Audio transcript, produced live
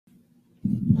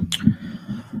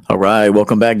All right,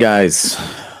 welcome back, guys.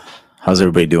 How's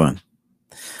everybody doing?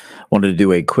 Wanted to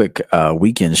do a quick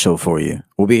weekend show for you.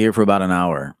 We'll be here for about an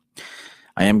hour.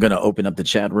 I am going to open up the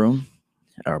chat room,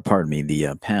 or pardon me,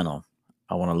 the panel.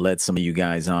 I want to let some of you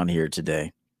guys on here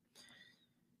today.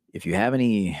 If you have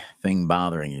anything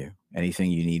bothering you, anything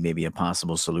you need maybe a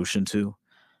possible solution to,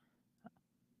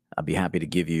 I'd be happy to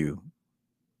give you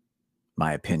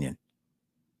my opinion.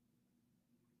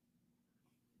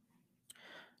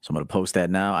 So I'm going to post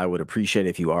that now. I would appreciate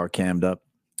if you are cammed up.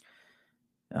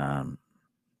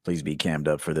 Please be cammed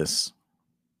up for this.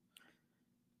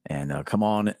 And come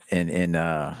on,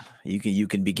 and you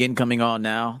can begin coming on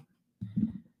now.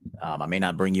 I may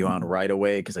not bring you on right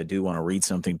away because I do want to read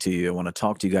something to you. I want to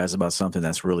talk to you guys about something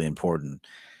that's really important.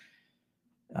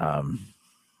 I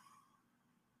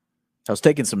was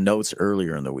taking some notes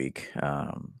earlier in the week.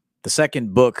 The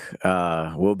second book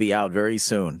will be out very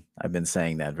soon. I've been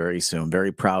saying that very soon.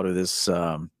 Very proud of this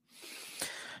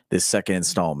this second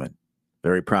installment.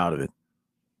 Very proud of it.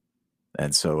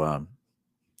 And so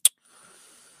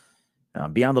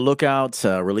be on the lookout.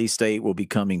 Release date will be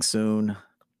coming soon.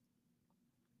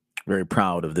 Very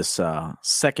proud of this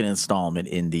second installment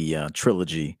in the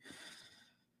trilogy.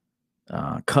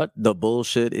 Cut the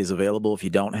Bullshit is available if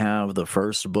you don't have the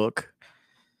first book.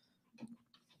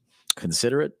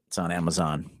 Consider it. It's on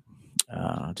Amazon.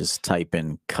 Just type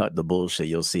in Cut the Bullshit.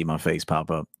 You'll see my face pop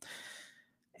up.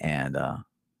 And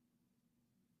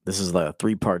this is like a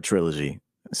 3-part trilogy.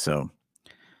 So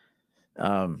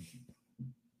I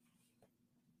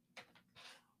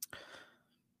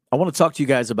want to talk to you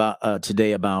guys about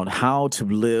today about how to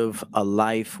live a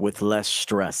life with less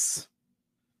stress.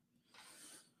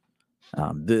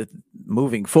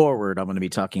 Moving forward, I'm going to be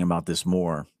talking about this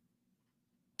more.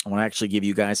 I want to actually give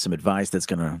you guys some advice that's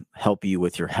going to help you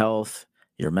with your health,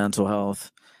 your mental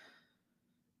health,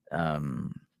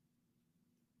 and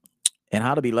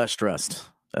how to be less stressed.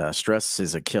 Stress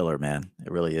is a killer, man.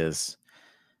 It really is.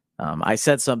 I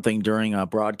said something during a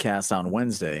broadcast on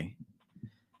Wednesday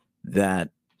that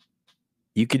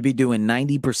you could be doing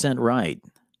 90% right,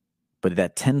 but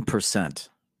that 10%,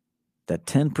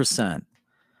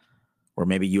 or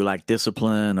maybe you lack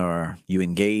discipline or you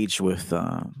engage with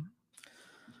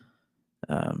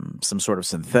some sort of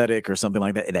synthetic or something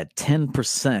like that, that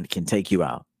 10% can take you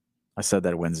out. I said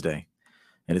that Wednesday,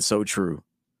 and it's so true.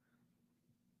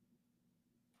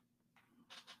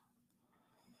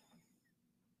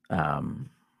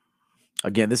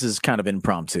 Again, this is kind of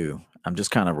impromptu. I'm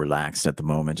just kind of relaxed at the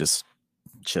moment, just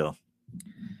chill.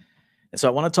 And so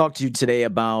I want to talk to you today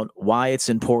about why it's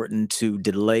important to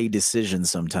delay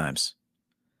decisions sometimes.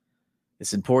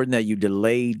 It's important that you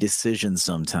delay decisions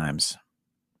sometimes.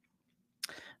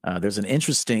 There's an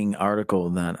interesting article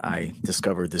that I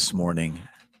discovered this morning.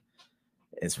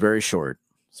 It's very short.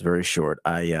 It's very short.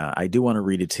 I do want to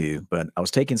read it to you, but I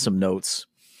was taking some notes.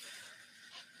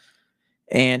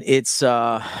 And it's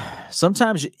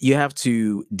sometimes you have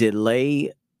to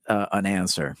delay an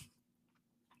answer.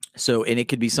 So, and it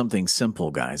could be something simple,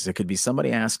 guys. It could be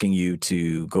somebody asking you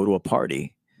to go to a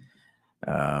party,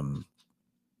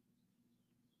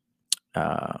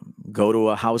 go to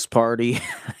a house party,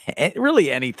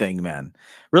 really anything, man.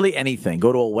 Really anything.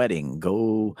 Go to a wedding.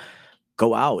 Go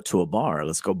out to a bar.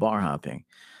 Let's go bar hopping.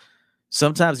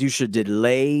 Sometimes you should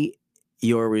delay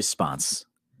your response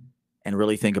and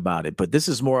really think about it. But this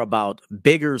is more about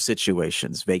bigger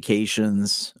situations,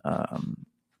 vacations,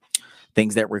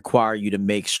 things that require you to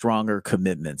make stronger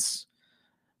commitments.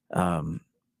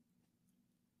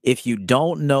 If you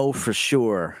don't know for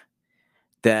sure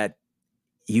that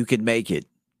you can make it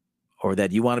or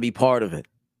that you want to be part of it,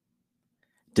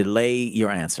 delay your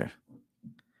answer.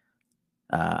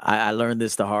 I learned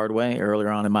this the hard way earlier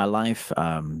on in my life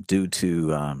due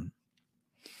to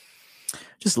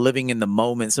just living in the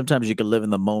moment. Sometimes you can live in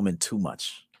the moment too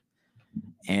much.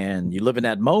 And you live in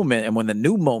that moment, and when the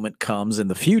new moment comes in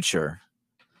the future,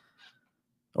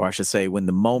 or I should say when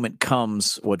the moment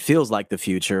comes, what feels like the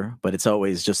future, but it's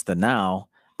always just the now.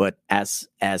 But as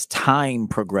time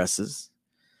progresses,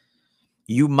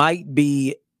 you might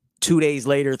be 2 days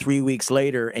later, 3 weeks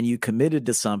later, and you committed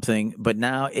to something, but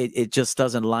now it just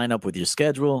doesn't line up with your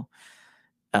schedule.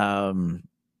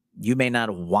 You may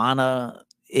not want to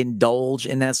indulge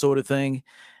in that sort of thing.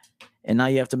 And now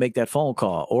you have to make that phone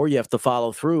call, or you have to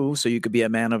follow through so you could be a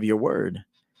man of your word.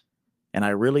 And I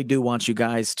really do want you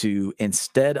guys to,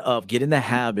 instead of get in the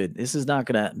habit, this is not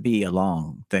going to be a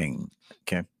long thing.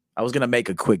 Okay. I was going to make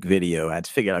a quick video. I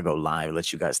figured I'd go live,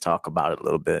 let you guys talk about it a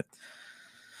little bit.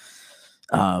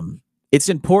 It's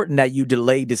important that you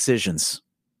delay decisions.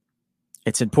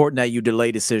 It's important that you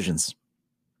delay decisions.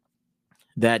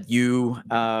 That you,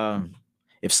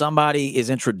 If somebody is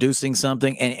introducing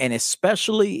something, and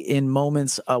especially in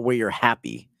moments where you're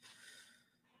happy,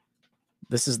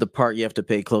 this is the part you have to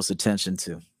pay close attention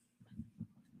to.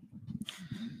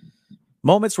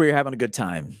 Moments where you're having a good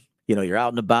time. You know, you're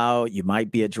out and about. You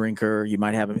might be a drinker. You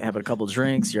might have a couple of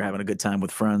drinks. You're having a good time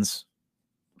with friends.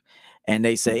 And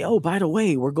they say, oh, by the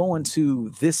way, we're going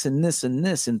to this and this and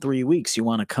this in 3 weeks. You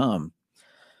want to come?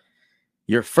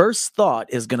 Your first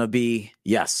thought is going to be,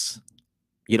 yes.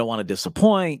 You don't want to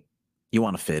disappoint. You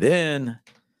want to fit in.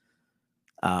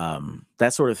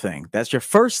 That sort of thing. That's your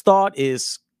first thought,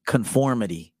 is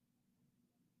conformity.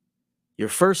 Your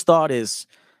first thought is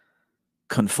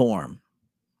conform.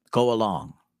 Go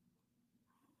along.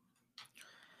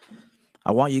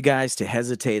 I want you guys to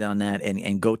hesitate on that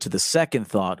and go to the second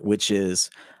thought, which is,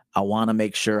 I want to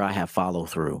make sure I have follow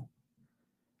through.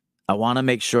 I want to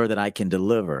make sure that I can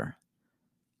deliver.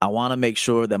 I want to make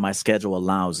sure that my schedule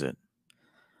allows it.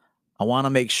 I want to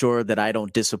make sure that I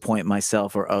don't disappoint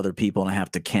myself or other people and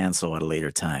have to cancel at a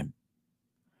later time.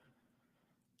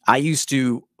 I used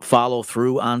to follow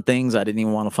through on things I didn't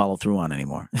even want to follow through on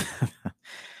anymore.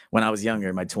 When I was younger,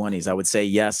 in my 20s, I would say,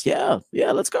 yes, yeah,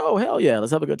 let's go. Hell yeah,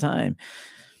 let's have a good time.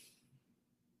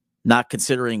 Not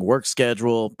considering work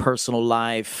schedule, personal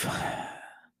life,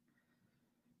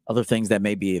 other things that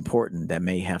may be important, that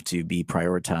may have to be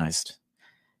prioritized.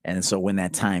 And so when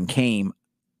that time came,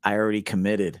 I already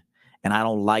committed. And I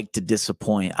don't like to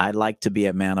disappoint. I like to be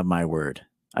a man of my word.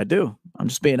 I do. I'm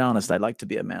just being honest. I like to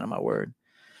be a man of my word.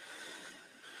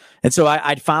 And so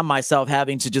I'd find myself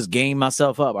having to just game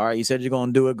myself up. All right, you said you're going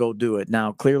to do it, go do it.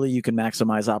 Now, clearly you can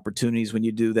maximize opportunities when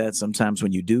you do that. Sometimes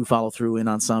when you do follow through in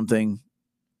on something,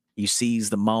 you seize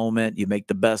the moment, you make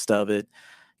the best of it.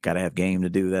 Got to have game to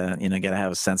do that. You know, got to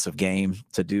have a sense of game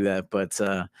to do that. But,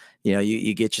 you know,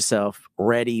 you get yourself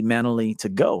ready mentally to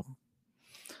go.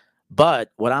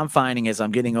 But what I'm finding is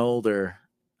I'm getting older,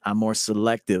 I'm more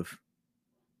selective.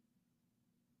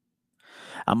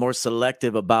 I'm more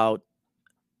selective about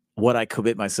what I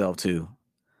commit myself to,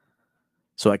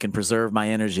 so I can preserve my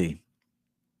energy,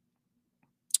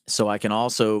 so I can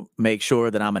also make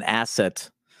sure that I'm an asset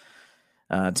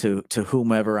to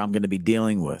whomever I'm going to be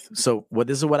dealing with. So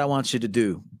this is what I want you to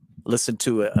do. Listen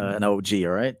to an OG, all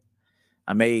right?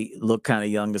 I may look kind of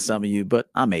young to some of you, but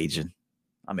I'm aging.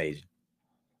 I'm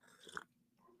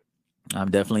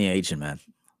definitely aging, man.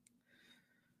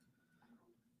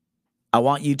 I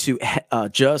want you to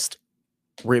just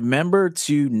remember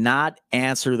to not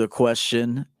answer the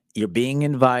question. You're being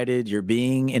invited. You're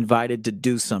being invited to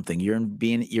do something.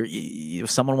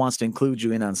 If someone wants to include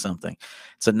you in on something,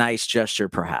 it's a nice gesture,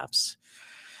 perhaps.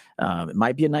 It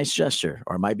might be a nice gesture,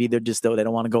 or it might be they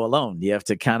don't want to go alone. You have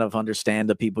to kind of understand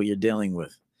the people you're dealing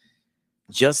with.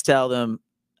 Just tell them,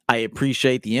 I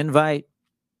appreciate the invite.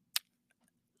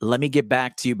 Let me get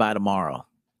back to you by tomorrow.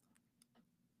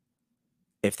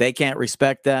 If they can't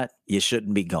respect that, you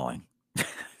shouldn't be going.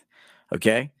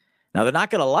 Okay? Now, they're not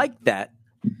going to like that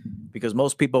because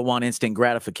most people want instant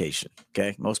gratification.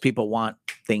 Okay? Most people want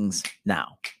things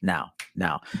now.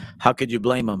 How could you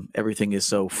blame them? Everything is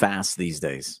so fast these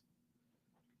days.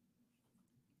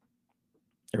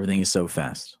 Everything is so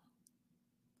fast.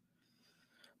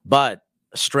 But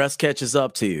stress catches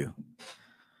up to you.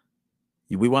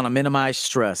 We want to minimize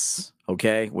stress.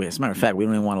 Okay? As a matter of fact, we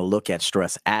don't even want to look at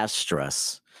stress as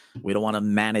stress. We don't want to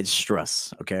manage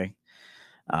stress. Okay?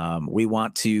 We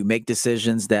want to make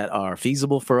decisions that are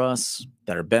feasible for us,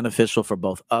 that are beneficial for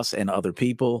both us and other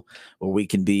people, where we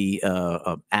can be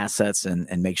assets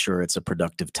and make sure it's a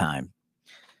productive time.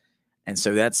 And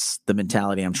so that's the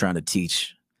mentality I'm trying to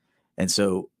teach. And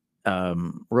so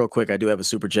real quick, I do have a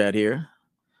super chat here.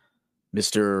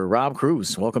 Mr. Rob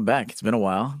Cruz, welcome back. It's been a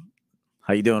while.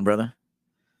 How you doing, brother?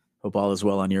 Hope all is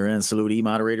well on your end. Salute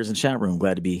e-moderators in chat room.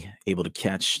 Glad to be able to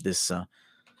catch this.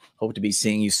 Hope to be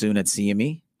seeing you soon at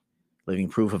CME. Living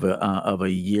proof of a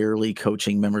yearly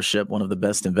coaching membership. One of the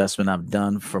best investment I've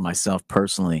done for myself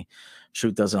personally.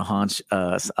 Truth doesn't haunt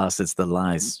us. It's the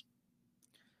lies.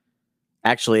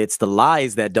 Actually, it's the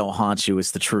lies that don't haunt you.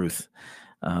 It's the truth.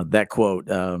 That quote.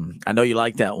 I know you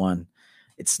like that one.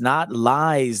 It's not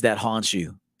lies that haunt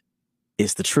you.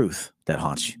 It's the truth that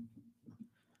haunts you.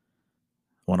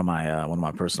 One of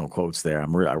my personal quotes there. I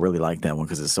really like that one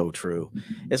because it's so true.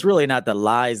 It's really not the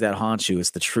lies that haunt you.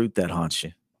 It's the truth that haunts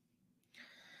you.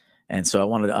 And so I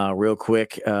wanted real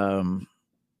quick. I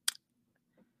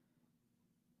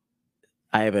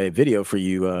have a video for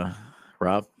you,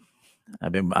 Rob.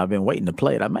 I've been waiting to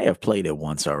play it. I may have played it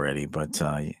once already, but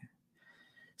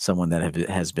someone that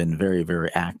has been very, very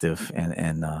active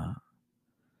and a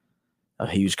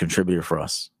huge contributor for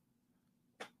us.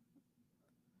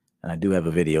 And I do have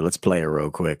a video. Let's play it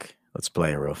real quick. Let's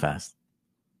play it real fast.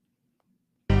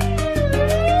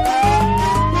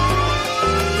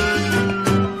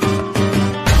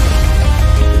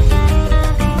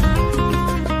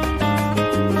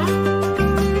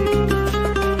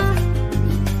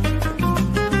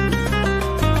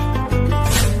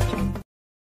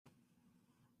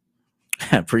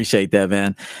 I appreciate that,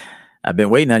 man. I've been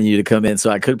waiting on you to come in so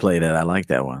I could play that. I like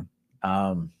that one.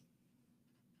 I'm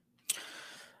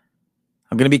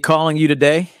going to be calling you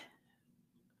today.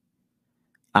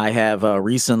 I have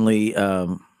recently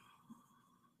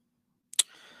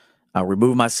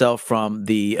removed myself from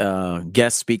the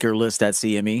guest speaker list at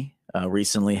CME.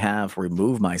 Recently have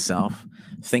removed myself.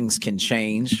 Things can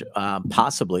change,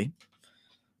 possibly.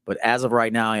 But as of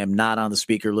right now, I am not on the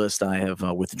speaker list. I have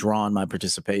withdrawn my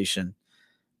participation.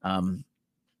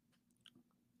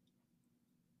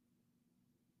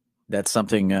 That's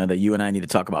something that you and I need to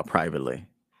talk about privately.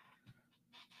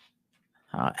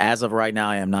 As of right now,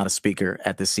 I am not a speaker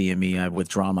at the CME. I've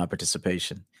withdrawn my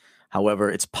participation. However,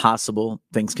 it's possible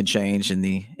things can change in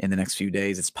the next few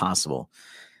days. It's possible,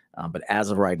 but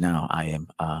as of right now, I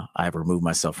have removed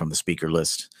myself from the speaker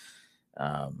list.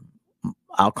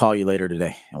 I'll call you later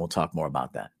today, and we'll talk more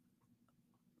about that.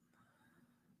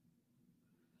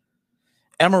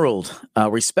 Emerald,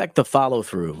 respect the follow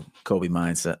through. Kobe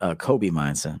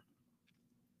mindset.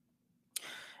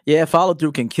 Yeah, follow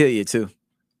through can kill you too.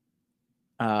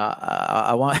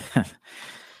 I want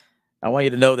I want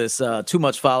you to know this. Too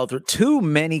much follow through, too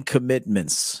many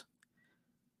commitments,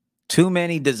 too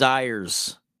many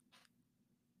desires,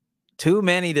 too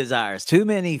many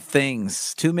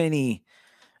things, too many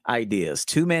ideas,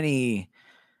 too many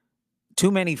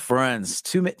friends,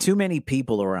 too many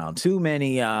people around, too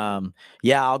many. Yeah,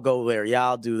 I'll go there. Yeah,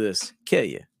 I'll do this. Kill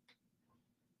you.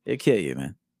 It'll kill you,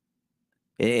 man.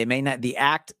 It may not. The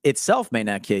act itself may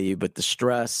not kill you, but the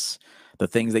stress, the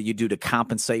things that you do to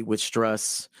compensate with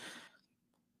stress,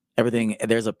 everything.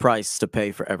 There's a price to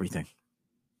pay for everything.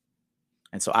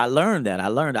 And so I learned that.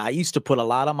 I used to put a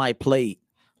lot on my plate,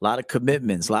 a lot of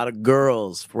commitments, a lot of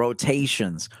girls,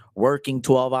 rotations, working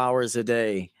 12 hours a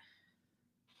day.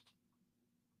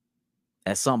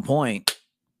 At some point,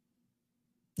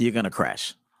 you're going to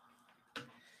crash.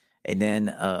 And then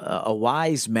a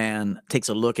wise man takes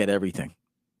a look at everything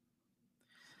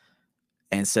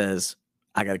and says,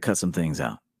 I got to cut some things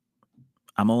out.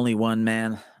 I'm only one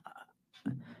man.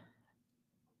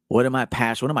 What am I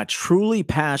truly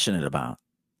passionate about?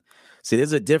 See,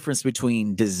 there's a difference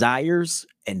between desires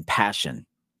and passion.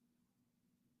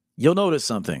 You'll notice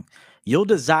something. You'll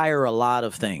desire a lot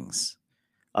of things.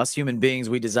 Us human beings,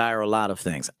 we desire a lot of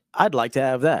things. I'd like to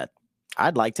have that.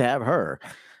 I'd like to have her.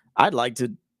 I'd like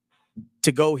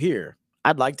to go here.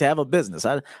 I'd like to have a business.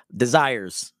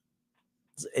 Desires.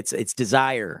 It's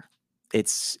desire.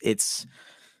 It's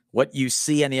what you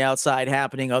see on the outside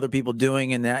happening, other people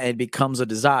doing, and it becomes a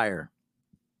desire.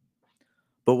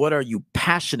 But what are you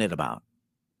passionate about?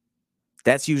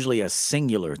 That's usually a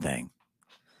singular thing.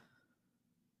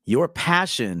 Your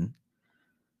passion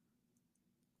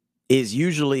is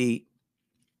usually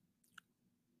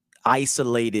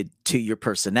isolated to your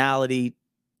personality,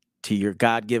 to your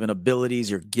God-given abilities,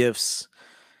 your gifts.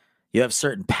 You have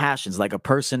certain passions, like a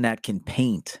person that can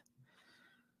paint.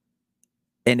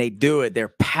 And they do it. They're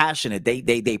passionate. They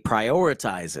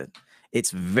prioritize it.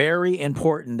 It's very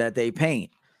important that they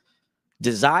paint.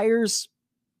 Desires,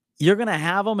 you're going to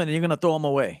have them and you're going to throw them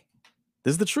away.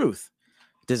 This is the truth.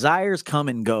 Desires come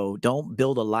and go. Don't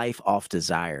build a life off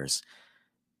desires.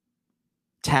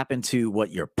 Tap into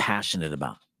what you're passionate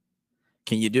about.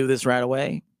 Can you do this right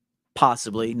away?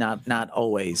 Possibly, not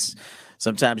always.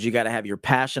 Sometimes you got to have your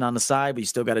passion on the side, but you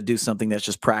still got to do something that's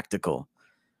just practical.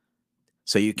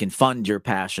 So you can fund your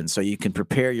passion, so you can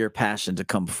prepare your passion to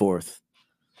come forth.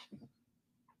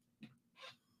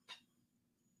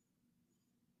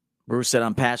 Bruce said,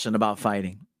 I'm passionate about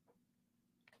fighting.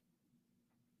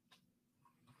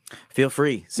 Feel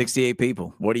free, 68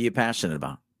 people. What are you passionate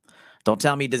about? Don't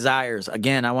tell me desires.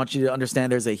 Again, I want you to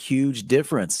understand there's a huge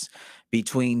difference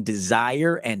between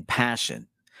desire and passion.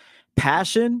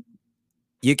 Passion,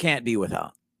 you can't be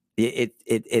without.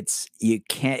 It's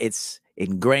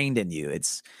ingrained in you.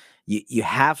 You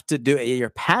have to do it. You're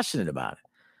passionate about it.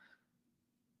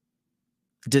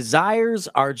 Desires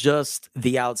are just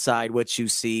the outside, what you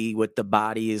see, what the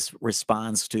body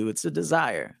responds to. It's a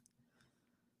desire.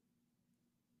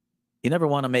 You never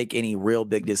want to make any real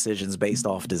big decisions based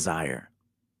off desire.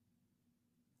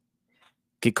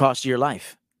 Could cost you your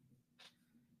life.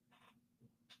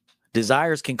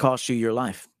 Desires can cost you your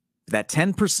life. That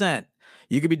 10%,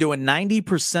 you could be doing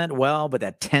 90% well, but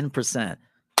that 10%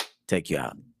 take you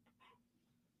out.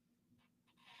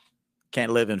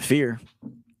 Can't live in fear.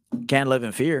 Can't live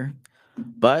in fear.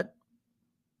 But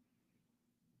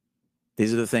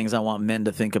these are the things I want men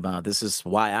to think about. This is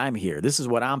why I'm here. This is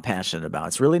what I'm passionate about.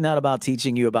 It's really not about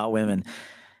teaching you about women.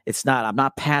 It's not. I'm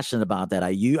not passionate about that. I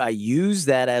use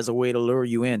that as a way to lure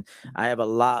you in. I have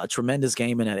a tremendous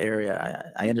game in that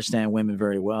area. I understand women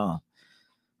very well.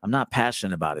 I'm not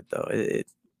passionate about it though.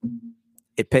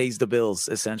 It pays the bills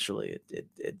essentially.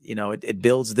 It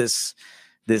builds this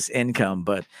income,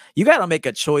 but you got to make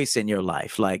a choice in your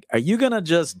life. Like, are you gonna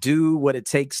just do what it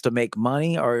takes to make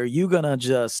money, or are you gonna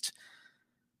just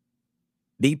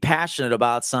be passionate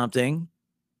about something?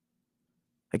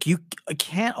 Like, you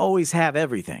can't always have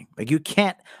everything. Like, you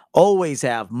can't always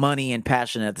have money and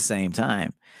passion at the same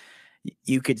time.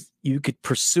 You could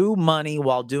pursue money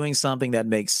while doing something that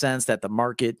makes sense, that the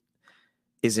market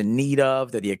is in need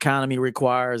of, that the economy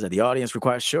requires, that the audience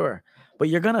requires. Sure, but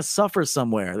you're gonna suffer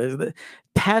somewhere. The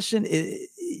passion,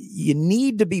 you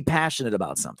need to be passionate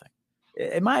about something,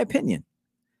 in my opinion.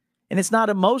 And it's not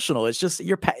emotional. It's just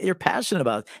you're passionate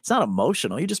about it. It's not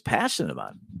emotional. You're just passionate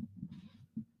about it.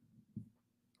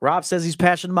 Rob says he's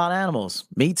passionate about animals.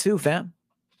 Me too, fam.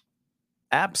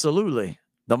 Absolutely.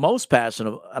 The most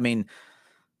passionate. I mean,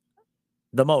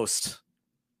 the most.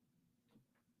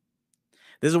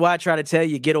 This is why I try to tell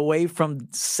you, get away from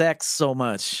sex so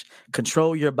much.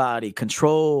 Control your body.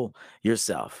 Control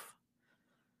yourself.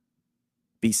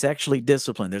 Be sexually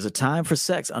disciplined. There's a time for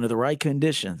sex under the right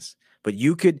conditions. But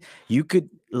you could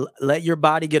let your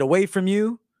body get away from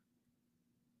you,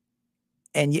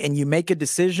 and you make a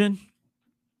decision.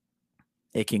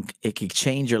 It can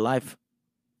change your life.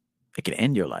 It can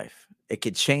end your life. It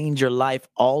could change your life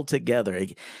altogether.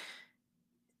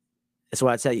 That's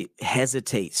why I tell you,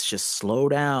 hesitate. Just slow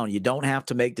down. You don't have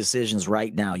to make decisions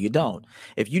right now. You don't.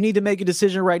 If you need to make a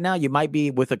decision right now, you might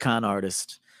be with a con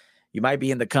artist. You might be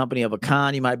in the company of a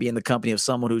con. You might be in the company of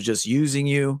someone who's just using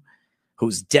you,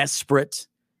 who's desperate.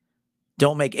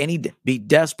 Be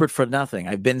desperate for nothing.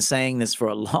 I've been saying this for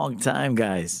a long time,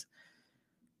 guys.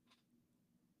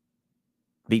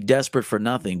 Be desperate for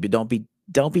nothing, but don't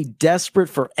be desperate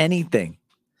for anything.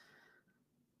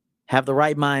 Have the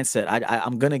right mindset.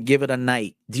 I'm going to give it a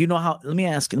night. Do you know how? Let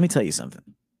me tell you something.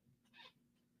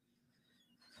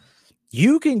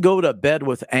 You can go to bed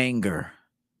with anger.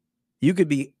 You could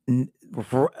be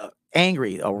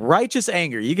angry, a righteous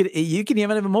anger. You can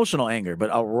even have emotional anger, but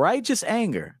a righteous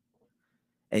anger.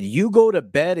 And you go to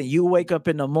bed and you wake up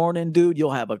in the morning, dude,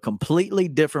 you'll have a completely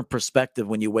different perspective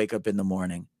when you wake up in the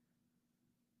morning.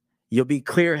 You'll be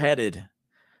clear-headed.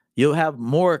 You'll have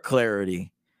more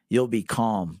clarity. You'll be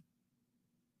calm.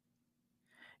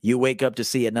 You wake up to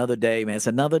see another day, man. It's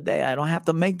another day. I don't have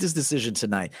to make this decision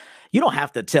tonight. You don't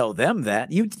have to tell them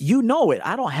that. You know it.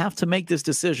 I don't have to make this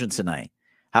decision tonight.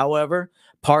 However,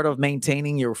 part of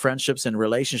maintaining your friendships and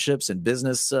relationships and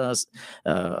business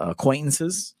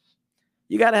acquaintances,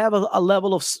 you got to have a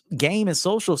level of game and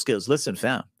social skills. Listen,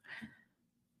 fam.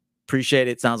 Appreciate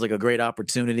it. Sounds like a great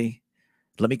opportunity.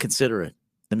 Let me consider it.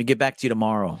 Let me get back to you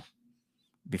tomorrow.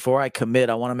 Before I commit,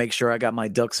 I want to make sure I got my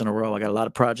ducks in a row. I got a lot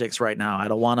of projects right now. I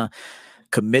don't want to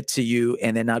commit to you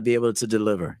and then not be able to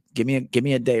deliver. Give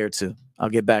me a day or two. I'll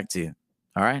get back to you.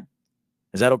 All right?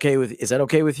 Is that okay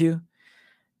with you?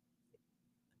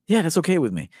 Yeah, that's okay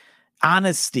with me.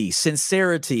 Honesty,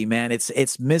 sincerity, man.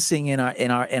 It's missing in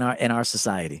our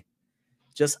society.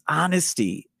 Just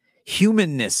honesty,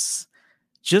 humanness.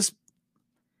 Just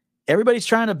everybody's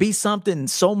trying to be something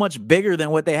so much bigger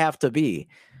than what they have to be.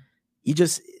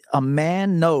 A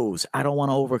man knows I don't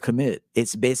want to overcommit.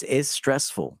 It's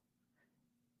stressful.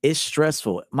 It's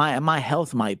stressful. My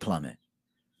health might plummet.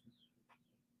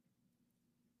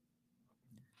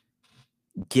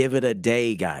 Give it a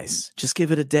day, guys. Just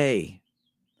give it a day.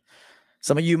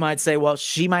 Some of you might say, well,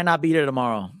 she might not be there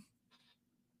tomorrow.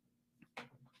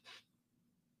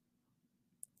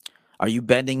 Are you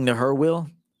bending to her will?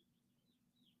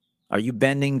 Are you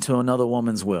bending to another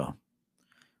woman's will?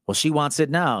 Well, she wants it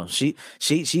now. She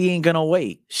ain't gonna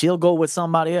wait. She'll go with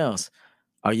somebody else.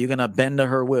 Are you gonna bend to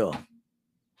her will?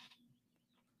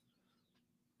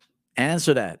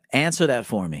 Answer that. Answer that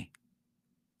for me.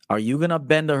 Are you gonna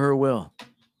bend to her will?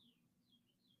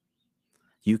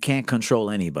 You can't control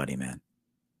anybody, man.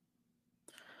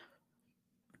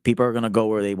 People are gonna go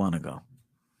where they want to go.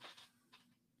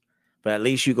 But at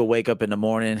least you could wake up in the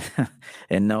morning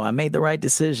and know I made the right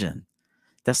decision.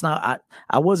 I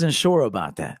wasn't sure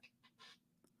about that.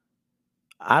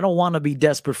 I don't want to be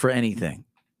desperate for anything.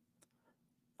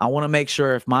 I want to make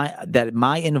sure that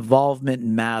my involvement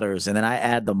matters, and then I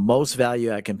add the most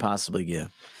value I can possibly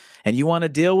give. And you want to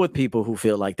deal with people who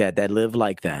feel like that live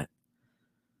like that.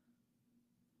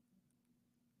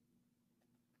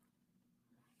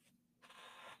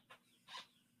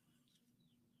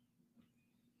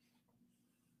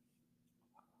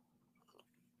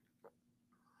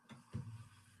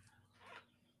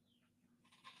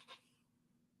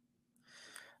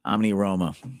 Omni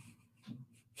Roma.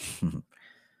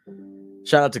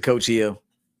 Shout out to Coach Eo.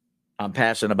 I'm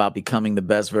passionate about becoming the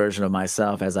best version of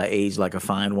myself as I age like a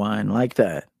fine wine. Like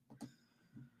that.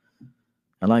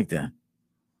 I like that.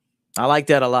 I like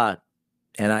that a lot.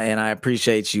 And I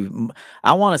appreciate you.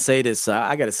 I want to say this.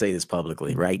 I got to say this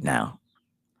publicly right now.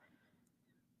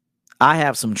 I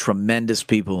have some tremendous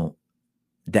people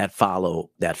that follow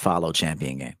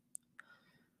Champion Game.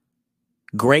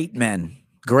 Great men.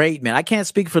 I can't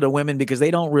speak for the women because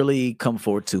they don't really come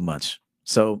forward too much.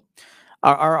 So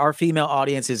our female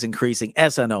audience is increasing.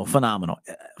 SNO, phenomenal.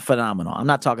 I'm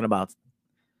not talking about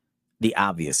the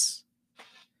obvious.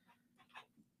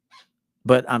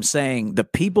 But I'm saying the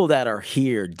people that are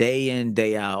here day in,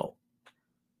 day out,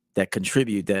 that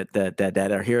contribute,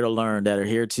 that are here to learn, that are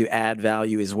here to add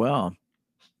value as well,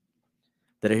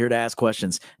 that are here to ask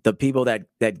questions, the people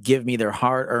that give me their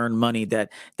hard-earned money, that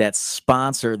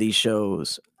sponsor these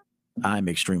shows, I'm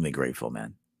extremely grateful,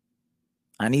 man.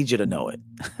 I need you to know it.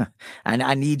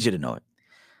 I need you to know it.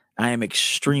 I am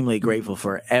extremely grateful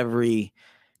for every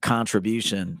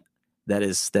contribution that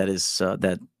is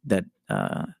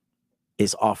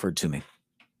offered to me.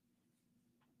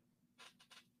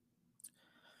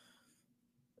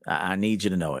 I need you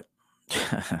to know it.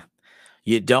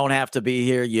 You don't have to be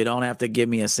here. You don't have to give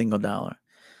me a single dollar.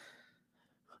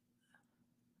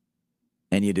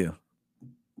 And you do.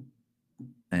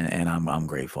 And I'm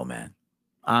grateful, man.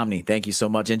 Omni, thank you so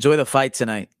much. Enjoy the fight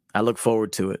tonight. I look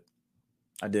forward to it.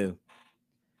 I do.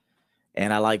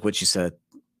 And I like what you said.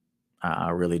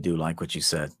 I really do like what you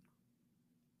said.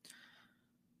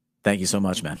 Thank you so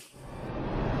much, man.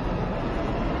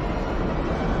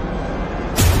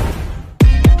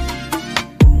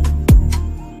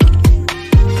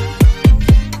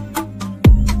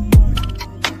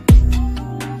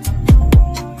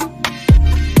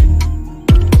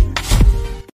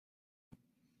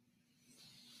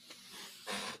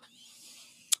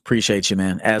 Appreciate you,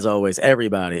 man. As always,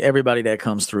 everybody that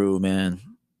comes through, man.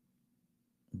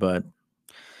 But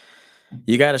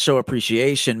you got to show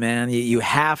appreciation, man. You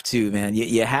have to, man.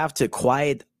 You have to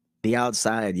quiet the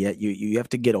outside. You have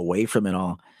to get away from it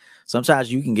all. Sometimes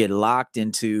you can get locked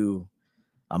into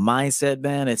a mindset,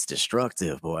 man. It's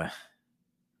destructive, boy.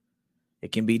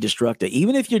 It can be destructive.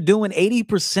 Even if you're doing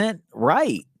 80%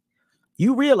 right.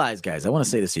 You realize, guys, I want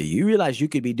to say this to you. You realize you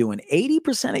could be doing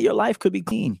 80% of your life could be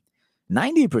clean.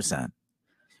 90%.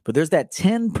 But there's that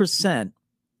 10%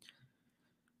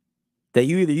 that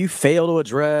you fail to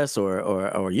address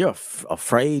or you're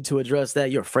afraid to address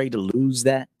that. You're afraid to lose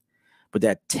that. But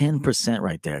that 10%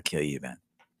 right there kill you, man.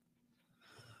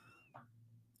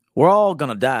 We're all going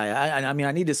to die. I mean,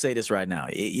 I need to say this right now.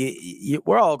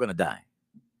 We're all going to die.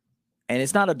 And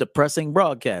it's not a depressing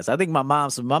broadcast. I think my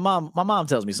mom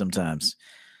tells me sometimes,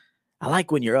 I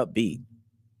like when you're upbeat.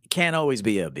 You can't always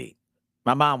be upbeat.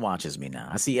 My mom watches me now.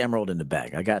 I see Emerald in the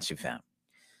back. I got you, fam.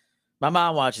 My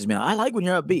mom watches me now. I like when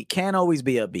you're upbeat. Can't always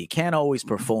be upbeat. Can't always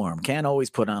perform. Can't always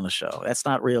put on a show. That's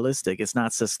not realistic. It's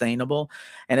not sustainable.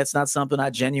 And it's not something I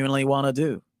genuinely want to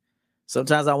do.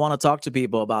 Sometimes I want to talk to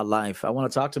people about life. I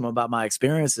want to talk to them about my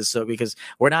experiences. So because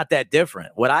we're not that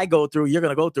different. What I go through, you're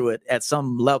going to go through it at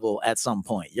some level at some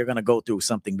point. You're going to go through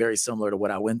something very similar to what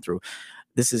I went through.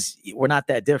 We're not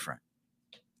that different.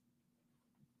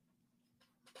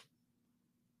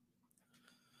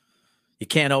 You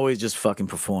can't always just fucking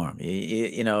perform.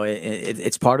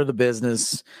 It's part of the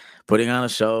business, putting on a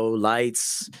show,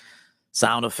 lights,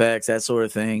 sound effects, that sort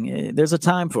of thing. There's a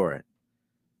time for it.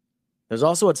 There's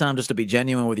also a time just to be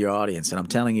genuine with your audience. And I'm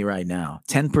telling you right now,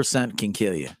 10% can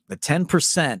kill you. The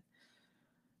 10%,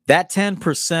 that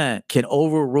 10% can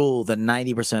overrule the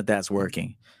 90% that's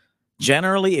working.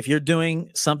 Generally, if you're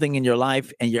doing something in your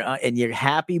life and you're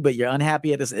happy, but you're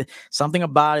unhappy at this, something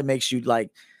about it makes you like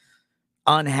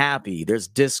unhappy. There's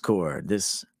discord,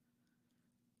 there's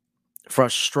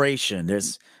frustration,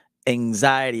 there's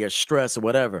anxiety or stress or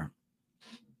whatever.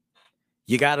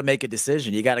 You got to make a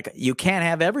decision. You can't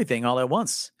have everything all at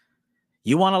once.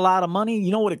 You want a lot of money? You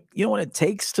know what it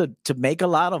takes to make a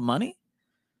lot of money?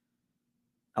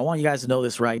 I want you guys to know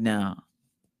this right now.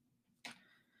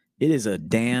 It is a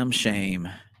damn shame.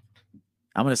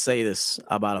 I'm going to say this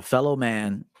about a fellow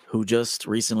man who just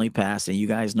recently passed, and you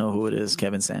guys know who it is,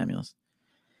 Kevin Samuels.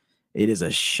 It is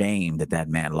a shame that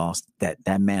man lost,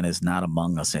 that man is not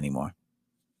among us anymore.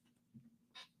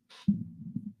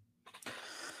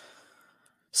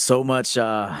 So much,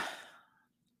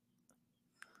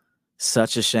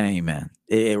 such a shame, man.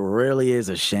 It really is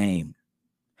a shame.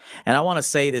 And I want to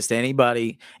say this to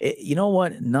anybody. You know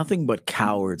what? Nothing but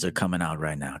cowards are coming out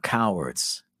right now.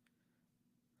 Cowards.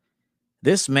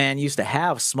 This man used to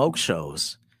have smoke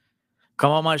shows.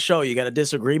 Come on my show. You got a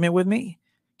disagreement with me?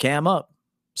 Cam up.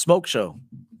 Smoke show.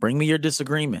 Bring me your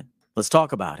disagreement. Let's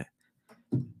talk about it.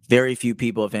 Very few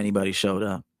people, if anybody, showed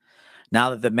up. Now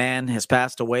that the man has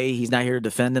passed away, he's not here to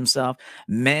defend himself.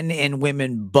 Men and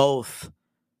women both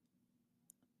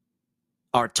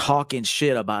are talking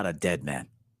shit about a dead man.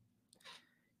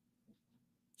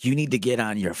 You need to get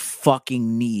on your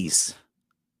fucking knees.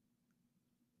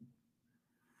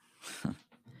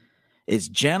 It's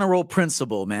general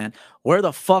principle, man. Where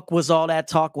the fuck was all that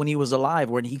talk when he was alive,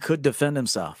 when he could defend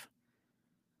himself?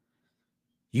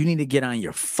 You need to get on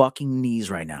your fucking knees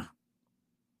right now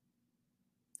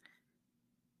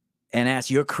and ask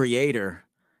your creator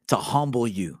to humble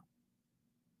you.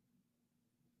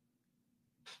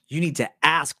 You need to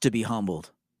ask to be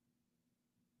humbled.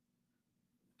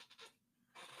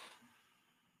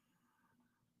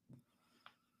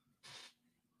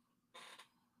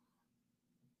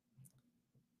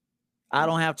 I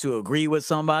don't have to agree with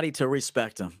somebody to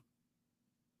respect him.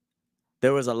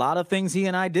 There was a lot of things he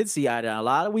and I did see eye to eye. A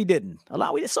lot of we didn't. A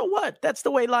lot we did. So what? That's the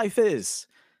way life is.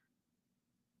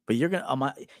 But you're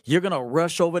gonna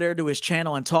rush over there to his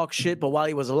channel and talk shit. But while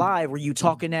he was alive, were you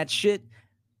talking that shit?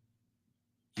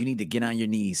 You need to get on your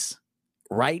knees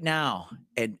right now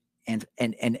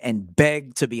and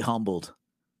beg to be humbled.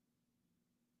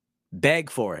 Beg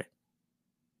for it.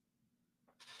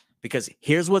 Because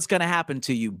here's what's going to happen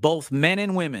to you, both men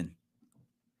and women.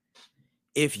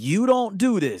 If you don't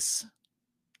do this,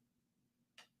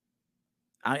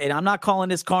 and I'm not calling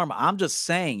this karma, I'm just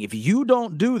saying, if you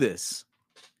don't do this,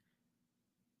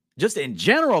 just in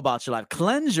general about your life,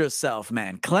 cleanse yourself,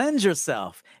 man. Cleanse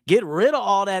yourself. Get rid of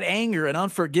all that anger and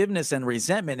unforgiveness and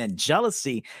resentment and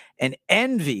jealousy and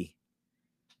envy.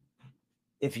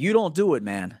 If you don't do it,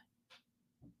 man,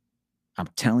 I'm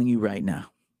telling you right now,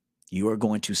 you are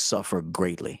going to suffer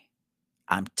greatly.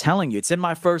 I'm telling you, it's in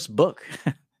my first book.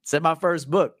 It's in my first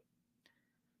book.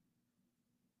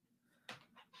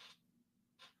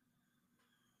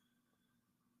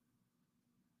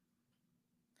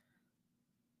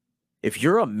 If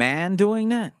you're a man doing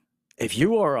that, if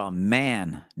you are a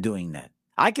man doing that,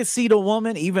 I could see the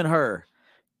woman, even her,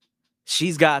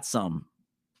 she's got some.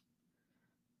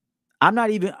 I'm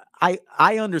not even,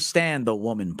 I understand the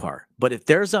woman part, but if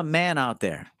there's a man out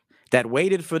there that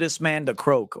waited for this man to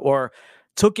croak or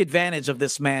took advantage of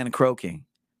this man croaking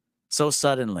so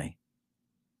suddenly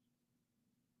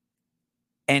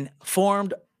and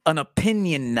formed an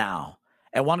opinion now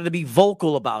and wanted to be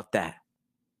vocal about that,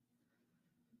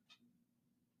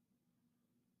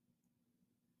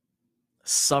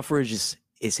 suffrage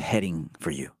is heading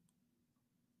for you.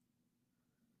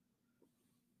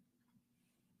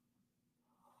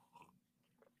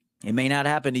 It may not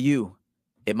happen to you.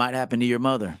 It might happen to your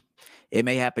mother. It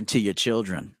may happen to your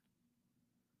children.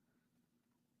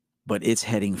 But it's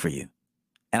heading for you.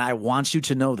 And I want you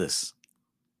to know this.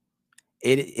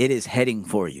 It is heading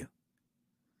for you.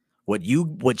 What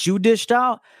you dished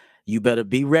out, you better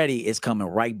be ready. It's coming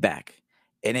right back.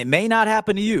 And it may not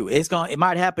happen to you. It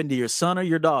might happen to your son or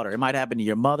your daughter. It might happen to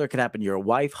your mother. It could happen to your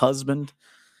wife, husband.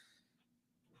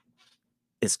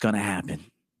 It's going to happen.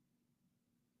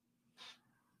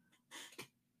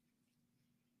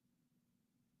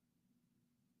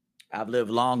 I've lived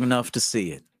long enough to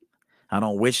see it. I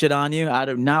don't wish it on you. I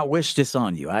do not wish this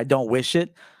on you. I don't wish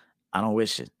it. I don't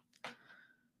wish it.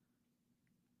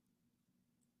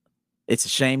 It's a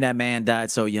shame that man died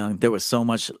so young. There was so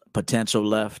much potential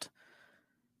left.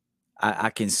 I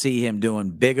can see him doing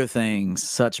bigger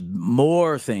things,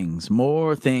 more things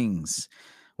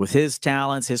with his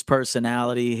talents, his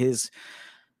personality, his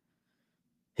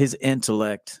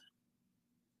intellect,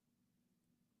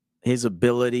 his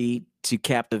ability to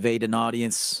captivate an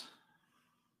audience.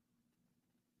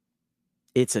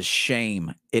 It's a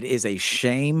shame. It is a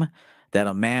shame that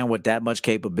a man with that much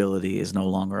capability is no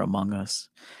longer among us.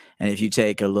 And if you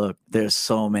take a look, there's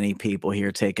so many people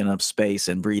here taking up space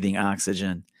and breathing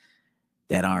oxygen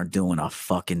that aren't doing a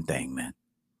fucking thing, man.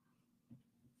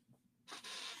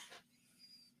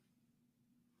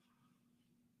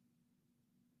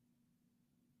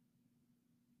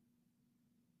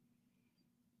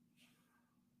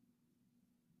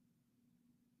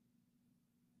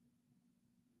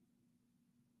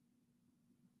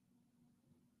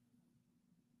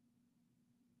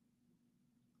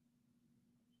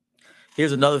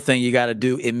 Here's another thing you got to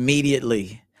do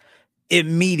immediately.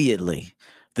 Immediately.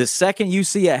 The second you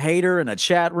see a hater in a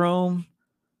chat room,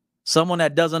 someone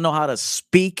that doesn't know how to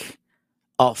speak,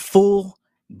 a fool,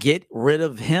 get rid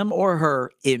of him or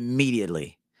her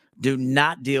immediately. Do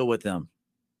not deal with them.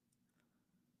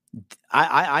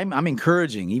 I'm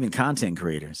encouraging even content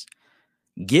creators.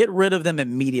 Get rid of them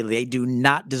immediately. They do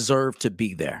not deserve to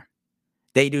be there.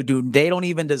 They don't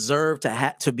even deserve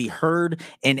to be heard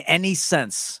in any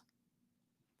sense.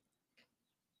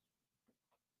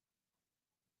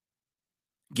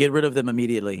 Get rid of them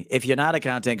immediately. If you're not a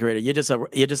content creator,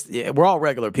 we're all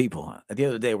regular people. At the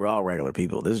end of the day, we're all regular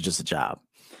people. This is just a job.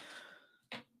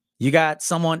 You got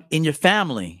someone in your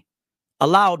family, a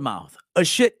loudmouth, a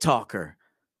shit talker,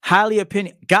 highly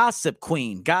opinion, gossip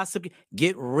queen,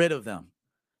 get rid of them.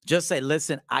 Just say,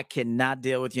 listen, I cannot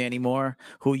deal with you anymore.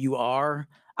 Who you are,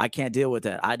 I can't deal with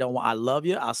that. I love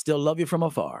you. I'll still love you from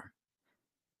afar.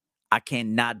 I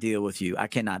cannot deal with you. I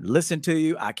cannot listen to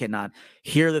you. I cannot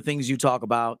hear the things you talk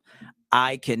about.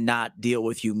 I cannot deal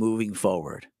with you moving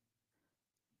forward.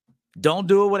 Don't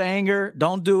do it with anger.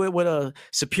 Don't do it with a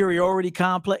superiority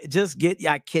complex.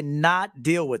 I cannot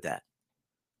deal with that.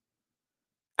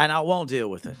 And I won't deal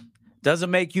with it.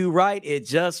 Doesn't make you right. It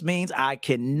just means I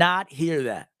cannot hear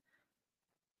that.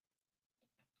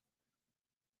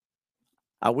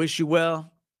 I wish you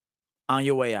well on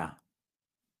your way out.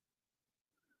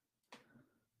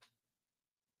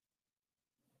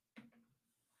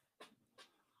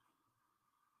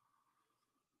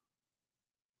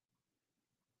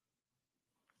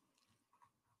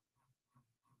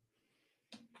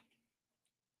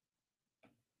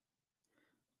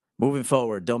 Moving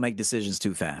forward, don't make decisions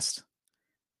too fast.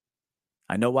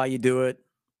 I know why you do it.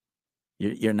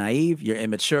 You're naive, you're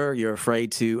immature, you're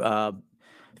afraid to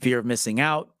fear of missing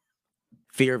out,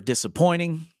 fear of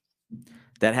disappointing.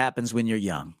 That happens when you're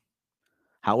young.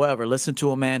 However, listen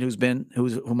to a man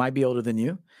who might be older than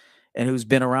you and who's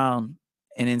been around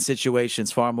and in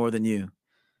situations far more than you.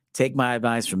 Take my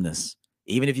advice from this.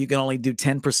 Even if you can only do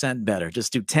 10% better,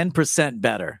 just do 10%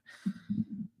 better.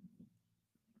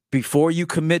 Before you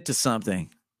commit to something,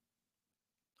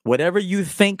 whatever you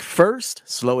think first,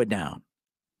 slow it down.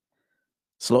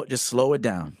 Just slow it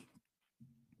down.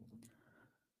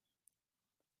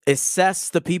 Assess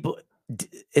the people.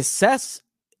 Assess.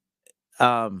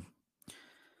 So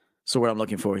what I'm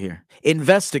looking for here.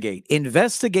 Investigate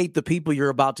the people you're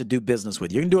about to do business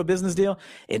with. You can do a business deal.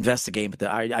 Investigate them.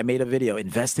 I made a video.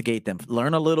 Investigate them.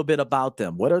 Learn a little bit about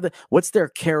them. What's their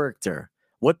character?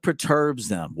 What perturbs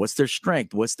them? What's their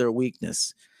strength? What's their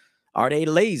weakness? Are they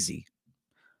lazy?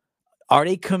 Are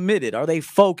they committed? Are they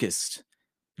focused?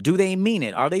 Do they mean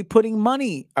it? Are they putting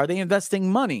money? Are they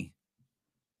investing money?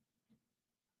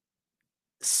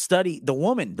 Study the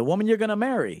woman you're going to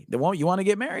marry. The woman you want to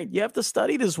get married. You have to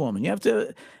study this woman. You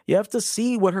have to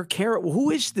see what her character. Who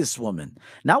is this woman?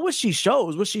 Not what she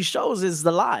shows. What she shows is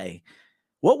the lie.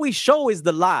 What we show is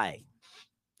the lie.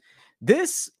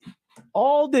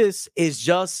 All this is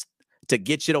just to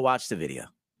get you to watch the video.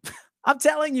 I'm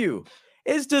telling you,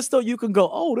 it's just so you can go,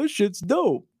 oh, this shit's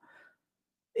dope.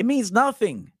 It means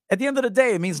nothing. At the end of the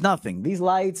day, it means nothing. These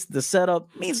lights, the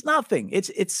setup means nothing.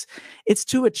 It's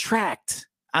to attract.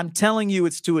 I'm telling you,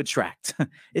 it's to attract.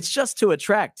 It's just to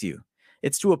attract you.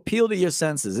 It's to appeal to your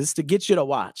senses. It's to get you to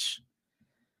watch.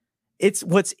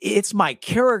 It's my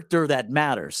character that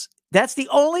matters. That's the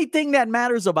only thing that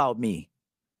matters about me.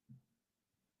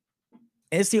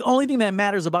 And it's the only thing that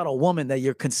matters about a woman that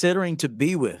you're considering to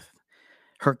be with.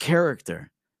 Her character.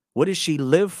 What does she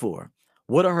live for?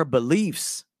 What are her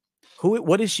beliefs?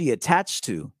 What is she attached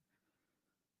to?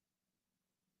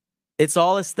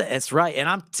 It's right. And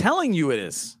I'm telling you it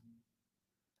is.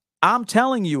 I'm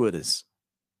telling you it is.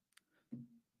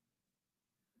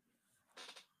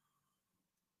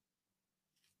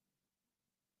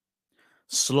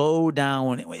 Slow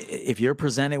down. If you're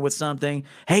presented with something,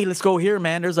 hey, let's go here,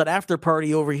 man. There's an after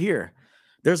party over here.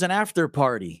 There's an after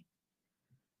party.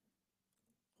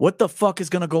 What the fuck is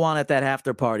going to go on at that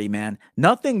after party, man?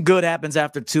 Nothing good happens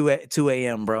after 2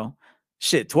 a.m., bro.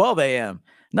 Shit, 12 a.m.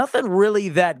 Nothing really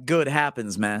that good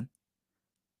happens, man.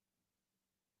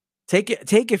 Take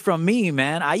it from me,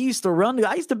 man. I used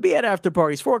to be at after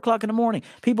parties, 4 o'clock in the morning.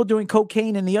 People doing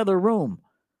cocaine in the other room.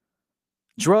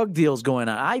 Drug deals going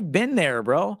on. I've been there,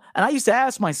 bro. And I used to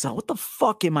ask myself, what the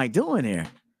fuck am I doing here?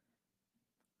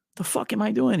 The fuck am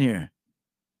I doing here?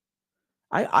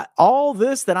 I all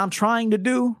this that I'm trying to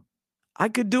do, I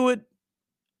could do it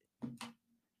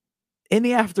in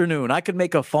the afternoon. I could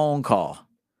make a phone call.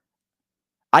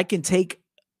 I can take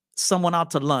someone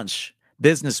out to lunch,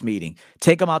 business meeting,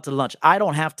 take them out to lunch. I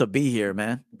don't have to be here,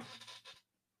 man.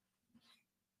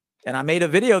 And I made a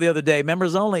video the other day,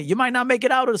 members only. You might not make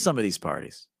it out of some of these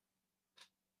parties.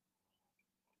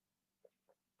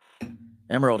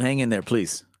 Emerald, hang in there,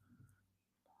 please.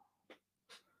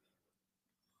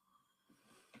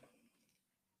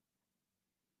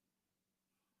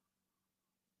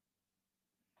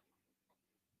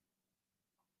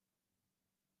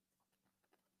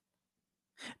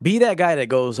 Be that guy that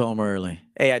goes home early.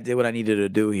 Hey, I did what I needed to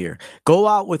do here. Go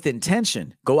out with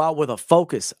intention. Go out with a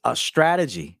focus, a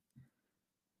strategy.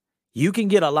 You can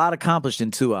get a lot accomplished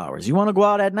in 2 hours. You want to go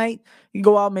out at night? You can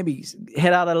go out, maybe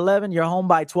head out at 11. You're home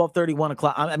by 12:30, 1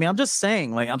 o'clock. I mean, I'm just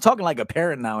saying, like, I'm talking like a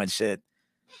parent now and shit.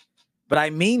 But I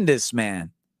mean this,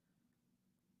 man.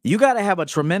 You got to have a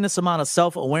tremendous amount of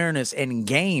self-awareness and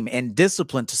game and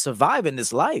discipline to survive in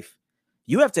this life.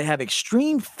 You have to have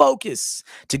extreme focus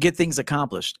to get things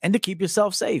accomplished and to keep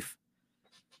yourself safe.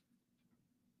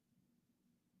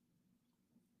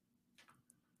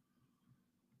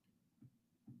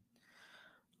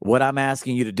 What I'm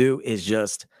asking you to do is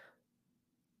just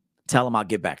tell them I'll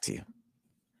get back to you.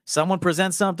 Someone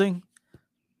presents something.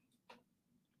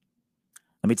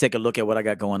 Let me take a look at what I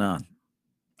got going on.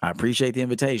 I appreciate the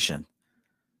invitation.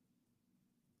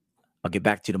 I'll get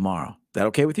back to you tomorrow. That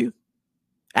okay with you?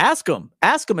 Ask them.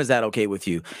 Ask them, is that okay with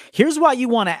you? Here's why you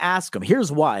want to ask them.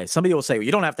 Here's why. Somebody will say, well,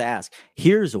 you don't have to ask.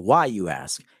 Here's why you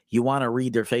ask. You want to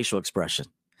read their facial expression.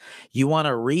 You want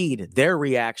to read their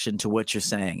reaction to what you're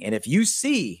saying. And if you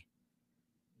see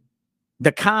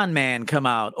the con man come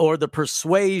out, or the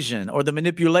persuasion, or the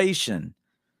manipulation,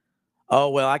 oh,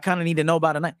 well, I kind of need to know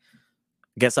about it.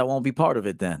 Guess I won't be part of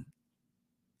it then.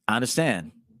 I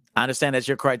understand. I understand that's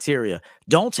your criteria.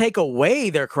 Don't take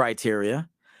away their criteria.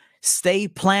 Stay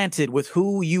planted with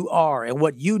who you are and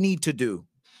what you need to do.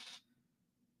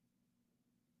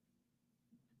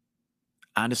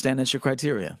 I understand that's your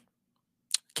criteria.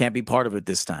 Can't be part of it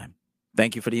this time.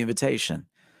 Thank you for the invitation.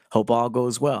 Hope all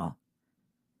goes well.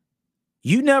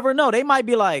 You never know. They might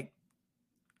be like,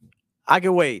 I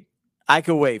can wait. I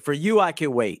could wait. For you, I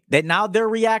can wait. That now they're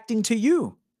reacting to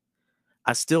you.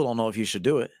 I still don't know if you should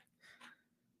do it.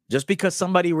 Just because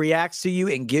somebody reacts to you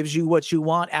and gives you what you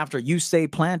want after you stay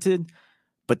planted,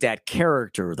 but that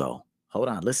character, though. Hold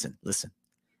on, listen.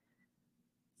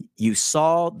 You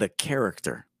saw the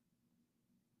character.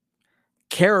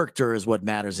 Character is what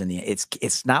matters in the end.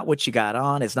 It's not what you got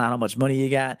on. It's not how much money you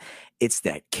got. It's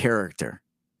that character.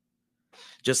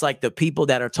 Just like the people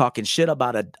that are talking shit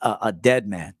about a dead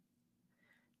man.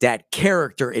 That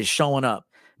character is showing up.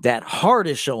 That heart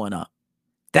is showing up.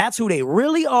 That's who they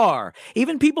really are.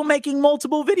 Even people making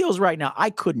multiple videos right now.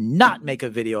 I could not make a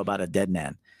video about a dead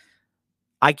man.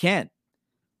 I can't.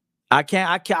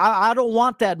 I don't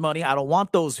want that money. I don't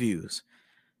want those views.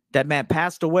 That man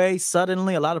passed away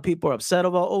suddenly. A lot of people are upset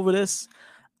over this.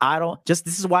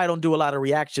 This is why I don't do a lot of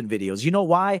reaction videos. You know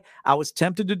why? I was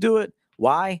tempted to do it.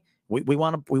 Why? We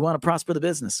want to prosper the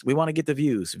business. We want to get the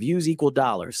views. Views equal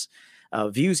dollars.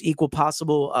 Views equal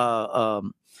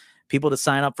possible people to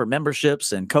sign up for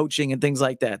memberships and coaching and things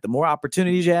like that. The more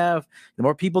opportunities you have, the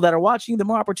more people that are watching, the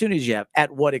more opportunities you have.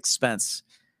 At what expense?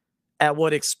 At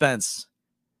what expense?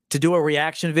 To do a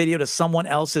reaction video to someone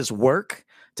else's work,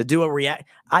 to do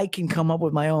I can come up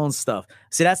with my own stuff.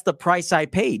 See, that's the price I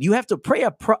paid. You have to pay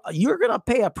you're going to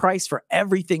pay a price for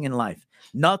everything in life.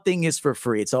 Nothing is for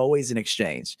free. It's always an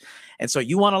exchange. And so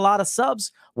you want a lot of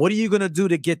subs. What are you going to do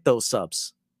to get those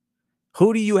subs?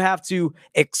 Who do you have to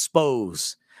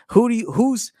expose?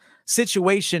 Whose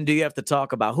situation do you have to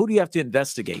talk about? Who do you have to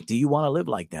investigate? Do you want to live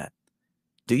like that?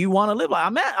 Do you want to live like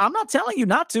I'm not telling you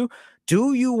not to.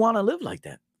 Do you want to live like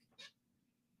that?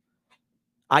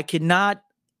 I cannot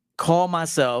call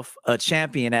myself a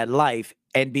champion at life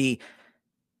and be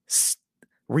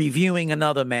reviewing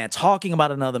another man, talking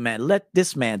about another man. Let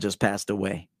this man just passed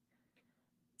away.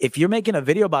 If you're making a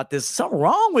video about this, something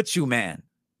wrong with you, man.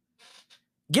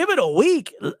 Give it a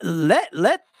week.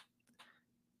 Let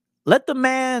the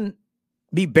man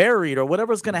be buried or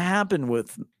whatever's going to happen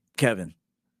with Kevin.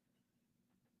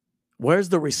 Where's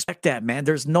the respect at, man?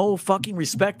 There's no fucking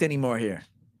respect anymore here.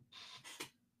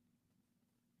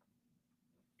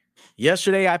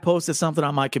 Yesterday, I posted something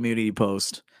on my community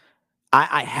post.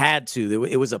 I had to.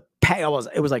 It was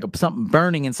like something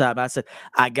burning inside. But I said,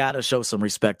 I got to show some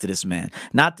respect to this man.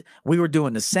 We were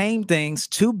doing the same things,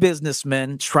 two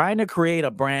businessmen trying to create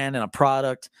a brand and a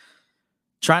product,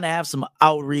 trying to have some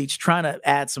outreach, trying to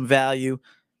add some value.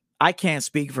 I can't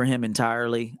speak for him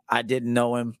entirely. I didn't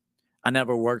know him. I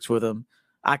never worked with him.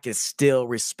 I can still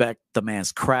respect the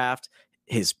man's craft,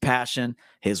 his passion,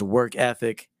 his work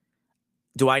ethic.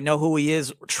 Do I know who he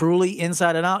is truly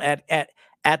inside and out at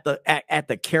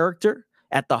the character,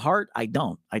 at the heart? I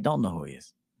don't know who he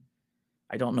is.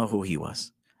 I don't know who he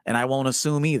was. And I won't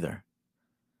assume either.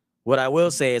 What I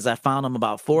will say is I found him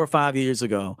about 4 or 5 years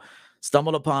ago,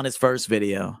 stumbled upon his first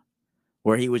video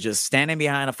where he was just standing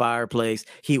behind a fireplace.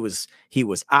 He was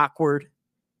awkward.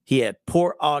 He had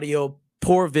poor audio,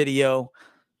 poor video.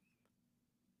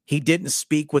 He didn't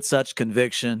speak with such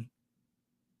conviction,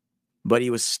 but he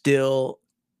was still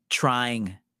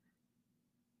trying,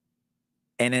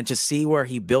 and then to see where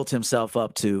he built himself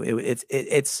up to,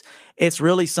 it's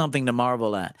really something to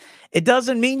marvel at. It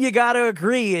doesn't mean you got to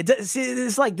agree.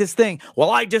 It's like this thing.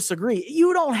 Well, I disagree.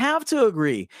 You don't have to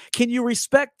agree. Can you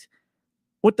respect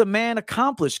what the man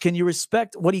accomplished? Can you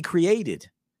respect what he created?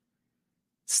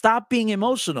 Stop being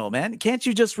emotional, man. Can't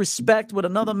you just respect what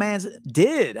another man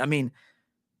did? I mean,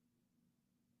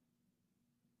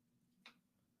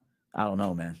 I don't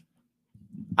know, man.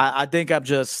 I think I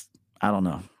don't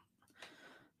know.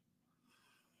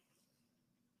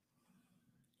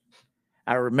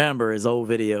 I remember his old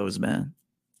videos, man.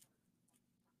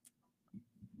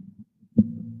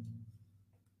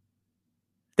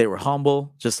 They were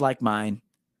humble, just like mine.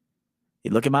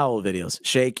 You look at my old videos,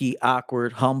 shaky,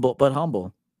 awkward, humble, but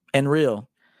humble and real.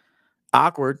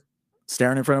 Awkward,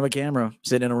 staring in front of a camera,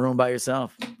 sitting in a room by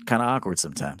yourself. Kind of awkward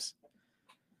sometimes.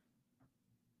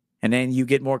 And then you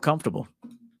get more comfortable.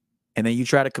 And then you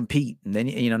try to compete. And then,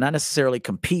 not necessarily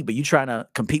compete, but you try to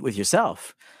compete with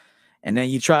yourself. And then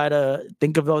you try to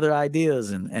think of other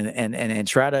ideas and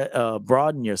try to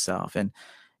broaden yourself. And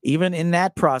even in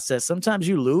that process, sometimes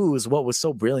you lose what was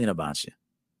so brilliant about you.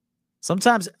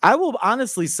 Sometimes, I will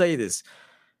honestly say this.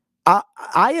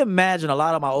 I imagine a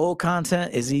lot of my old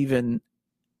content is even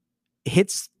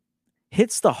hits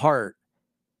the heart,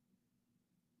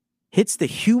 hits the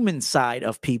human side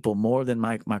of people more than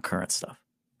my current stuff.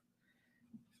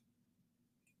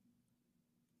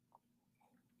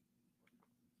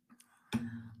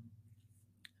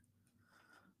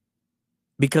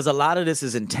 Because a lot of this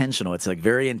is intentional. It's like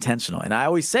very intentional. And I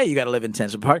always say you got to live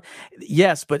intentional.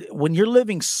 Yes, but when you're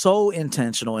living so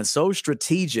intentional and so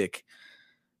strategic,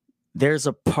 there's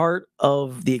a part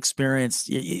of the experience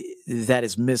that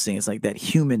is missing. It's like that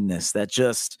humanness, that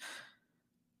just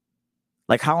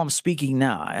like how I'm speaking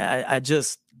now. I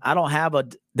don't have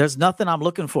there's nothing I'm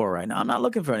looking for right now. I'm not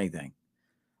looking for anything.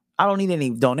 I don't need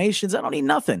any donations. I don't need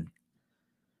nothing.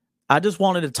 I just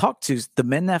wanted to talk to the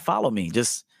men that follow me.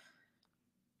 Just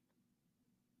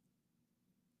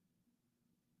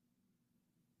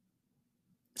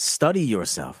study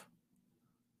yourself.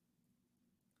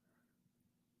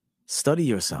 Study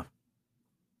yourself.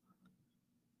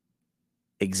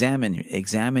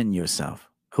 Examine yourself.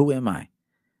 Who am I?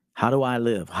 How do I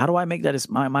live? How do I make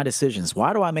my decisions?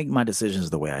 Why do I make my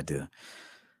decisions the way I do?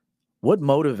 What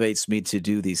motivates me to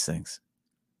do these things?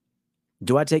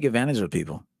 Do I take advantage of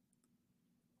people?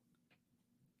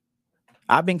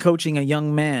 I've been coaching a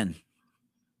young man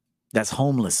that's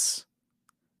homeless.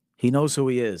 He knows who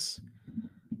he is.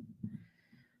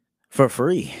 For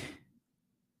free.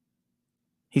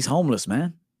 He's homeless,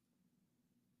 man.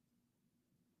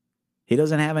 He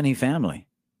doesn't have any family.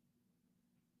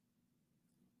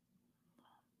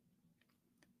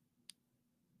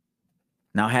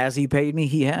 Now, has he paid me?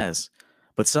 He has.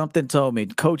 But something told me,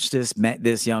 coach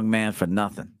this young man for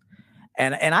nothing.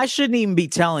 And I shouldn't even be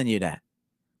telling you that.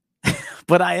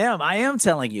 But I am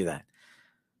telling you that.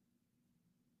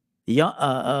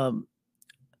 Young,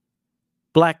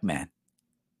 black man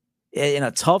in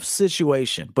a tough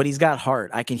situation, but he's got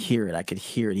heart. I can hear it.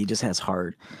 He just has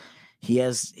heart.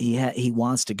 He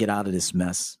wants to get out of this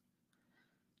mess.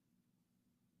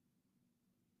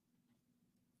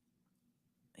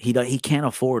 He can't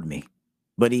afford me,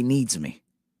 but he needs me.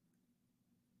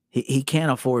 He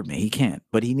can't afford me. He can't,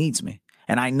 but he needs me.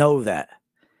 And I know that.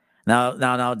 Now,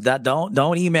 that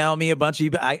don't email me a bunch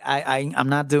of. I'm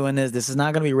not doing this. This is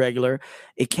not going to be regular.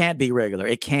 It can't be regular.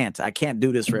 It can't. I can't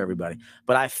do this for everybody.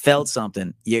 But I felt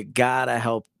something. You gotta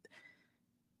help.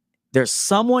 There's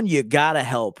someone you gotta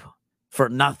help for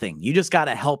nothing. You just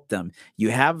gotta help them. You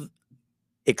have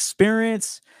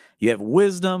experience. You have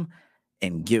wisdom,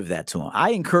 and give that to them.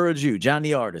 I encourage you, John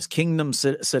the Artist, Kingdom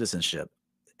Citizenship,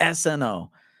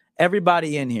 SNO,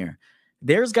 everybody in here.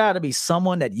 There's got to be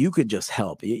someone that you could just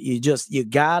help. You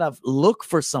got to look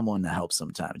for someone to help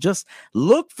sometimes. Just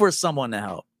look for someone to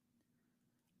help.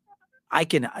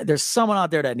 There's someone out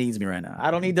there that needs me right now.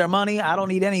 I don't need their money. I don't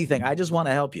need anything. I just want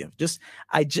to help you.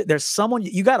 There's someone,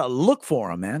 you got to look for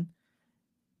them, man.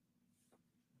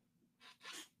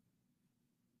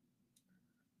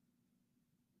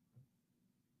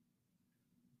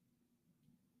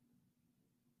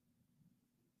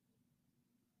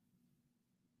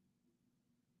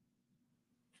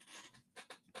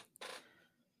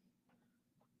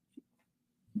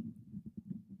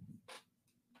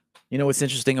 You know what's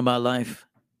interesting about life?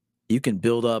 You can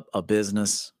build up a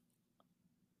business.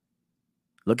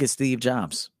 Look at Steve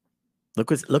Jobs.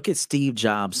 Look at Steve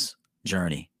Jobs'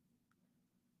 journey.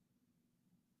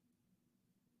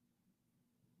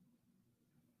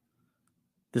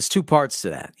 There's two parts to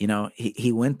that. You know,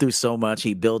 he went through so much.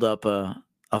 He built up a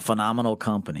phenomenal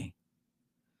company,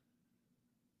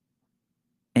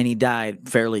 and he died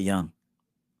fairly young.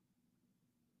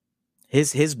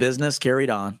 His business carried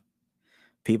on.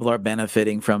 People are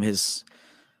benefiting from his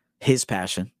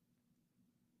passion.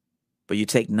 But you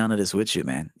take none of this with you,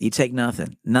 man. You take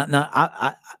nothing.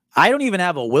 I don't even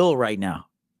have a will right now.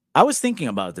 I was thinking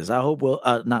about this. I hope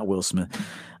not Will Smith.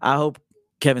 I hope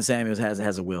Kevin Samuels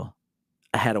has a will.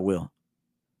 I had a will.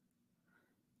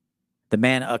 The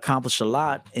man accomplished a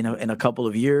lot in a couple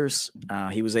of years.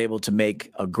 He was able to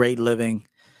make a great living.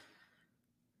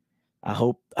 I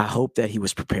hope that he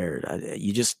was prepared.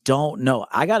 You just don't know.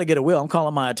 I got to get a will. I'm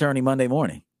calling my attorney Monday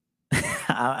morning.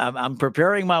 I'm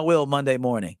preparing my will Monday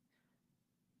morning.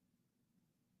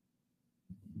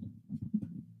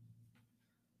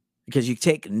 Because you're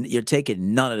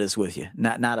taking none of this with you.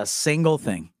 Not a single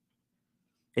thing.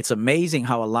 It's amazing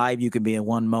how alive you can be in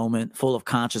one moment, full of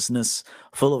consciousness,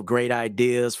 full of great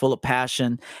ideas, full of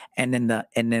passion, and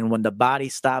then when the body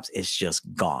stops, it's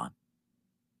just gone.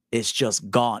 It's just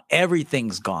gone.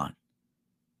 Everything's gone.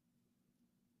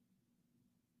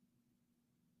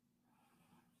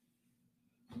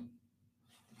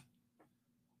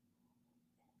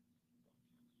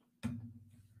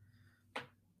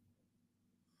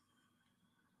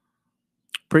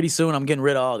 Pretty soon, I'm getting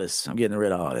rid of all this. I'm getting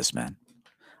rid of all this, man.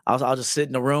 I'll just sit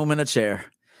in a room in a chair.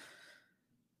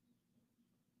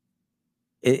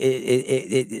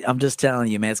 I'm just telling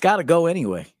you, man. It's got to go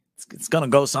anyway. It's gonna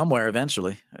go somewhere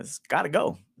eventually. It's got to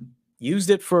go. Used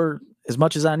it for as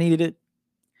much as I needed it.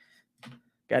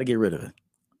 Got to get rid of it.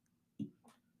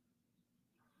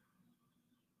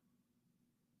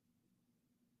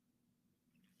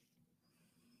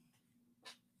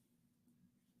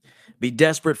 Be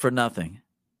desperate for nothing.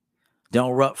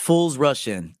 Don't fools rush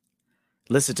in.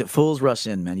 Listen to fools rush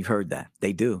in, man. You've heard that.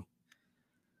 They do.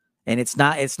 And it's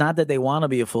not that they want to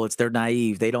be a fool. It's they're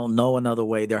naive. They don't know another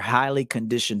way. They're highly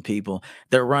conditioned people.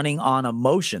 They're running on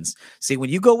emotions. See, when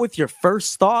you go with your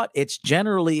first thought, it's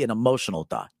generally an emotional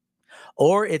thought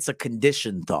or it's a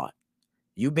conditioned thought.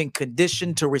 You've been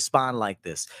conditioned to respond like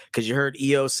this because you heard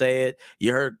EO say it.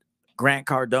 You heard Grant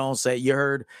Cardone say it. You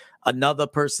heard another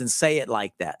person say it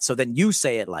like that. So then you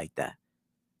say it like that.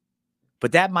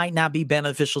 But that might not be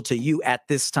beneficial to you at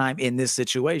this time in this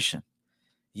situation.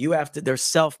 You have to, there's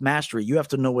self-mastery. You have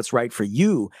to know what's right for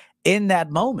you in that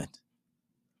moment.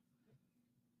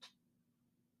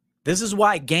 This is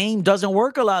why game doesn't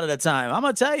work a lot of the time. I'm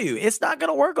going to tell you, it's not going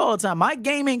to work all the time. My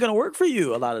game ain't going to work for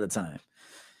you a lot of the time.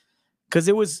 Because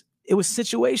it was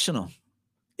situational.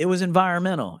 It was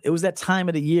environmental. It was that time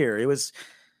of the year. It was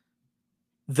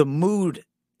the mood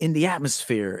in the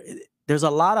atmosphere. There's a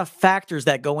lot of factors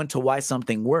that go into why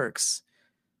something works.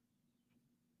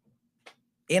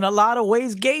 In a lot of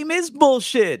ways, game is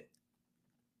bullshit.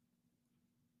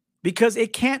 Because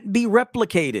it can't be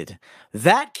replicated.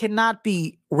 That cannot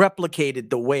be replicated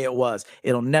the way it was.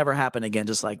 It'll never happen again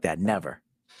just like that. Never.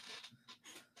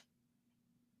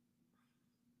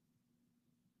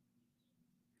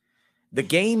 The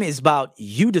game is about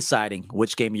you deciding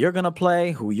which game you're going to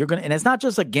play, who you're going to, and it's not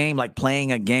just a game like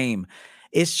playing a game.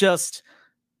 It's just,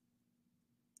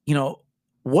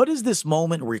 what does this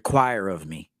moment require of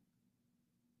me?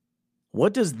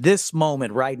 What does this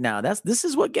moment right now? This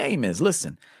is what game is.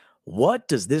 Listen, what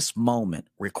does this moment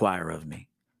require of me?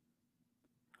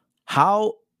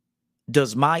 How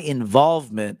does my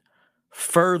involvement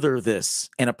further this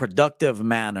in a productive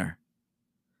manner?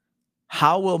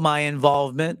 How will my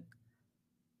involvement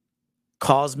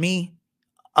cause me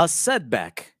a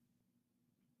setback?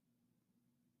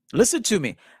 Listen to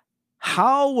me.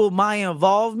 How will my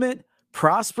involvement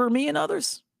prosper me and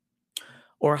others?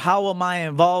 Or how will my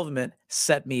involvement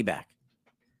set me back?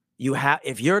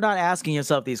 If you're not asking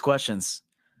yourself these questions,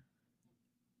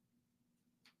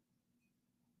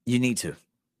 you need to.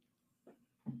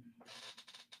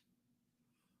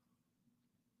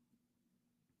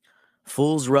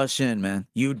 Fools rush in, man.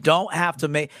 You don't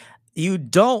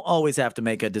always have to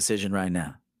make a decision right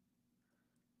now.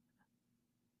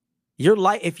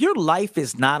 If your life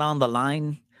is not on the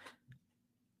line,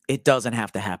 it doesn't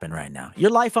have to happen right now. Your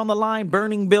life on the line,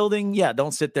 burning building, yeah,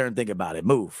 don't sit there and think about it.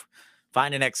 Move.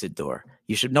 Find an exit door.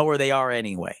 You should know where they are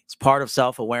anyway. It's part of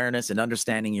self-awareness and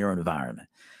understanding your environment.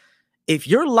 If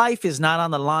your life is not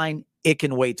on the line, it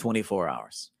can wait 24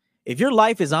 hours. If your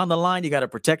life is on the line, you got to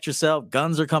protect yourself.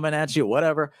 Guns are coming at you,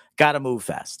 whatever. Got to move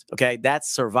fast. Okay,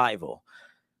 that's survival.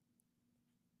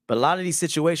 But a lot of these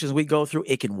situations we go through,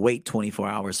 it can wait 24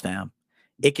 hours, fam.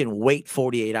 It can wait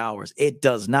 48 hours. It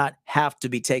does not have to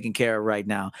be taken care of right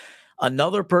now.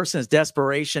 Another person's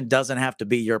desperation doesn't have to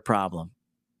be your problem.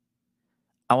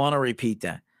 I want to repeat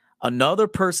that. Another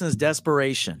person's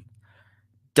desperation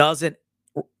doesn't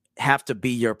have to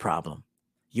be your problem.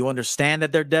 You understand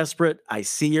that they're desperate. I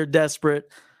see you're desperate.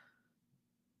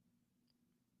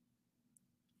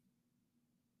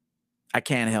 I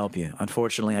can't help you.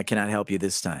 Unfortunately, I cannot help you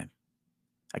this time.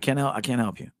 I can't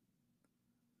help you.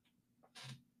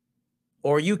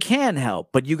 Or you can help,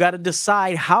 but you got to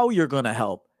decide how you're going to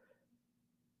help.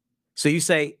 So you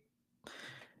say,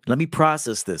 let me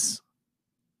process this.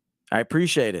 I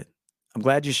appreciate it. I'm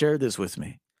glad you shared this with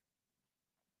me.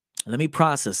 Let me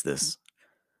process this.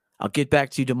 I'll get back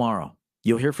to you tomorrow.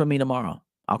 You'll hear from me tomorrow.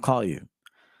 I'll call you.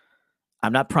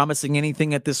 I'm not promising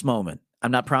anything at this moment.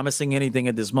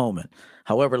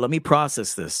 However, let me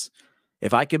process this.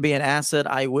 If I can be an asset,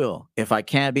 I will. If I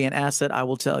can't be an asset, I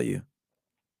will tell you.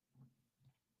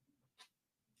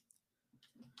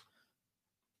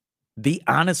 Be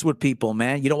honest with people,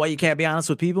 man. You know why you can't be honest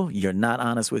with people? You're not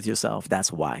honest with yourself.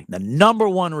 That's why. The number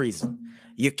one reason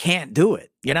you can't do it.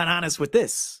 You're not honest with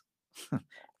this.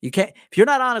 You can't. If you're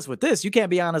not honest with this, you can't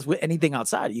be honest with anything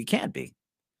outside. You can't be.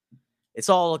 It's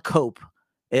all a cope.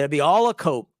 It'll be all a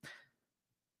cope.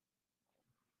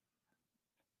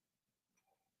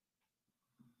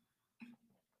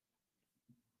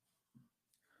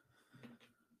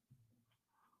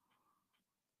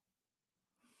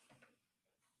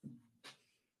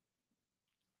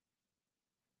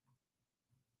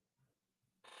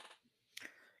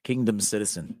 Kingdom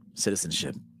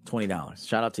citizenship, $20.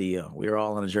 Shout out to you. We're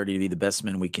all on a journey to be the best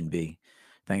men we can be.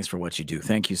 Thanks for what you do.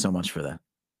 Thank you so much for that.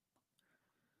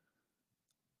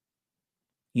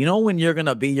 You know when you're going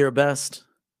to be your best?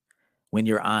 When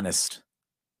you're honest.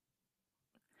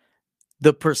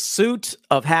 The pursuit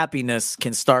of happiness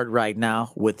can start right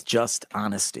now with just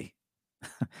honesty.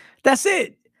 That's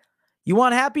it. You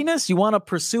want happiness? You want to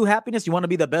pursue happiness? You want to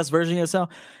be the best version of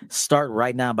yourself? Start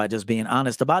right now by just being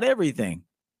honest about everything.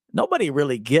 Nobody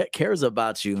really cares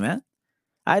about you, man.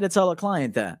 I had to tell a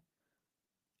client that.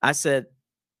 I said,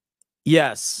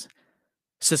 yes,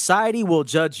 society will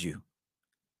judge you.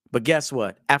 But guess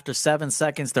what? After 7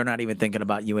 seconds, they're not even thinking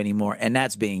about you anymore. And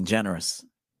that's being generous.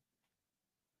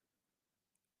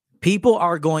 People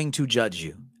are going to judge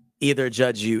you. Either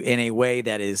judge you in a way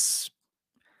that is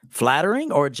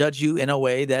flattering or judge you in a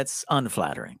way that's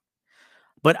unflattering.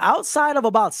 But outside of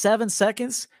about 7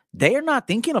 seconds, they are not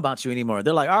thinking about you anymore.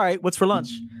 They're like, all right, what's for lunch?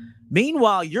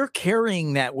 Meanwhile, you're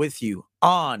carrying that with you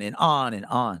on and on and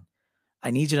on.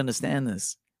 I need you to understand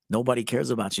this. Nobody cares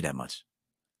about you that much.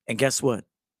 And guess what?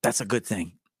 That's a good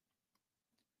thing.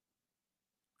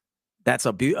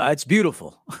 It's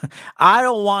beautiful. I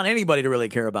don't want anybody to really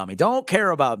care about me. Don't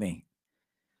care about me.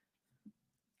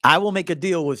 I will make a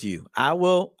deal with you. I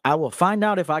will find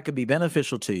out if I could be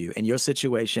beneficial to you in your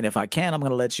situation. If I can, I'm going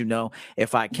to let you know.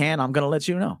 If I can, I'm going to let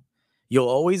you know. You'll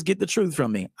always get the truth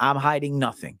from me. I'm hiding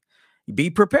nothing. Be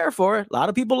prepared for it. A lot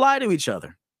of people lie to each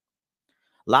other.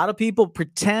 A lot of people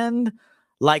pretend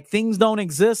like things don't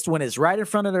exist when it's right in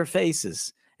front of their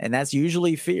faces. And that's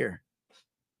usually fear.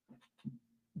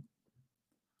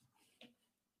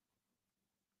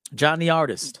 John the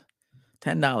Artist,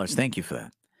 $10. Thank you for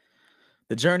that.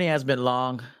 The journey has been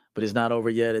long, but it's not over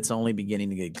yet. It's only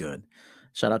beginning to get good.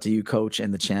 Shout out to you, Coach,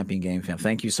 and the Champion Game fam.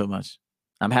 Thank you so much.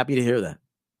 I'm happy to hear that.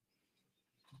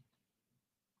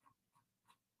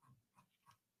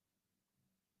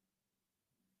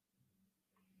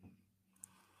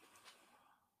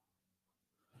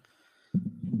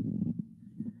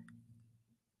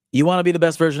 You want to be the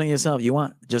best version of yourself. You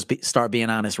want start being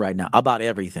honest right now about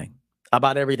everything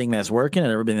that's working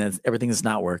and everything that's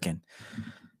not working.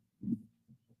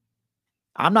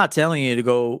 I'm not telling you to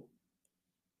go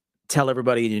tell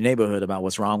everybody in your neighborhood about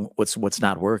what's wrong, what's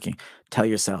not working. Tell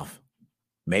yourself.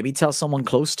 Maybe tell someone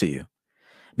close to you.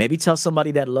 Maybe tell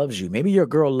somebody that loves you. Maybe your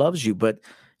girl loves you, but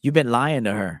you've been lying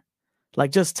to her.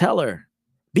 Like, just tell her.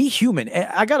 Be human.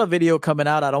 I got a video coming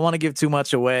out. I don't want to give too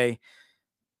much away.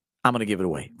 I'm going to give it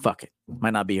away. Fuck it.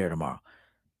 Might not be here tomorrow.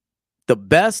 The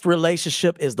best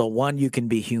relationship is the one you can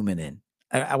be human in.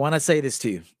 I want to say this to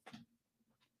you.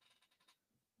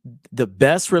 The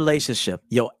best relationship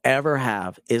you'll ever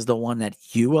have is the one that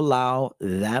you allow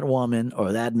that woman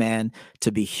or that man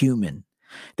to be human.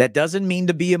 That doesn't mean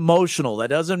to be emotional. That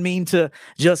doesn't mean to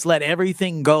just let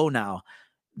everything go now.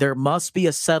 There must be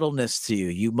a settledness to you.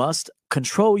 You must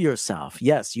control yourself.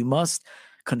 Yes, you must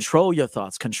control your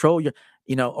thoughts,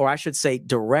 or I should say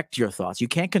direct your thoughts. You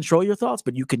can't control your thoughts,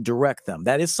 but you can direct them.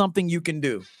 That is something you can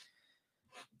do.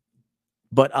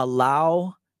 But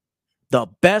the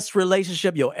best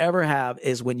relationship you'll ever have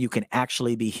is when you can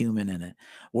actually be human in it.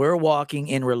 We're walking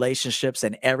in relationships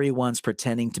and everyone's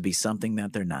pretending to be something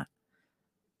that they're not.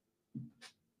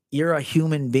 You're a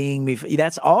human being.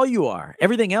 That's all you are.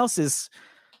 Everything else is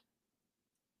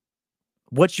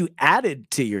what you added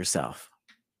to yourself.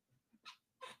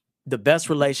 The best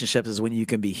relationships is when you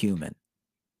can be human.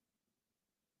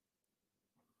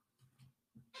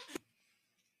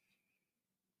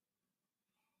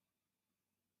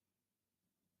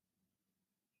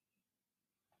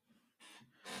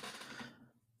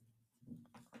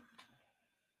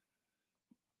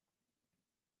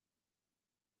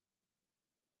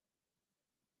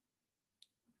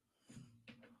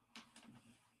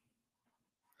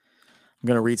 I'm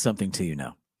going to read something to you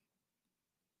now.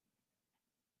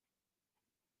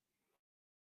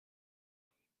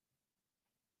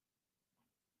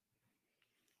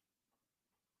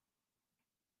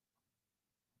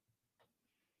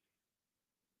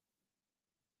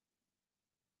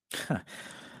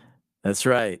 That's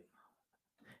right.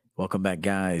 Welcome back,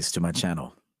 guys, to my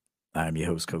channel. I'm your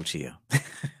host, Coach Ia.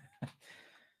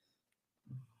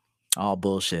 All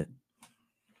bullshit.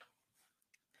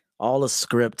 All a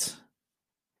script.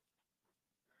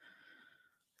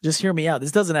 Just hear me out.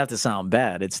 This doesn't have to sound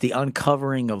bad. It's the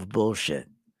uncovering of bullshit.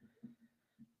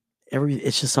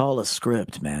 It's just all a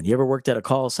script, man. You ever worked at a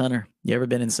call center? You ever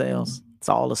been in sales? It's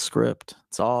all a script.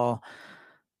 It's all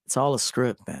a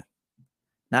script, man.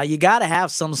 Now you got to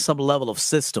have some level of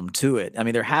system to it. I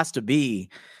mean, there has to be,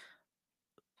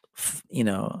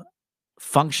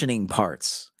 functioning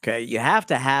parts. Okay, you have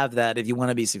to have that if you want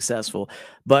to be successful,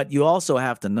 but you also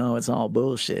have to know it's all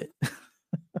bullshit.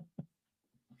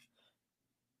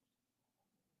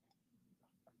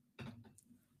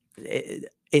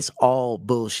 It's all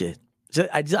bullshit.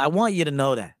 I want you to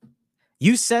know that.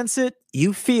 You sense it,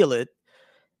 you feel it,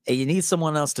 and you need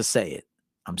someone else to say it.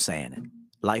 I'm saying it.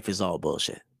 Life is all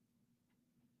bullshit.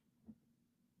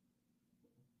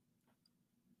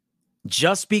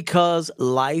 Just because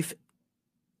life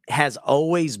has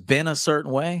always been a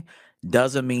certain way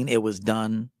doesn't mean it was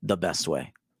done the best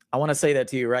way. I want to say that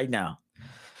to you right now.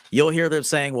 You'll hear them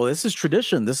saying, well, this is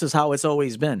tradition. This is how it's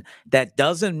always been. That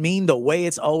doesn't mean the way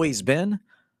it's always been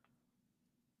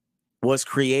was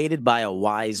created by a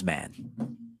wise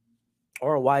man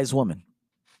or a wise woman.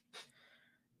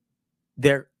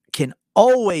 There can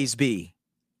always be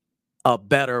a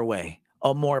better way,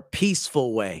 a more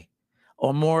peaceful way,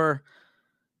 or more,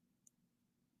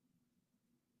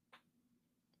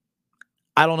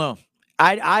 I don't know.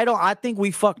 I think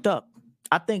we fucked up.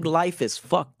 I think life is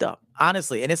fucked up,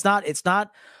 honestly. And it's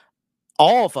not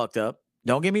all fucked up.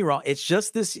 Don't get me wrong. It's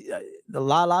just this a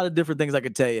lot of different things I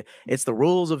could tell you. It's the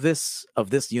rules of this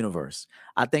universe.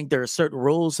 I think there are certain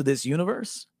rules to this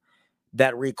universe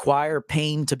that require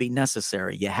pain to be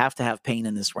necessary. You have to have pain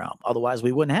in this realm. Otherwise,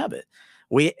 we wouldn't have it.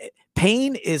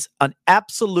 Pain is an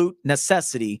absolute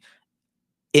necessity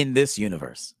in this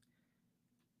universe.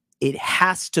 It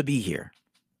has to be here.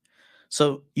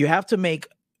 So you have to make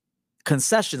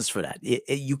concessions for that.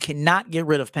 You cannot get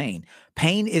rid of pain.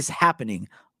 Pain is happening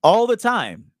all the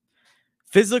time.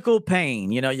 Physical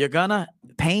pain,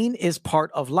 pain is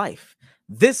part of life.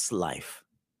 This life.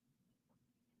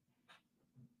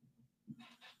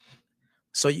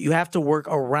 So you have to work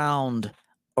around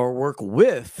or work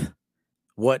with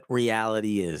what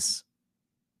reality is.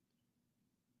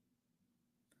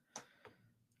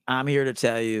 I'm here to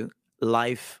tell you,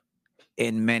 life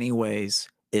in many ways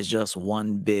is just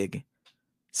one big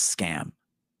scam.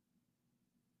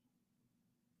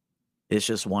 It's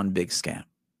just one big scam.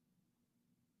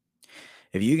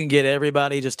 If you can get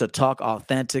everybody just to talk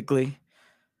authentically,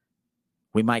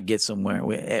 we might get somewhere.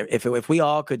 If we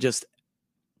all could just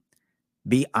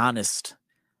be honest,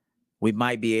 we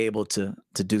might be able to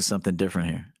do something different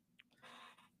here.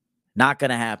 Not going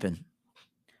to happen,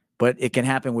 but it can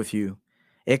happen with you.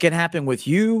 It can happen with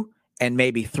you and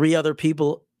maybe 3 other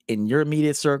people in your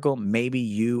immediate circle. Maybe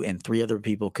you and 3 other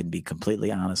people can be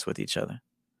completely honest with each other.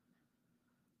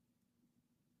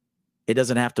 It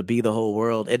doesn't have to be the whole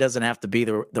world. It doesn't have to be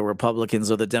the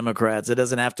Republicans or the Democrats. It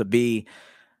doesn't have to be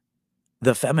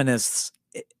the feminists.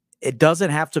 It doesn't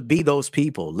have to be those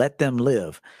people. Let them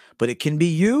live. But it can be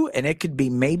you, and it could be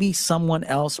maybe someone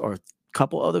else or a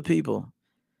couple other people.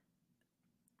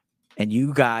 And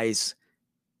you guys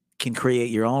can create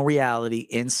your own reality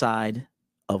inside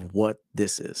of what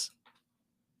this is.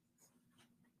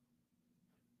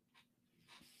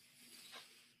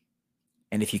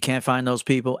 And if you can't find those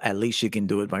people, at least you can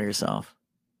do it by yourself.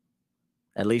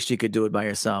 At least you could do it by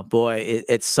yourself. Boy,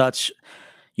 it's such,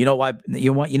 you know why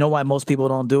most people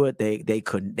don't do it?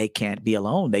 They can't be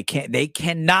alone. They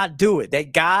cannot do it. They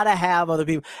gotta have other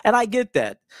people. And I get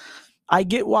that. I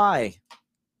get why.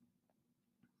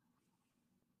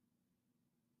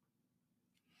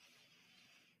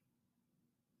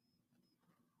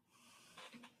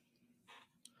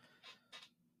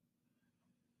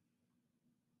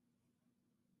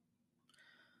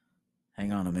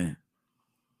 Hang on a minute.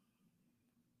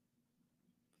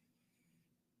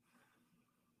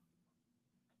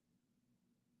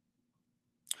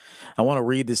 I want to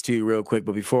read this to you real quick,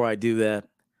 but before I do that,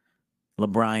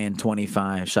 LeBrian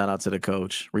 25, shout out to the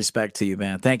coach. Respect to you,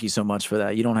 man. Thank you so much for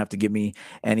that. You don't have to give me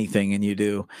anything, and you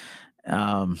do.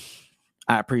 I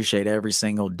appreciate every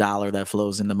single dollar that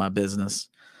flows into my business.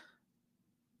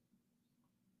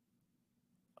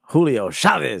 Julio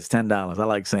Chavez, $10. I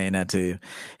like saying that to you.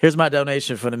 Here's my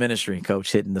donation for the ministry,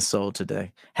 Coach, hitting the soul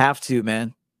today. Have to,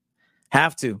 man.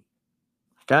 Have to.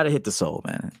 Got to hit the soul,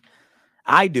 man.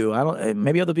 I do. I don't.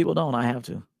 Maybe other people don't. I have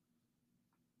to.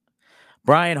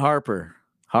 Brian Harper.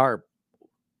 Harp.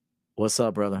 What's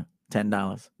up, brother?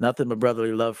 $10. Nothing but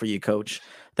brotherly love for you, Coach.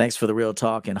 Thanks for the real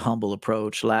talk and humble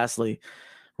approach. Lastly,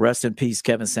 rest in peace,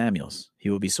 Kevin Samuels. He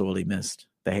will be sorely missed.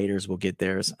 The haters will get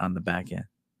theirs on the back end.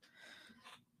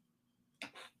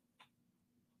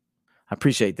 I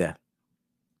appreciate that.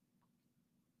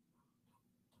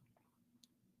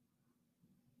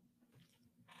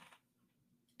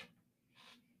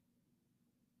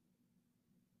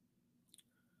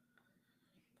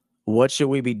 What should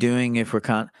we be doing if we're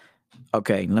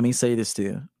okay, let me say this to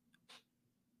you.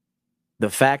 The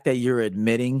fact that you're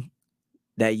admitting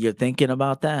that you're thinking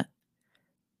about that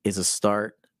is a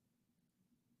start.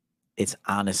 It's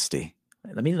honesty.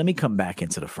 Let me come back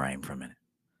into the frame for a minute.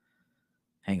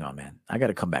 Hang on, man. I got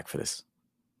to come back for this.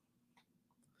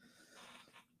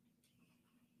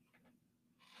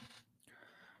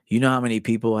 You know how many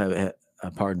people have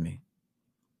pardon me.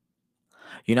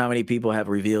 You know how many people have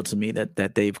revealed to me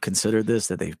that they've considered this,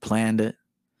 that they've planned it?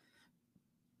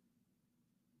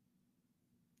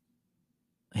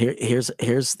 Here's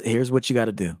what you got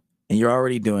to do. And you're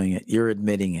already doing it. You're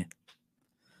admitting it.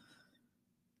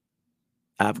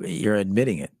 You're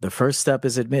admitting it. The first step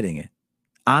is admitting it.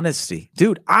 Honesty.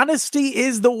 Dude, honesty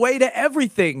is the way to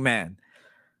everything, man.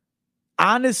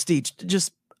 Honesty,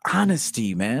 just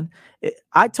honesty, man.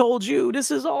 I told you this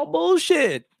is all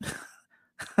bullshit.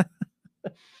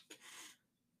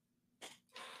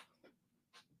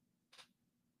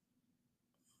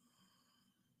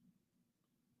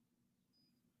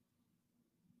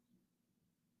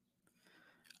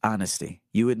 Honesty.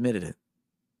 You admitted it.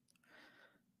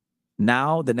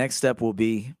 Now the next step will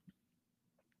be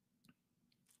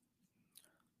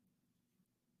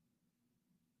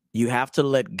you have to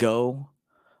let go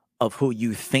of who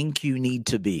you think you need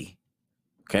to be.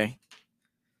 Okay?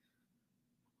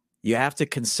 You have to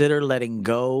consider letting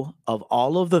go of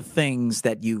all of the things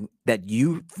that you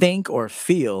think or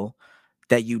feel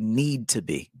that you need to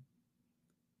be.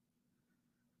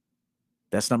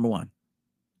 That's number one.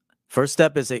 First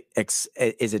step is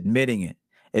admitting it.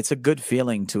 It's a good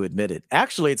feeling to admit it.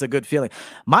 Actually, it's a good feeling.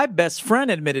 My best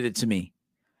friend admitted it to me.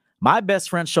 My best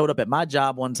friend showed up at my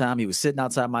job one time. He was sitting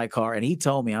outside my car, and he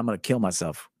told me, I'm going to kill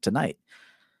myself tonight.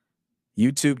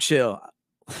 YouTube chill.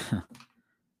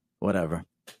 Whatever.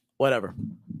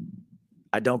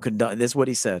 I don't condone. This is what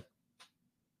he said.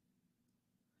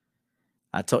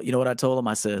 You know what I told him?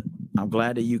 I said, I'm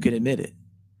glad that you can admit it.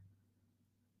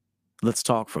 Let's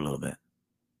talk for a little bit.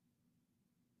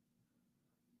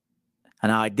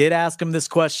 And I did ask him this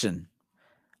question.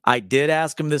 I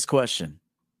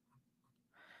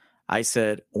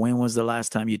said, when was the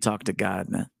last time you talked to God,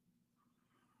 man?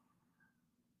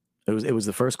 It was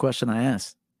the first question I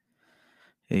asked.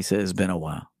 He said, it's been a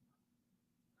while.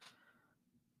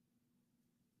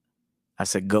 I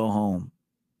said, go home,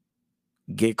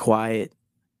 get quiet,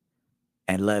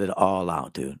 and let it all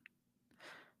out, dude.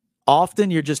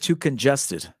 Often you're just too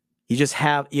congested. You just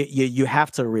have you have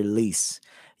to release.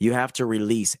 You have to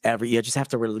release you just have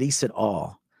to release it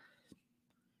all.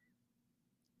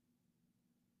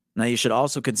 Now, you should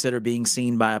also consider being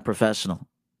seen by a professional,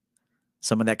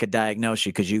 someone that could diagnose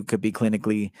you, because you could be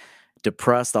clinically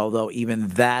depressed, although even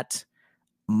that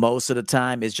most of the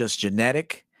time is just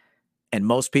genetic, and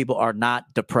most people are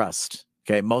not depressed.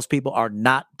 Okay, most people are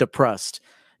not depressed.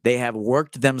 They have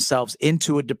worked themselves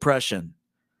into a depression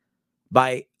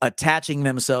by attaching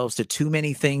themselves to too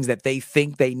many things that they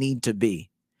think they need to be.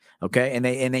 Okay, and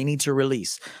they need to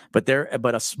release. But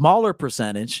a smaller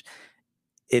percentage,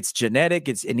 it's genetic,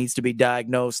 it needs to be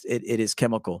diagnosed, it is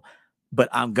chemical. But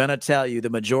I'm gonna tell you,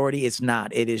 the majority is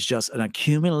not. It is just an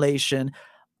accumulation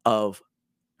of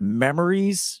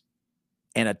memories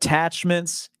and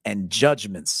attachments and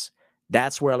judgments.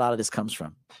 That's where a lot of this comes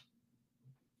from.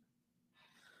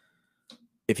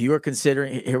 If you are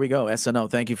considering, here we go, SNO,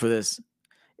 thank you for this.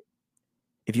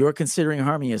 If you are considering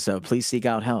harming yourself, please seek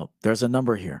out help. There's a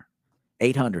number here,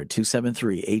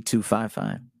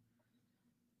 800-273-8255.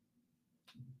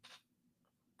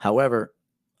 However,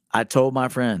 I told my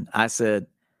friend, I said,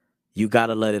 you got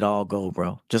to let it all go,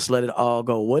 bro. Just let it all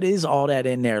go. What is all that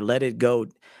in there? Let it go.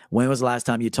 When was the last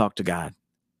time you talked to God?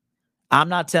 I'm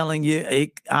not telling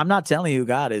you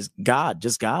God is God,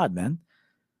 just God, man.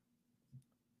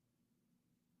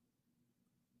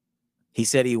 He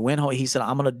said he went home. He said,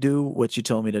 I'm going to do what you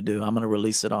told me to do. I'm going to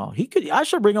release it all. I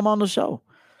should bring him on the show.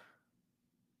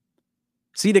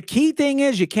 See, the key thing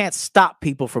is you can't stop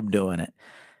people from doing it.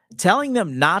 Telling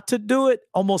them not to do it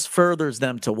almost furthers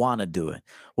them to want to do it.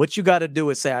 What you got to do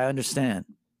is say, I understand.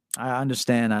 I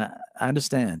understand. I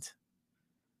understand.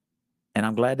 And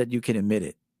I'm glad that you can admit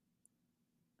it,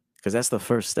 because that's the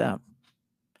first step.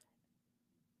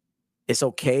 It's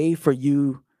okay for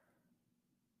you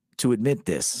to admit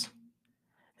this.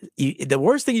 The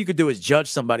worst thing you could do is judge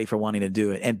somebody for wanting to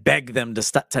do it and beg them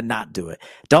to not do it.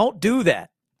 Don't do that.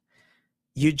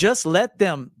 You just let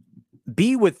them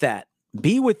be with that.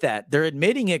 Be with that. They're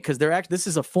admitting it because this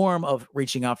is a form of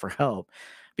reaching out for help,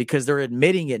 because they're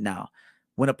admitting it now.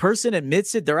 When a person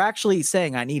admits it, they're actually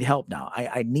saying, I need help now.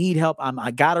 I need help.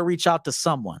 I got to reach out to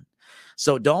someone.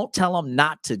 So don't tell them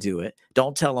not to do it.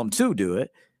 Don't tell them to do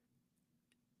it.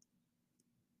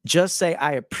 Just say,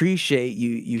 I appreciate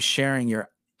you sharing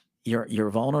your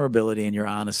vulnerability and your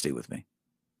honesty with me.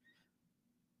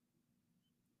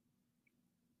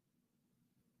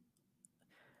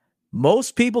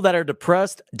 Most people that are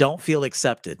depressed don't feel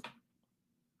accepted.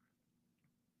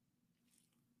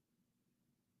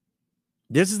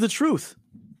 This is the truth.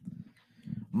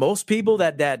 Most people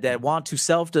that want to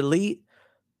self-delete,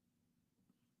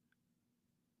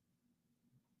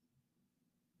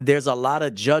 there's a lot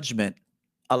of judgment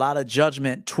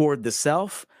toward the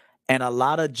self, and a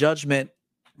lot of judgment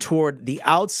toward the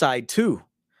outside too.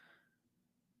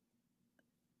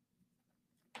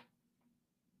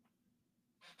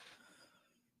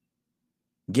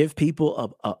 Give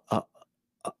people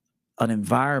an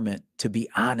environment to be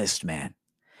honest, man.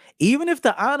 Even if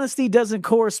the honesty doesn't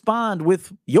correspond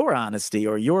with your honesty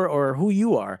or who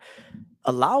you are,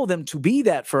 allow them to be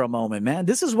that for a moment, man.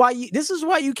 This is why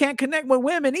you can't connect with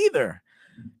women either.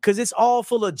 Because it's all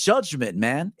full of judgment,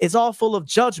 man. It's all full of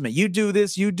judgment. You do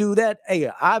this, you do that. Hey,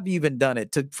 I've even done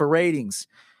it for ratings.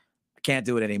 I can't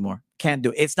do it anymore. Can't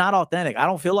do it. It's not authentic. I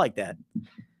don't feel like that.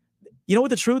 You know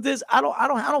what the truth is? I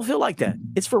don't feel like that.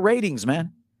 It's for ratings,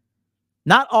 man.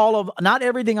 Not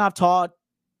everything I've taught.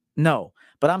 No,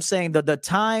 but I'm saying that the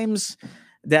times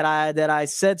that I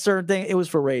said certain things, it was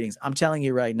for ratings. I'm telling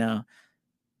you right now.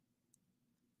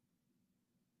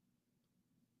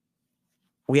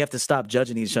 We have to stop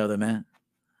judging each other, man.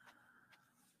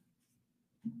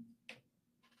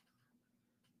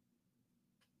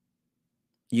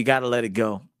 You got to let it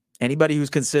go. Anybody who's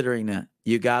considering that,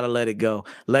 you got to let it go.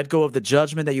 Let go of the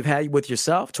judgment that you've had with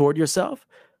yourself, toward yourself,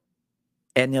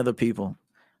 and the other people.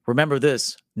 Remember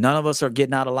this, none of us are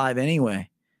getting out alive anyway.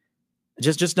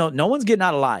 Just know, no one's getting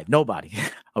out alive. Nobody.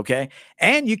 Okay.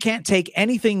 And you can't take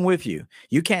anything with you.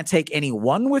 You can't take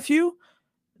anyone with you.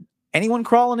 Anyone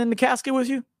crawling in the casket with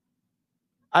you?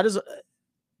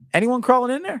 Anyone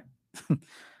crawling in there?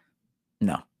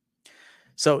 No.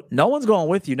 So no one's going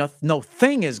with you. No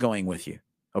thing is going with you.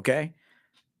 Okay.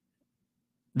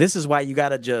 This is why you got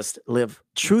to just live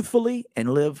truthfully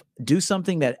and do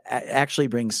something that actually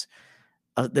brings,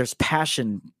 there's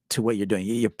passion to what you're doing.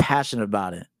 You're passionate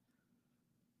about it.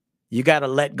 You got to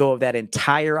let go of that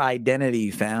entire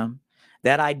identity, fam.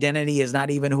 That identity is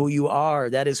not even who you are.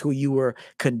 That is who you were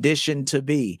conditioned to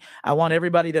be. I want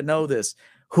everybody to know this.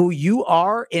 Who you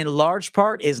are in large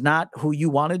part is not who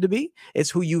you wanted to be. It's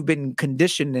who you've been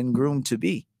conditioned and groomed to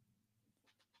be.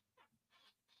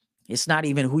 It's not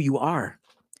even who you are.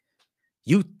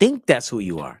 You think that's who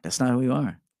you are. That's not who you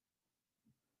are.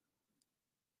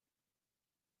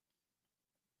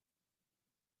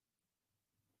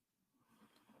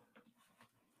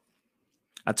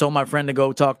 I told my friend to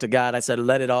go talk to God. I said,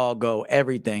 let it all go.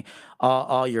 Everything,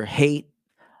 all your hate,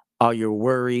 all your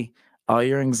worry, all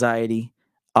your anxiety,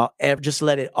 just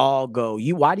let it all go.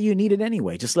 Why do you need it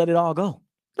anyway? Just let it all go.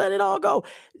 Let it all go.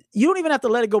 You don't even have to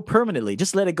let it go permanently.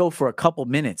 Just let it go for a couple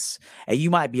minutes. And you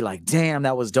might be like, damn,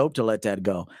 that was dope to let that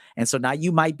go. And so now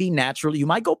you might be naturally, you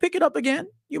might go pick it up again.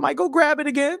 You might go grab it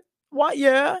again. What?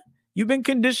 Yeah. You've been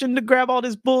conditioned to grab all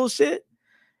this bullshit.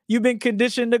 You've been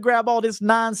conditioned to grab all this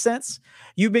nonsense.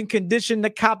 You've been conditioned to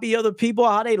copy other people,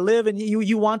 how they live, and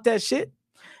you want that shit.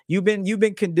 You've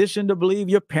been conditioned to believe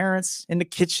your parents in the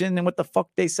kitchen and what the fuck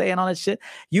they say and all that shit.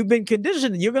 You've been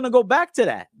conditioned. You're going to go back to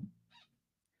that.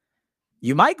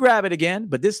 You might grab it again,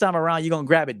 but this time around, you're going to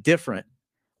grab it different.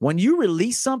 When you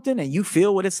release something and you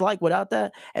feel what it's like without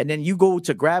that, and then you go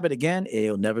to grab it again,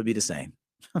 it'll never be the same.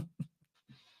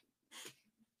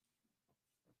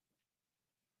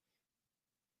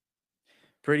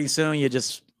 Pretty soon you're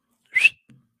just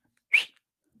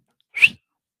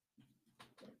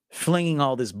flinging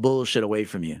all this bullshit away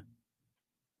from you.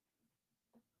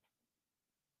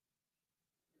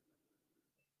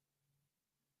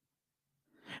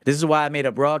 This is why I made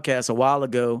a broadcast a while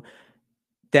ago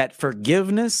that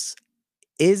forgiveness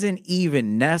isn't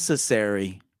even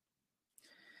necessary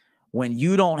when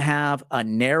you don't have a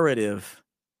narrative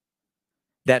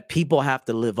that people have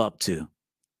to live up to.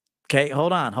 Okay,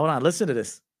 hold on. Listen to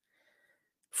this.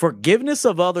 Forgiveness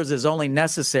of others is only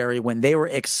necessary when they were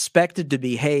expected to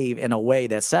behave in a way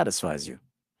that satisfies you.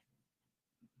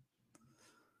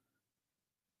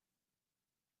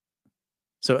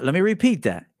 So let me repeat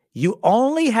that. You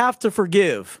only have to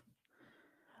forgive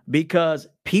because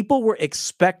people were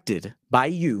expected by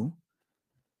you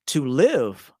to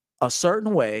live a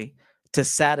certain way to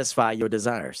satisfy your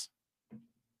desires,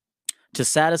 to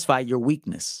satisfy your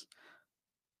weakness,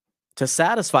 to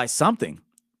satisfy something.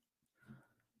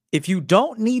 If you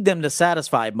don't need them to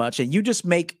satisfy much and you just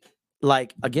make,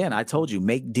 like, again, I told you,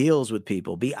 make deals with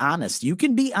people, be honest. You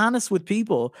can be honest with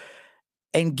people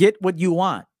and get what you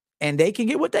want, and they can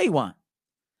get what they want.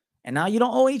 And now you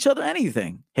don't owe each other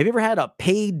anything. Have you ever had a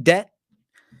paid debt?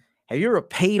 Have you ever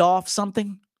paid off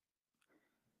something?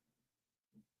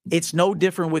 It's no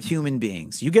different with human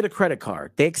beings. You get a credit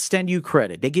card. They extend you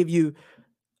credit. They give you,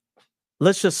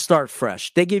 let's just start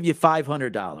fresh. They give you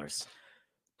 $500.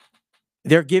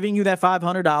 They're giving you that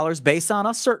 $500 based on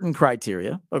a certain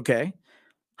criteria, okay?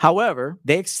 However,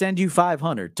 they extend you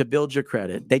 $500 to build your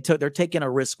credit. They're taking a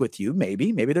risk with you.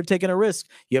 Maybe they're taking a risk.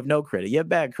 You have no credit. You have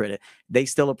bad credit. They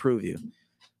still approve you.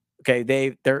 Okay,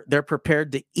 they're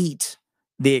prepared to eat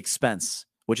the expense,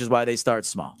 which is why they start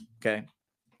small. Okay,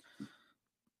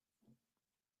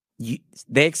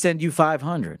 they extend you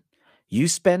 $500. You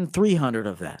spend $300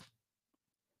 of that.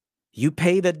 You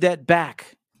pay the debt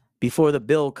back before the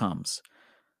bill comes.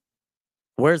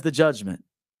 Where's the judgment?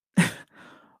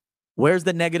 Where's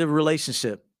the negative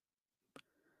relationship?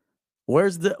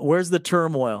 Where's the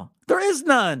turmoil? There is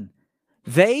none.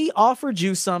 They offered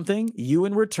you something. You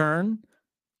in return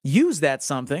use that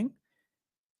something.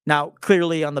 Now,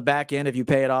 clearly on the back end, if you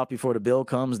pay it off before the bill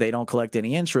comes, they don't collect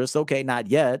any interest. Okay,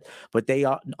 not yet, but they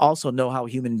also know how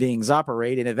human beings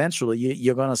operate, and eventually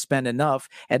you're going to spend enough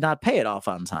and not pay it off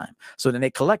on time. So then they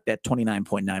collect that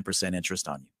 29.9% interest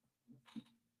on you.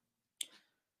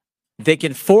 They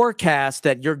can forecast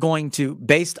that you're going to,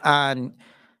 based on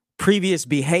previous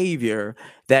behavior,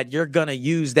 that you're going to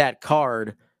use that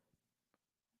card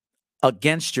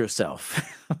against yourself.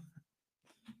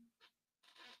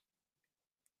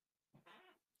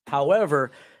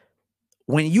 However,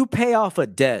 when you pay off a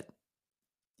debt,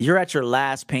 you're at your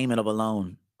last payment of a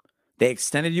loan. They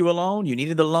extended you a loan. You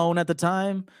needed the loan at the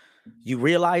time. You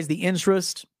realized the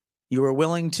interest. You were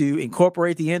willing to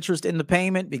incorporate the interest in the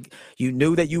payment. You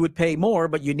knew that you would pay more,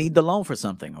 but you need the loan for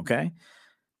something, okay?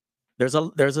 There's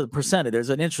a percentage. There's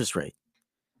an interest rate.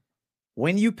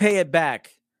 When you pay it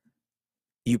back,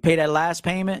 you pay that last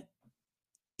payment,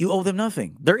 you owe them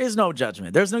nothing. There is no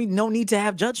judgment. There's no need to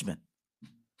have judgment.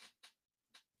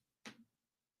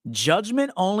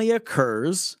 Judgment only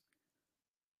occurs,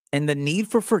 and the need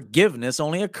for forgiveness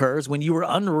only occurs when you were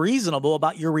unreasonable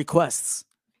about your requests.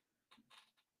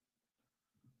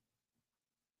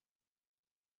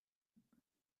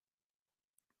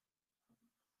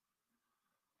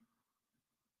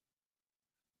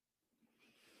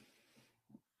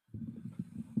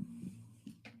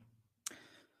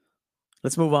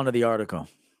 Let's move on to the article.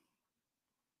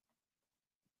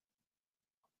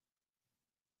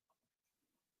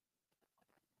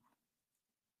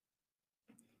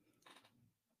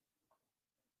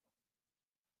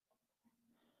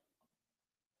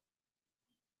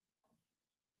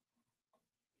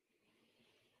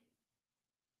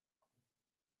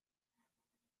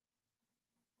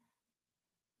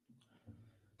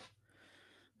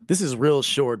 This is real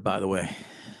short, by the way.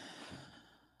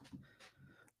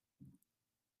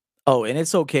 Oh, and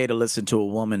it's okay to listen to a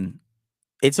woman.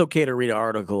 It's okay to read an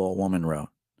article a woman wrote.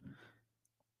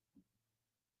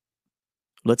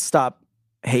 Let's stop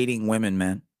hating women,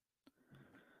 man.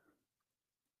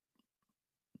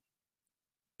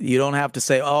 You don't have to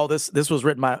say, oh, this was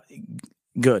written by...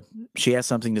 Good. She has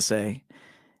something to say,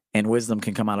 and wisdom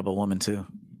can come out of a woman too.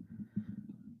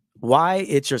 Why?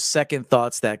 It's your second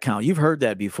thoughts that count. You've heard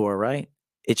that before, right?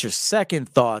 It's your second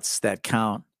thoughts that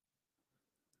count.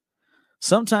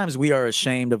 Sometimes we are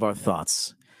ashamed of our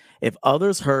thoughts. If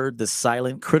others heard the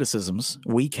silent criticisms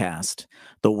we cast,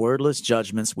 the wordless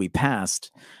judgments we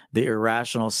passed, the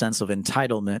irrational sense of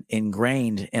entitlement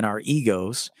ingrained in our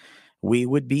egos, we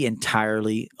would be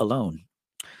entirely alone.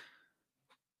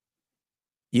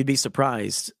 You'd be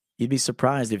surprised. You'd be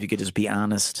surprised if you could just be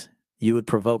honest. You would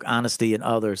provoke honesty in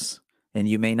others, and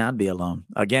you may not be alone.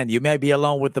 Again, you may be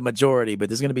alone with the majority, but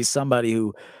there's going to be somebody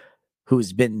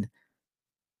who's been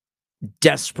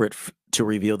desperate to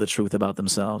reveal the truth about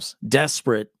themselves,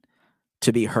 desperate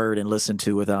to be heard and listened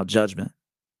to without judgment.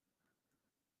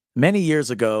 Many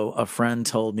years ago, a friend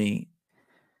told me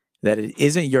that it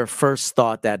isn't your first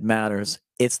thought that matters,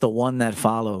 it's the one that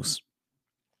follows.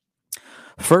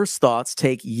 First thoughts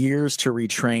take years to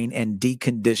retrain and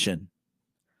decondition.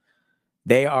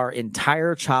 They are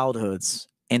entire childhoods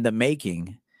in the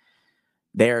making.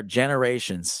 They are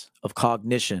generations of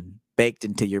cognition baked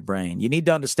into your brain. You need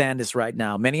to understand this right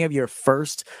now. Many of your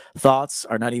first thoughts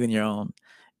are not even your own.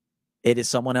 It is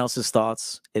someone else's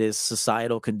thoughts. It is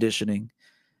societal conditioning.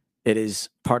 It is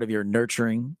part of your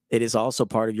nurturing. It is also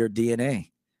part of your DNA.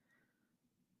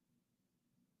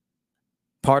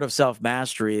 Part of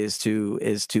self-mastery is to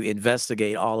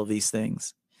investigate all of these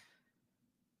things.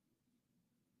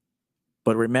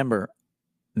 But remember,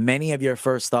 many of your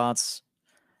first thoughts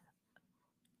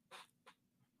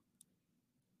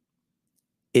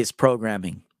is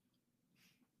programming.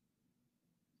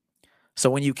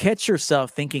 So when you catch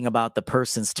yourself thinking about the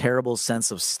person's terrible sense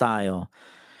of style,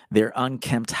 their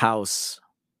unkept house,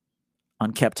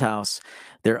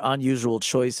 their unusual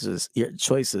choices,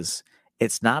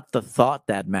 it's not the thought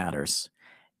that matters.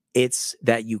 It's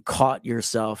that you caught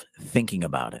yourself thinking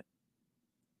about it.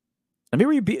 Let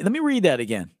me read that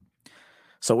again.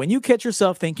 So when you catch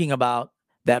yourself thinking about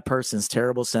that person's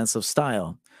terrible sense of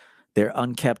style, their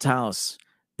unkept house,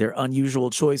 their unusual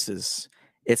choices,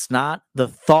 it's not the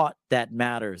thought that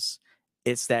matters.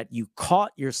 It's that you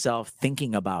caught yourself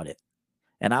thinking about it.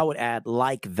 And I would add,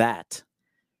 like that.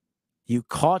 You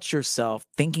caught yourself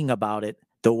thinking about it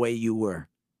the way you were.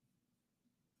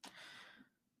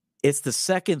 It's the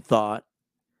second thought,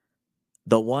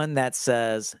 the one that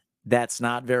says, that's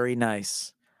not very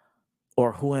nice,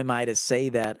 or who am I to say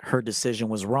that her decision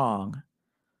was wrong,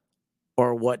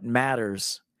 or what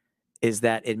matters is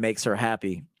that it makes her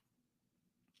happy.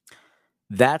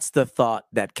 That's the thought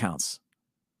that counts.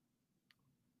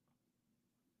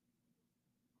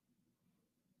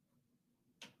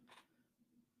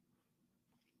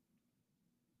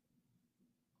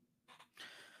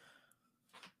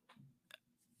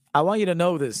 I want you to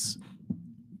know this.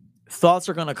 Thoughts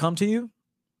are going to come to you,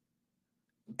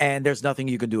 and there's nothing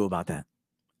you can do about that.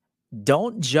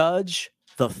 Don't judge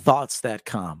the thoughts that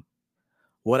come.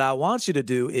 What I want you to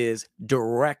do is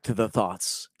direct the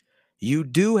thoughts. You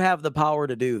do have the power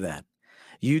to do that.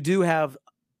 You do have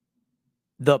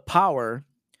the power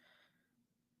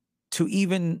to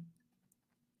even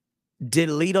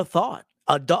delete a thought.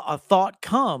 A thought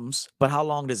comes, but how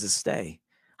long does it stay?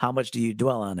 How much do you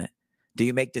dwell on it? Do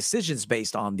you make decisions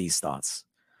based on these thoughts?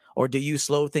 Or do you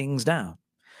slow things down?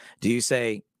 Do you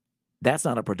say, that's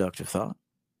not a productive thought?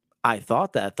 I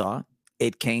thought that thought.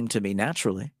 It came to me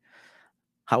naturally.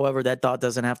 However, that thought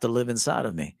doesn't have to live inside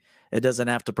of me. It doesn't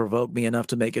have to provoke me enough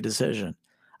to make a decision.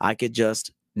 I could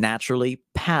just naturally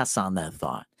pass on that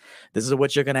thought. This is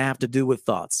what you're going to have to do with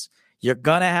thoughts. You're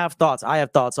going to have thoughts. I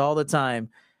have thoughts all the time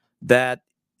that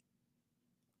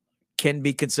can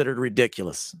be considered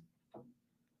ridiculous.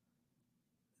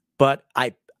 But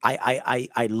I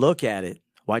look at it.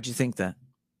 Why'd you think that?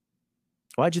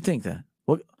 Why'd you think that?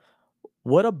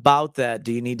 What about that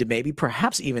do you need to maybe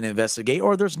perhaps even investigate,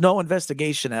 or there's no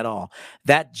investigation at all?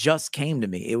 That just came to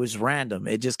me. It was random.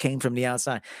 It just came from the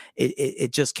outside.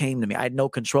 It just came to me. I had no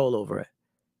control over it.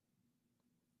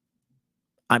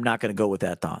 I'm not going to go with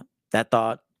that thought. That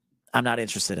thought, I'm not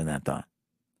interested in that thought.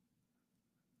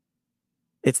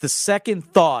 It's the second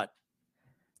thought,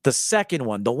 the second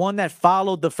one, the one that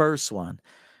followed the first one,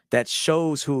 that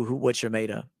shows who what you're made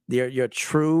of. Your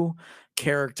true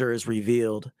character is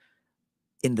revealed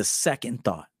in the second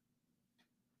thought.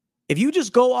 If you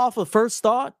just go off of first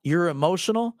thought, you're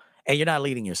emotional and you're not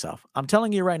leading yourself. I'm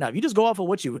telling you right now, if you just go off of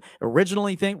what you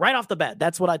originally think right off the bat,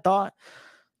 that's what I thought,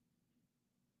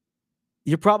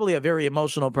 you're probably a very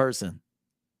emotional person.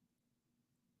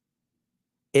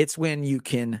 It's when you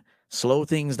can slow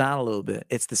things down a little bit.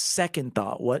 It's the second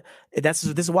thought. This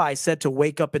is why I said to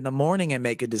wake up in the morning and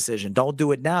make a decision. Don't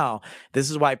do it now.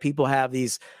 This is why people have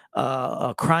these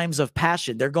crimes of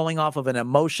passion. They're going off of an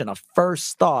emotion, a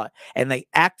first thought, and they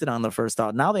acted on the first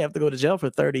thought. Now they have to go to jail for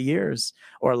 30 years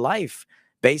or life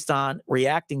based on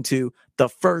reacting to the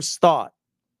first thought.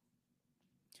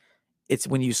 It's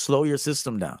when you slow your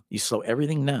system down. You slow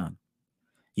everything down.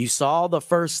 You saw the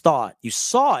first thought. You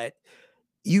saw it.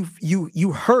 You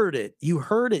heard it. You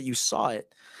heard it. You saw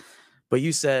it. But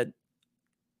you said,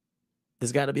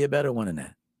 there's got to be a better one than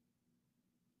that.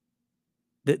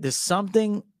 There's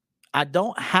something, I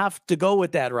don't have to go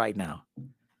with that right now.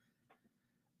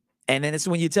 And then it's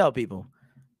when you tell people,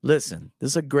 listen,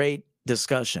 this is a great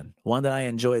discussion, one that I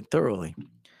enjoyed thoroughly.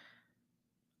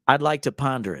 I'd like to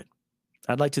ponder it.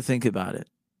 I'd like to think about it.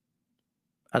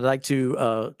 I'd like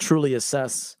to truly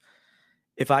assess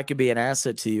if I could be an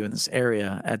asset to you in this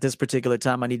area. At this particular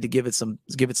time, I need to give it some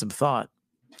thought.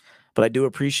 But I do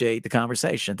appreciate the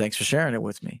conversation. Thanks for sharing it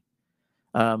with me.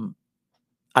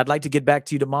 I'd like to get back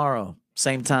to you tomorrow,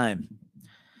 same time.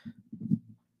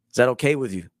 Is that okay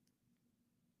with you?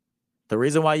 The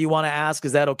reason why you want to ask,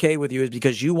 is that okay with you, is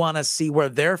because you want to see where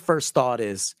their first thought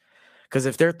is. Because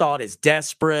if their thought is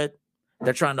desperate,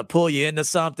 they're trying to pull you into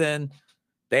something,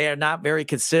 they are not very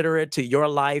considerate to your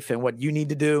life and what you need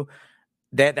to do,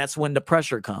 that's when the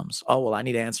pressure comes. Oh, well, I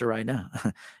need to answer right now.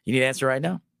 You need to answer right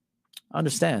now? I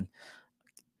understand.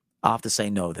 I'll have to say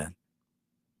no then.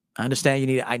 I understand you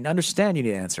need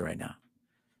to answer right now.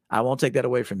 I won't take that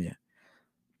away from you.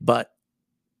 But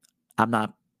I'm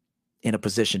not in a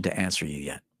position to answer you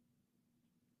yet.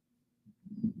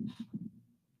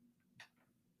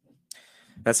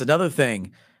 That's another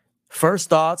thing. First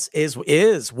thoughts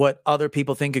is what other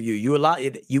people think of you.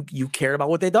 You care about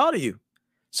what they thought of you.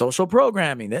 Social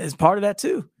programming, that is part of that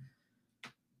too.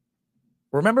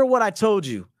 Remember what I told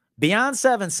you. Beyond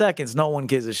 7 seconds, no one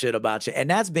gives a shit about you. And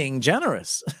that's being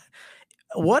generous.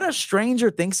 What a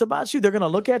stranger thinks about you, they're going to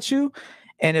look at you.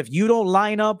 And if you don't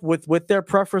line up with what their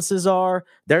preferences are,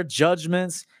 their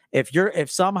judgments, if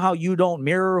somehow you don't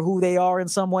mirror who they are in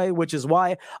some way, which is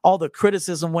why all the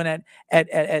criticism went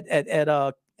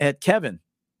at Kevin.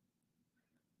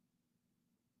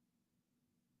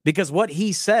 Because what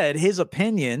he said, his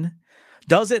opinion,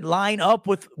 doesn't line up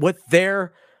with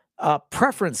their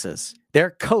preferences,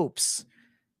 their copes,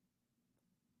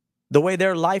 the way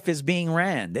their life is being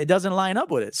ran. It doesn't line up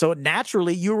with it. So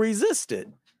naturally, you resist it.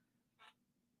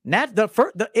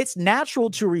 It's natural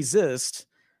to resist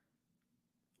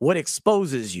what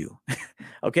exposes you.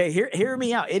 Okay, hear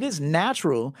me out. It is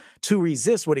natural to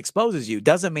resist what exposes you.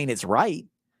 Doesn't mean it's right.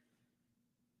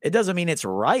 It doesn't mean it's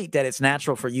right that it's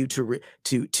natural for you to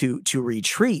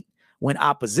retreat when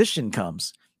opposition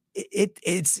comes.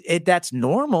 That's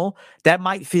normal. That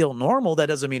might feel normal. That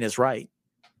doesn't mean it's right.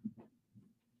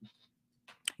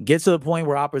 Get to the point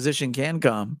where opposition can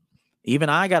come. Even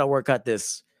I got to work at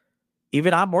this.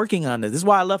 Even I'm working on this. This is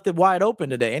why I left it wide open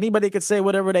today. Anybody could say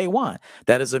whatever they want.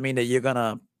 That doesn't mean that you're going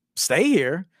to stay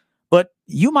here, but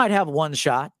you might have one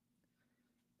shot.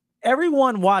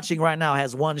 Everyone watching right now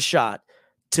has one shot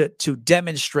to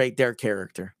demonstrate their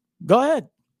character. Go ahead.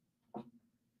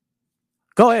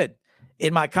 Go ahead.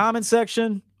 In my comment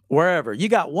section, wherever, you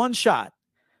got one shot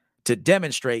to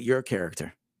demonstrate your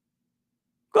character.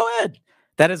 Go ahead.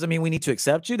 That doesn't mean we need to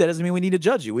accept you. That doesn't mean we need to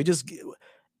judge you. We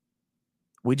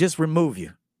just remove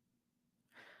you.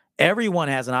 Everyone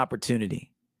has an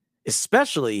opportunity,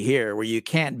 especially here where you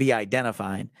can't be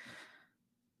identified.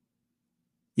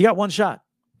 You got one shot.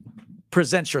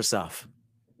 Present yourself.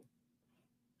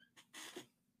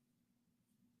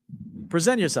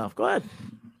 Present yourself. Go ahead.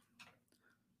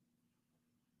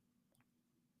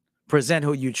 Present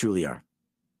who you truly are.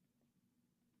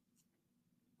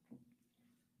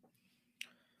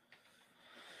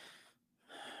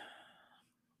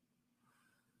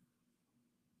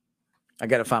 I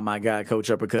got to find my guy,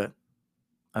 Coach Uppercut.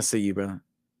 I see you, brother.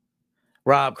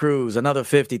 Rob Cruz, another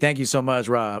 50. Thank you so much,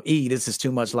 Rob. This is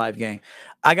too much life game.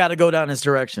 I got to go down this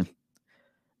direction.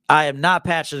 I am not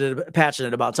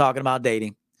passionate about talking about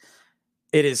dating.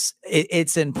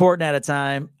 It's important at a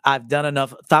time. I've done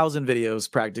enough, 1,000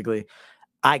 videos practically.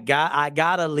 I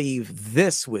gotta leave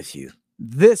this with you.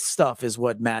 This stuff is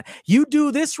what matters. You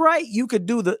do this right, you could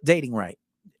do the dating right.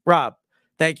 Rob,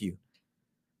 thank you.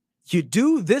 You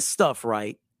do this stuff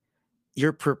right,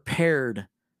 you're prepared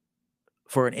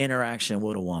for an interaction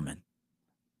with a woman.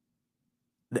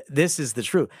 This is the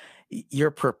truth.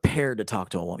 You're prepared to talk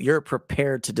to a woman. You're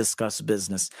prepared to discuss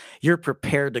business. You're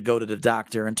prepared to go to the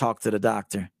doctor and talk to the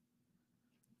doctor.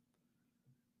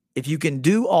 If you can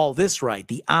do all this right,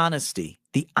 the honesty,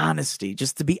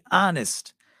 just to be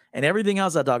honest, and everything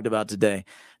else I talked about today,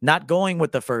 not going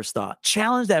with the first thought,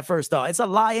 challenge that first thought. It's a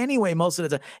lie anyway. Most of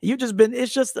the time,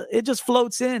 it just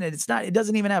floats in, and it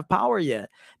doesn't even have power yet.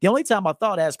 The only time a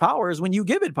thought has power is when you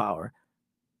give it power.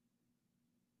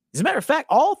 As a matter of fact,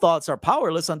 all thoughts are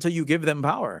powerless until you give them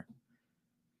power,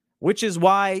 which is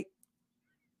why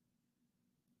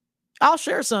I'll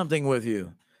share something with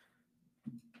you.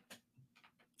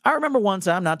 I remember one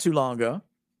time not too long ago,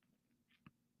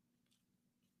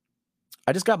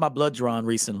 I just got my blood drawn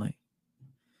recently.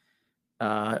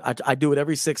 I do it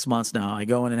every 6 months now. I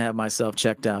go in and have myself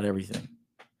checked out, everything.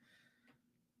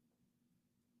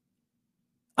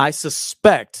 I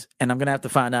suspect, and I'm going to have to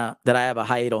find out, that I have a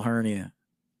hiatal hernia.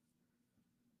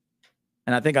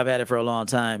 And I think I've had it for a long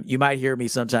time. You might hear me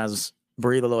sometimes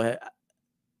breathe a little.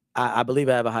 I believe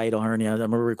I have a hiatal hernia. I'm going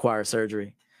to require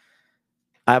surgery.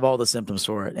 I have all the symptoms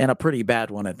for it, and a pretty bad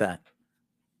one at that.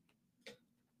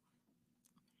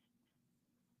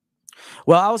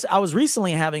 Well, I was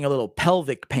recently having a little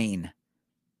pelvic pain.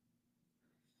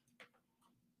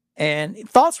 And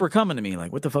thoughts were coming to me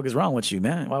like, what the fuck is wrong with you,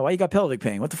 man? Why you got pelvic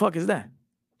pain? What the fuck is that?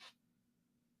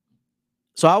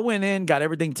 So I went in, got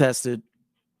everything tested.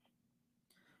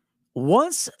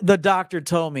 Once the doctor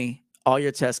told me all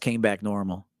your tests came back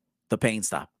normal, the pain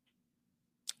stopped.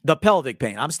 The pelvic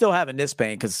pain. I'm still having this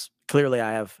pain because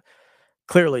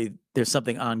clearly there's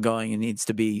something ongoing and needs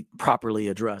to be properly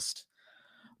addressed.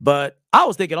 But I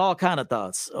was thinking all kind of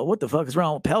thoughts. Oh, what the fuck is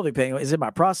wrong with pelvic pain? Is it my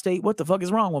prostate? What the fuck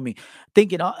is wrong with me?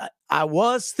 I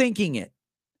was thinking it.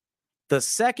 The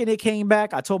second it came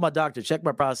back, I told my doctor, check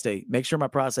my prostate. Make sure my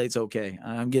prostate's okay.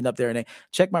 I'm getting up there and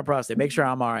check my prostate. Make sure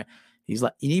I'm all right. He's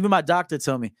like, even my doctor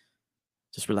told me,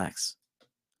 just relax.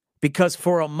 Because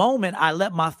for a moment, I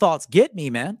let my thoughts get me,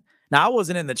 man. Now, I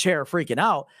wasn't in the chair freaking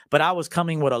out, but I was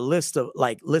coming with a list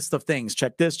of things.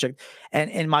 Check this, check.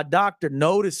 And my doctor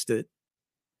noticed it.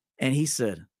 And he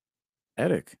said,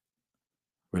 Eric,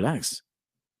 relax.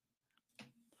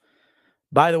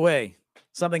 By the way,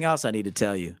 something else I need to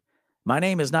tell you. My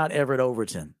name is not Everett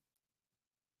Overton.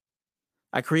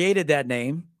 I created that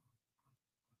name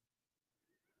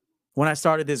when I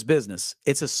started this business.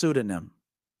 It's a pseudonym.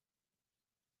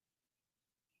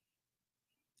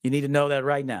 You need to know that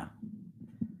right now.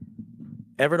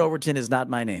 Everett Overton is not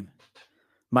my name.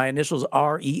 My initials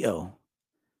are REO.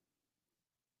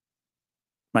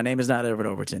 My name is not Everett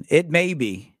Overton. It may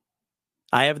be.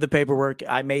 I have the paperwork.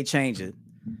 I may change it,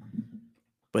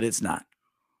 but it's not.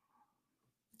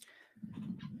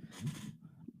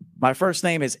 My first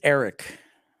name is Eric.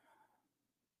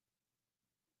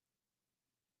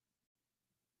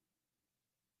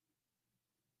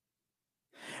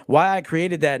 Why I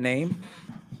created that name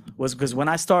was because when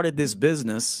I started this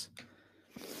business,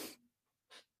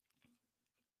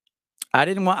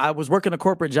 I was working a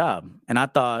corporate job, and I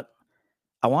thought,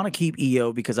 I want to keep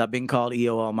EO because I've been called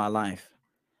EO all my life,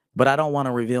 but I don't want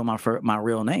to reveal my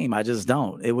real name. I just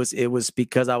don't. It was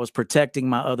because I was protecting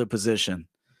my other position.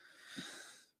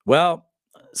 Well,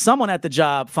 someone at the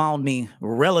job found me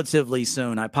relatively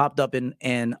soon. I popped up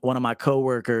in one of my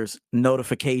coworkers'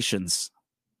 notifications.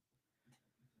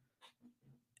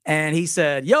 And he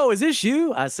said, yo, is this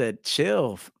you? I said,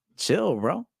 chill,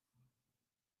 bro.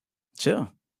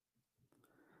 Chill.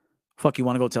 Fuck, you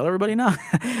want to go tell everybody now?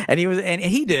 And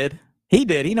he did.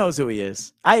 He knows who he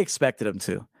is. I expected him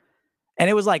to. And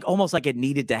it was like almost like it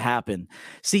needed to happen.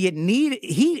 See, he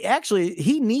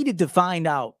needed to find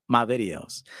out my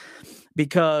videos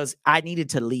because I needed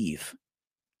to leave.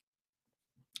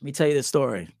 Let me tell you this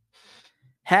story.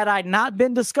 Had I not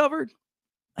been discovered,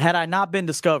 I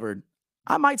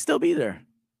might still be there.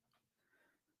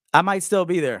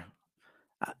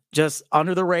 Just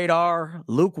under the radar,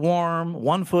 lukewarm,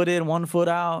 1 foot in, 1 foot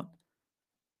out.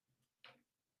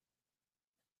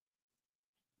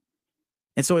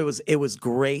 And so it was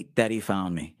great that he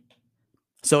found me.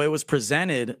 So it was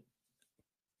presented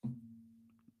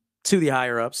to the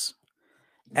higher ups.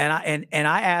 And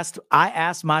I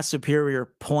asked my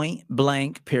superior point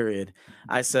blank period.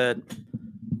 I said,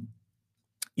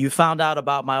 you found out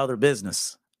about my other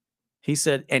business. He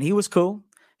said, and he was cool.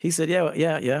 He said,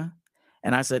 yeah.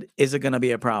 And I said, is it going to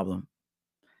be a problem?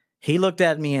 He looked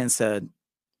at me and said,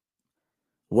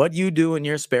 what you do in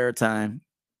your spare time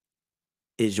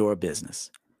is your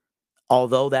business.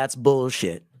 Although that's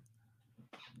bullshit.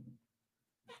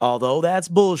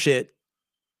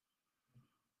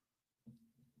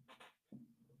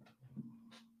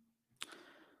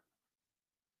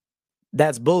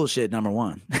 That's bullshit, number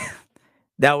one.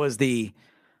 That was the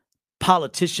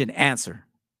politician answer.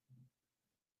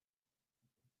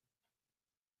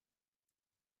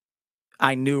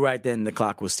 I knew right then the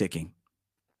clock was ticking.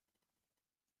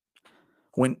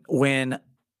 When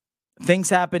things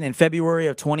happened in February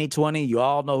of 2020, you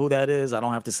all know who that is. I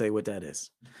don't have to say what that is.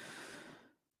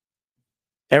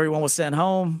 Everyone was sent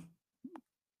home.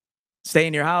 Stay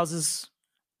in your houses.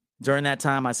 During that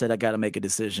time, I said, I got to make a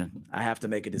decision. I have to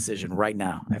make a decision right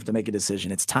now. I have to make a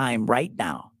decision. It's time right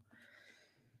now.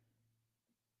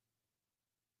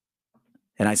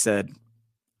 And I said,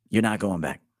 you're not going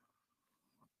back.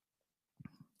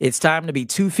 It's time to be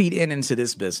 2 feet into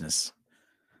this business.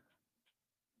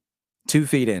 2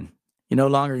 feet in. You're no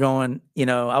longer going,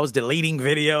 I was deleting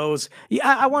videos.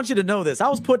 Yeah, I want you to know this. I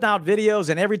was putting out videos,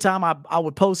 and every time I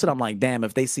would post it, I'm like, damn,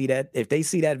 if they see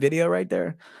that video right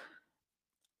there,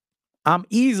 I'm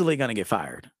easily going to get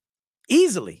fired.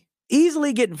 Easily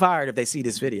getting fired if they see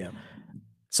this video.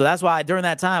 So that's why during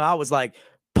that time, I was like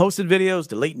posting videos,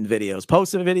 deleting videos,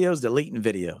 posting videos, deleting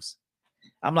videos.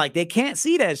 I'm like, they can't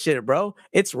see that shit, bro.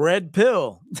 It's red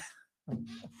pill.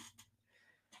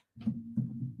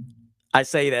 I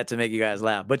say that to make you guys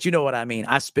laugh, but you know what I mean.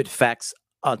 I spit facts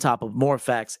on top of more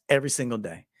facts every single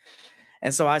day.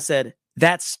 And so I said,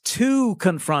 that's too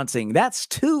confronting. That's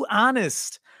too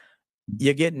honest.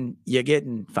 You're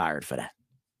getting fired for that.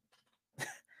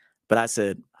 But I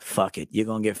said, fuck it. You're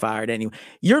going to get fired anyway.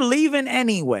 You're leaving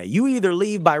anyway. You either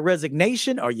leave by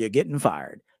resignation or you're getting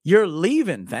fired. You're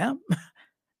leaving, fam.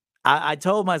 I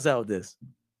told myself this.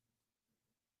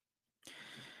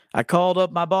 I called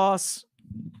up my boss.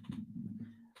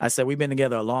 I said, we've been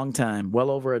together a long time, well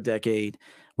over a decade.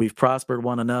 We've prospered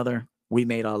one another. We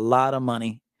made a lot of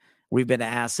money. We've been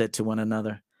an asset to one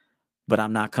another. But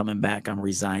I'm not coming back. I'm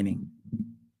resigning.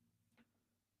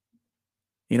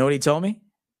 You know what he told me?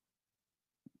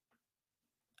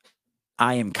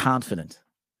 I am confident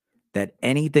that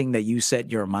anything that you set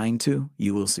your mind to,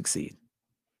 you will succeed.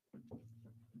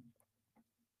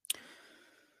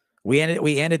 We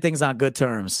ended things on good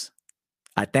terms.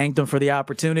 I thanked him for the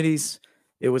opportunities.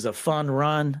 It was a fun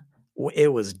run.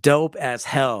 It was dope as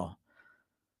hell.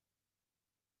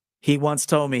 He once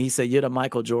told me, he said, you're the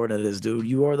Michael Jordan of this, dude.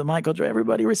 You are the Michael Jordan.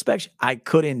 Everybody respects you. I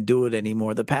couldn't do it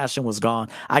anymore. The passion was gone.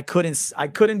 I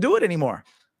couldn't do it anymore.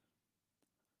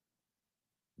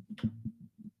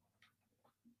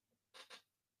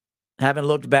 Haven't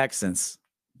looked back since.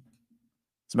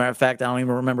 As a matter of fact, I don't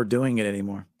even remember doing it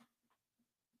anymore.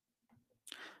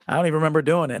 I don't even remember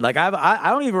doing it. Like I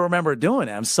don't even remember doing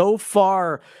it. I'm so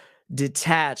far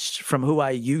detached from who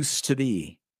I used to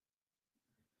be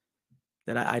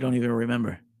that I don't even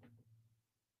remember.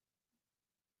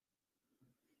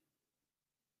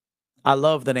 I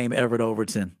love the name Everett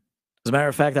Overton. As a matter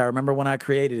of fact, I remember when I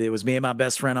created it, it was me and my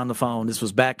best friend on the phone. This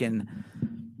was back in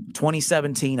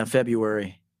 2017 of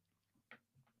February.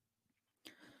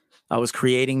 I was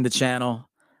creating the channel.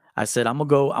 I said, I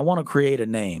want to create a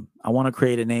name. I want to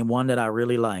create a name, one that I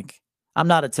really like. I'm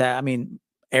not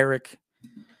Eric.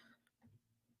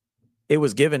 It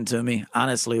was given to me.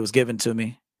 Honestly, it was given to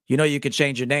me. You know, you could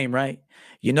change your name, right?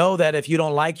 You know that if you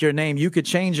don't like your name, you could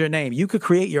change your name. You could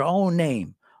create your own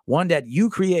name, one that you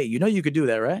create. You know, you could do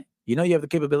that, right? You know, you have the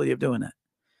capability of doing that.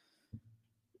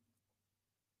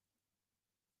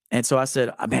 And so I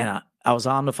said, man, I was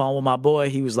on the phone with my boy.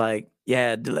 He was like,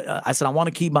 yeah. I said, I want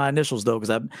to keep my initials, though,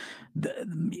 because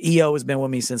EO has been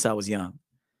with me since I was young.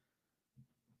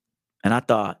 And I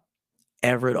thought,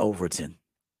 Everett Overton.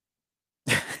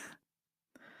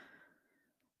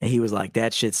 And he was like,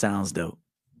 that shit sounds dope.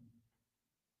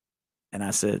 And I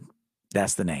said,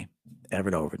 that's the name,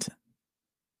 Everett Overton.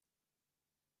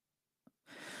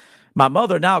 My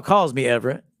mother now calls me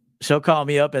Everett. She'll call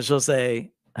me up and she'll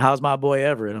say, how's my boy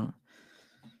Everett?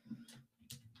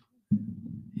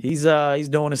 He's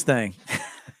doing his thing.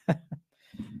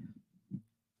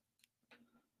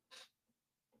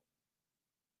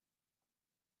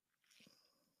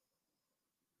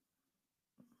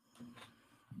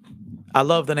 I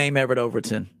love the name Everett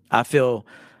Overton. I feel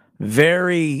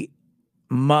very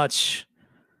much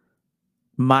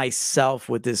myself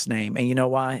with this name. And you know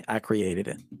why? I created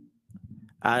it.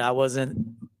 I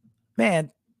wasn't, man,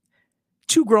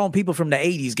 two grown people from the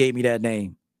 80s gave me that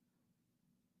name.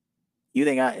 You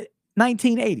think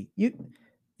 1980,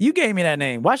 you gave me that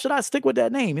name. Why should I stick with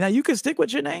that name? Now you can stick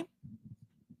with your name.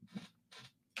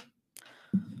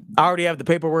 I already have the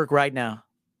paperwork right now.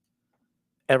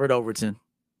 Everett Overton.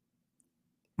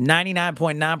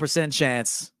 99.9%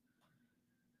 chance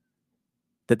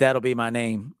that that'll be my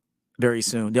name very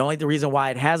soon. The reason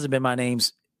why it hasn't been my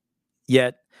name's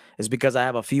yet is because I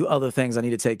have a few other things I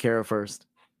need to take care of first.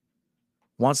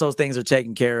 Once those things are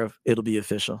taken care of, it'll be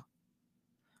official.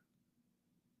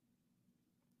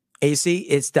 And you see,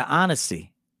 it's the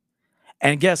honesty.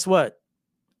 And guess what?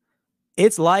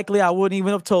 It's likely I wouldn't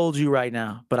even have told you right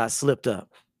now, but I slipped up.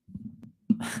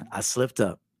 I slipped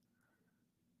up.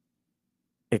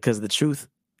 Because the truth,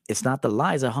 it's not the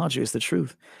lies that haunt you, it's the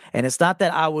truth. And it's not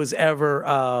that I was ever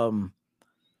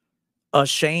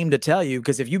ashamed to tell you,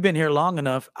 because if you've been here long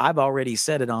enough, I've already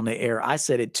said it on the air. I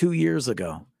said it 2 years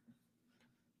ago.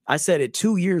 I said it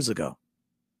 2 years ago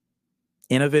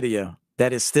in a video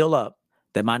that is still up,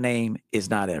 that my name is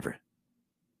not Everett.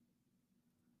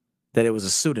 That it was a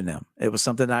pseudonym. It was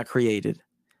something I created.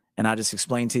 And I just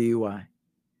explained to you why.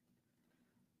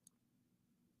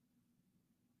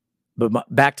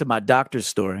 But back to my doctor's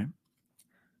story.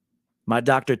 My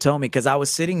doctor told me, because I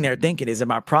was sitting there thinking, is it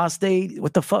my prostate?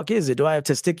 What the fuck is it? Do I have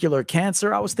testicular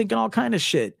cancer? I was thinking all kind of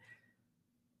shit.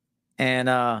 And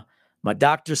my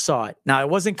doctor saw it. Now, it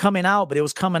wasn't coming out, but it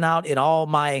was coming out in all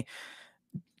my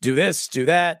do this, do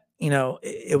that. You know,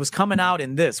 it was coming out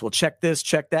in this. Well, check this,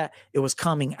 check that. It was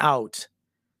coming out.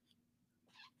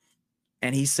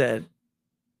 And he said,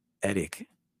 Eric,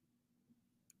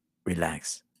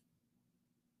 relax.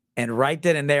 And right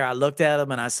then and there, I looked at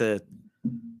him and I said,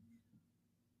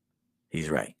 he's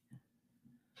right.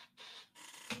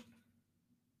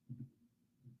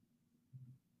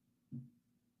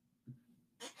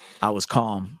 I was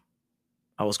calm.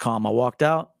 I walked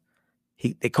out.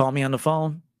 They called me on the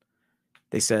phone.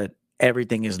 They said,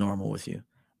 everything is normal with you.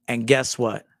 And guess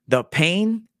what? The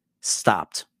pain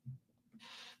stopped.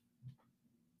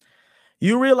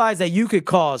 You realize that you could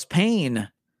cause pain.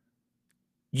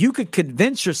 You could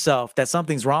convince yourself that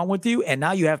something's wrong with you, and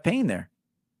now you have pain there.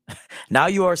 Now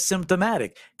you are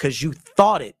symptomatic because you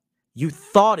thought it. You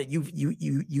thought it.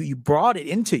 You brought it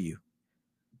into you.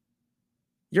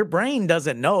 Your brain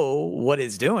doesn't know what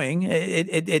it's doing.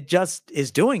 It just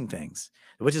is doing things,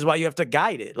 which is why you have to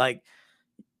guide it. Like,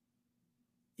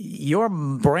 your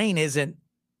brain isn't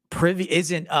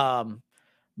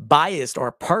biased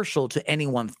or partial to any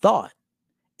one thought.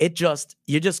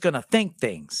 You're just gonna think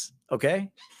things.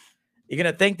 Okay, you're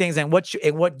gonna think things, and what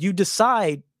you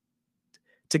decide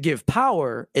to give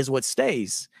power is what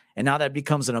stays. And now that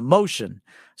becomes an emotion.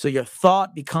 So your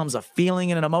thought becomes a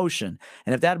feeling and an emotion.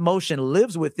 And if that emotion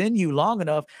lives within you long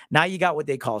enough, now you got what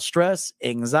they call stress,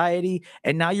 anxiety,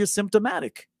 and now you're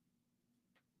symptomatic.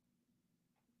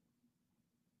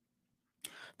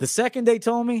 The second they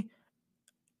told me,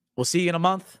 we'll see you in a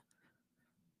month,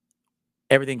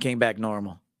 everything came back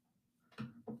normal.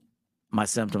 My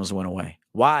symptoms went away.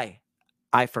 Why?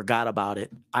 I forgot about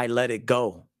it. I let it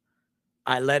go.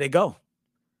 I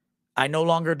no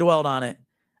longer dwelled on it.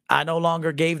 I no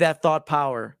longer gave that thought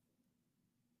power.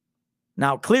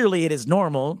 Now, clearly it is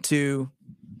normal to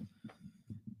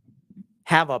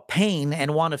have a pain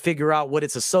and want to figure out what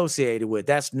it's associated with.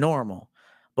 That's normal.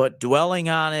 But dwelling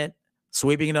on it,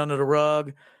 sweeping it under the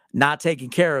rug, not taking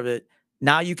care of it,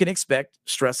 now you can expect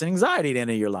stress and anxiety at the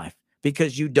end of your life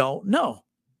because you don't know.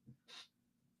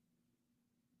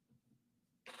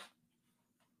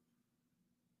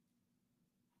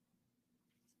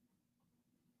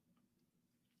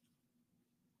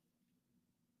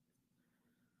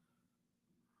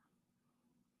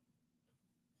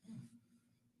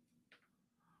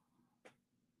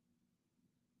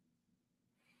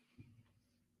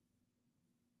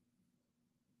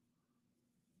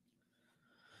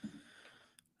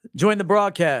 Join the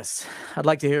broadcast. I'd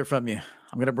like to hear from you.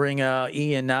 I'm going to bring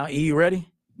E in now. E, you ready?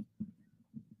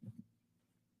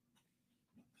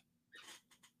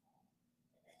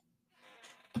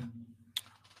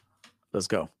 Let's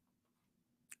go.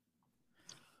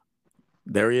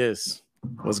 There he is.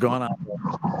 What's going on?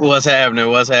 What's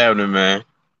happening, man?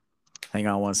 Hang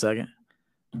on one second.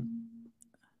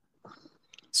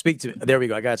 Speak to me. There we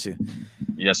go. I got you.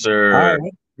 Yes, sir. All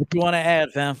right. What do you want to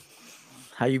add, fam?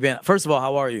 How you been? First of all,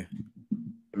 how are you?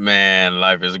 Man,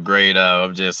 life is great.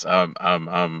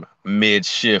 I'm mid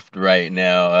shift right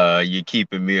now. You're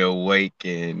keeping me awake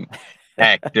and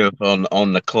active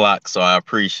on the clock, so I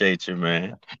appreciate you,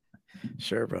 man.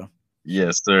 Sure, bro.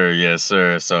 Yes, sir. Yes,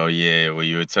 sir. So yeah, when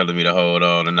you were telling me to hold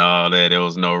on and all that, there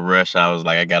was no rush. I was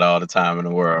like, I got all the time in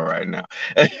the world right now.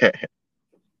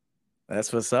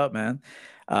 That's what's up, man.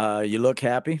 You look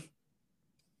happy.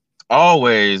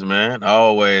 Always, man.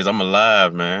 Always. I'm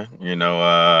alive, man.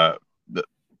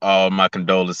 All my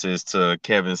condolences to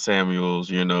Kevin Samuels.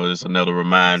 It's another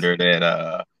reminder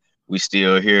that we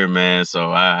still here, man.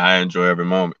 So I enjoy every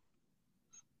moment.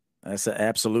 That's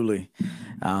absolutely.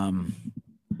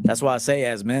 That's why I say,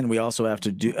 as men, we also have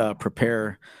to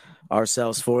prepare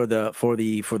ourselves for the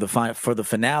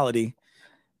finality.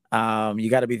 You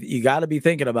got to be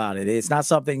thinking about it. It's not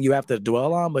something you have to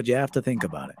dwell on, but you have to think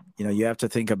about it. You have to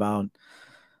think about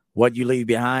what you leave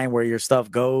behind, where your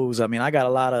stuff goes. I mean, I got a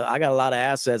lot of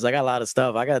assets. I got a lot of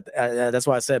stuff. That's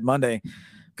why I said Monday,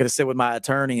 going to sit with my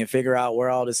attorney and figure out where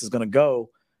all this is going to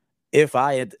go. If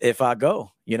I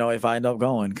go, if I end up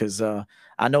going, because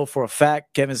I know for a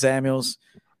fact, Kevin Samuels,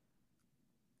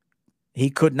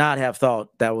 he could not have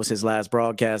thought that was his last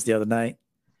broadcast the other night.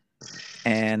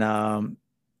 And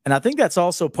I think that's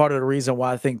also part of the reason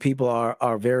why I think people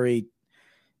are very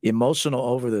emotional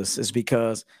over this, is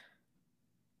because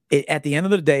at the end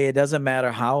of the day, it doesn't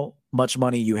matter how much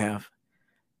money you have.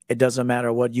 It doesn't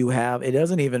matter what you have. It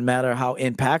doesn't even matter how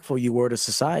impactful you were to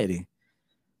society.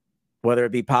 whether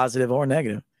it be positive or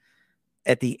negative.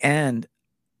 At the end,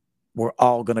 we're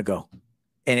all gonna go,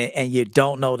 and you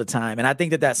don't know the time. And I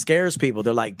think that scares people.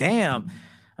 They're like, "Damn!"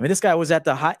 I mean, this guy was at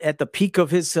the peak of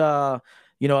his,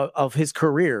 of his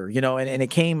career, and it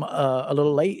came a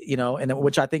little late, and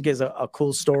which I think is a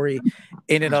cool story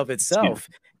in and of Excuse me. itself.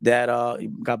 That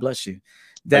God bless you.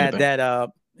 Thank you, That thank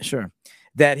that sure.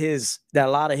 That a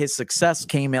lot of his success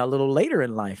came a little later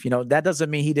in life. That doesn't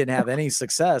mean he didn't have any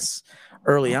success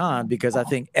early on, because I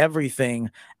think everything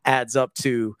adds up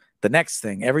to the next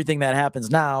thing. Everything that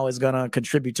happens now is going to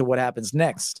contribute to what happens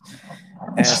next.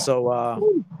 And so,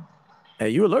 hey,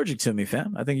 you allergic to me,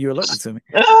 fam? I think you're allergic to me.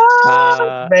 you.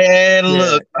 Ah, man, Yeah.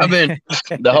 look, I've been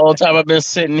the whole time I've been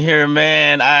sitting here,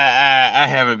 man. I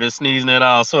haven't been sneezing at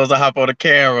all. So as I hop on the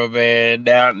camera, man,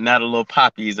 now the little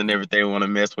poppies and everything want to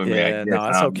mess with me. I Yeah, guess no,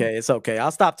 it's okay. It's okay.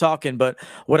 I'll stop talking. But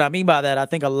what I mean by that, I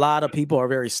think a lot of people are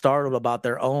very startled about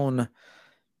their own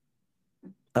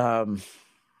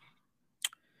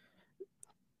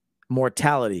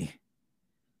mortality.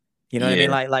 You know what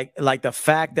I mean? Like the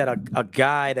fact that a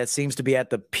guy that seems to be at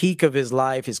the peak of his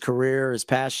life, his career, his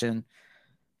passion,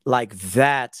 like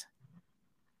that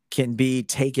can be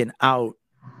taken out.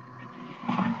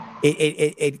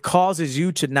 It causes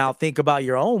you to now think about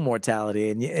your own mortality,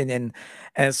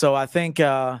 and so I think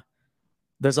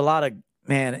there's a lot of,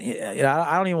 man.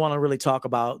 I don't even want to really talk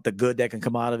about the good that can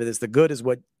come out of it. It's the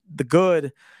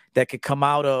good that could come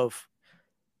out of.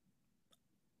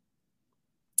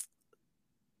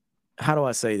 How do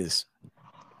I say this?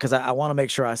 Because I want to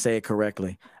make sure I say it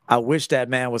correctly. I wish that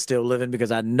man was still living,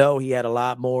 because I know he had a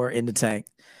lot more in the tank.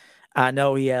 I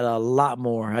know he had a lot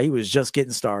more. He was just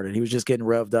getting started. He was just getting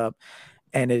revved up.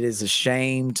 And it is a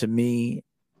shame to me,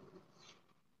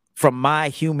 from my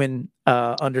human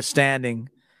understanding,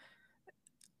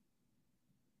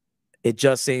 it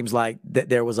just seems like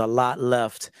there was a lot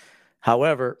left.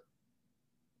 However,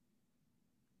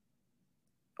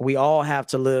 we all have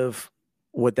to live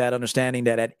with that understanding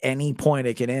that at any point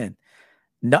it can end.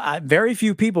 No, very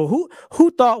few people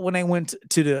who thought when they went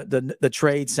to the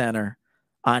trade center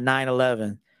on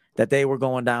 9/11 that they were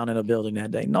going down in a building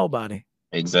that day. Nobody.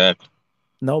 exactly.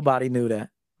 Nobody knew that.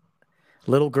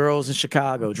 Little girls in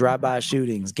Chicago, drive-by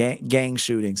shootings, gang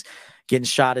shootings, getting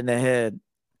shot in the head.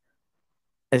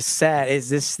 It's sad.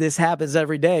 This happens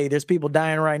every day. There's people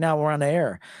dying right now. We're on the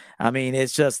air. I mean,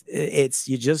 it's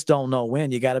you just don't know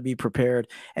when. You got to be prepared,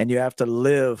 and you have to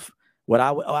live. What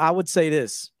I would say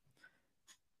this: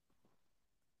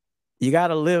 you got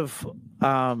to live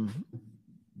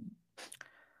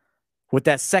with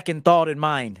that second thought in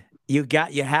mind. You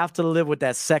have to live with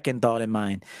that second thought in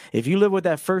mind. If you live with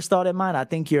that first thought in mind, I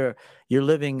think you're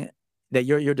living that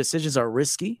your decisions are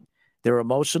risky, they're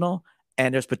emotional,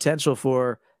 and there's potential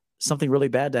for something really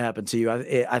bad to happen to you.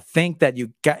 I think that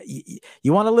you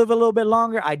want to live a little bit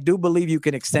longer. I do believe you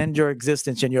can extend your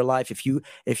existence in your life if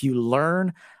you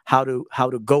learn how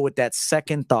to go with that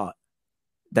second thought.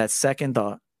 That second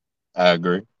thought. I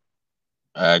agree.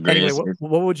 I agree. Anyway,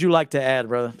 what would you like to add,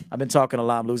 brother? I've been talking a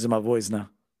lot. I'm losing my voice now.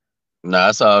 No,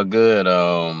 it's all good.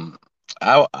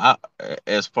 I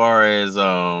as far as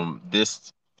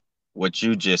this what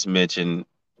you just mentioned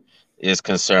is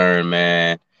concerned,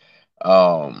 man.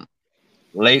 Um,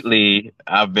 lately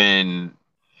it's been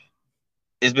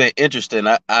interesting.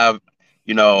 I've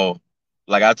you know,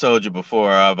 like I told you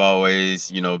before, I've always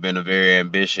been a very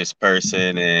ambitious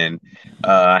person, and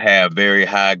I have very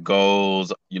high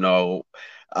goals.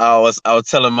 I was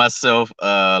telling myself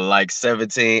like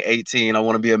 17, 18, I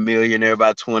want to be a millionaire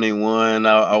by 21.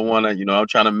 I want to, I'm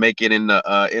trying to make it in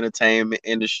the entertainment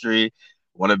industry.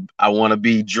 I want to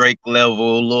be Drake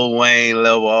level, Lil Wayne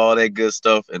level, all that good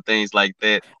stuff and things like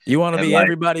that. You want to And be like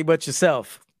everybody but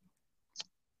yourself.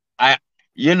 I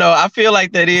I feel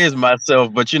like that is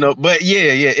myself, but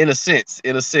yeah, in a sense,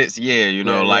 yeah,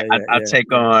 like I take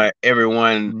Yeah. on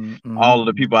everyone, Mm-hmm. all of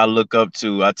the people I look up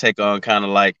to, I take on kind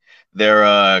of like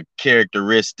their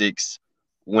characteristics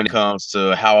when it comes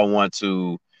to how I want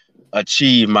to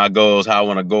achieve my goals, how I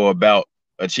want to go about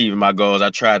achieving my goals. I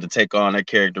try to take on their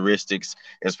characteristics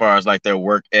as far as like their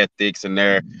work ethics and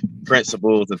their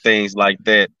principles and things like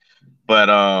that. But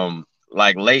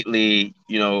like lately,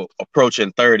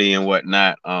 approaching 30 and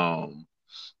whatnot,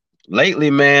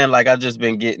 lately, man, like I just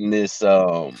been getting this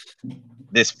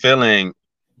feeling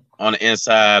on the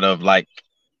inside of like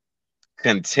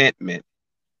contentment,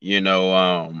 you know,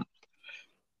 um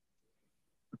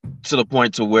to the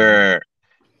point to where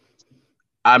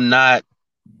I'm not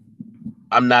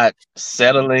I'm not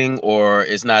settling, or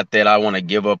it's not that I want to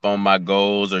give up on my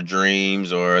goals or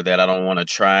dreams or that I don't want to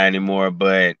try anymore,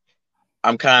 but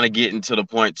I'm kind of getting to the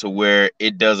point to where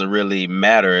it doesn't really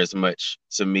matter as much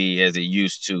to me as it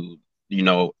used to,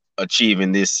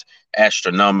 achieving this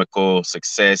astronomical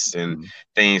success and Mhm.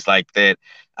 things like that.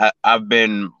 I've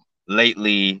been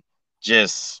lately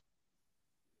just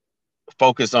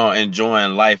focused on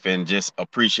enjoying life and just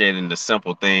appreciating the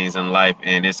simple things in life.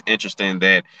 And it's interesting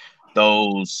that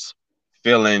those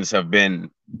feelings have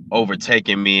been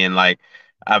overtaking me, and like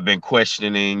I've been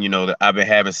questioning, that I've been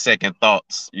having second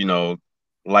thoughts,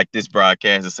 like this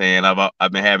broadcast is saying,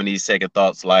 I've been having these second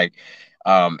thoughts like,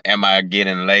 am I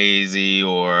getting lazy,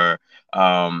 or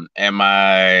am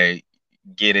I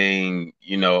getting,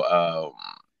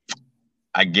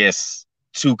 I guess,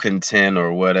 too content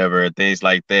or whatever, things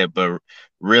like that. But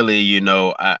really,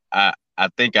 I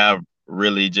think I've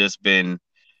really just been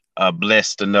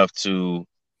blessed enough to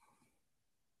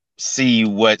see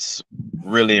what's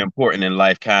really important in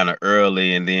life kind of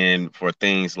early, and then for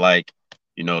things like,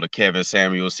 the Kevin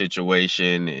Samuel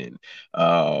situation, and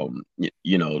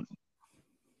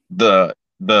the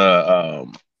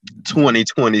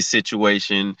 2020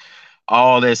 situation,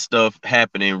 all that stuff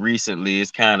happening recently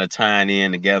is kind of tying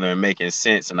in together and making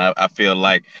sense. And I feel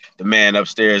like the man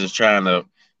upstairs is trying to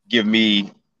give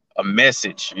me a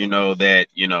message, that,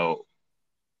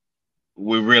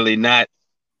 we're really not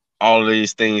all of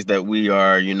these things that we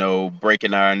are,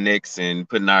 breaking our necks and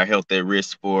putting our health at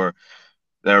risk for.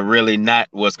 They're really not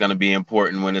what's going to be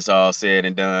important when it's all said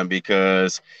and done,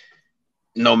 because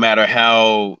no matter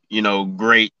how,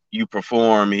 great you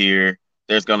perform here,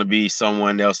 there's going to be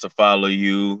someone else to follow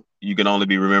you. You can only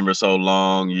be remembered so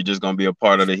long. You're just going to be a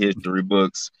part of the history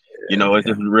books. It's Yeah.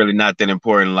 just really not that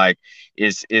important. Like,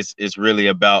 it's really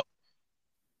about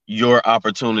your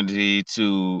opportunity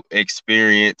to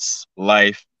experience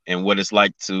life and what it's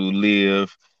like to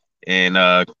live, and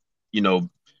you know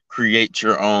create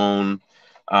your own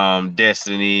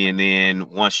destiny. And then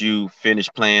once you finish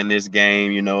playing this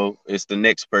game, it's the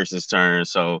next person's turn.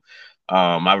 So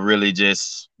I really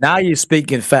just Now you're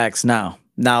speaking facts. Now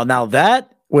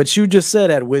that what you just said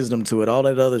had wisdom to it. All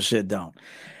that other shit don't.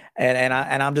 And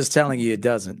I'm just telling you, it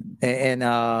doesn't.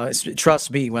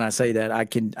 Trust me when I say that. I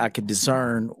can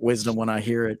discern wisdom when I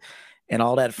hear it, and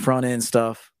all that front end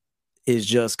stuff is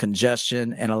just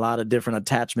congestion and a lot of different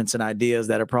attachments and ideas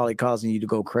that are probably causing you to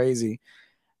go crazy.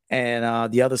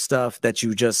 And the other stuff that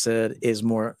you just said is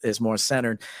more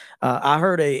centered. I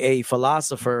heard a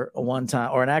philosopher one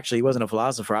time, or actually, he wasn't a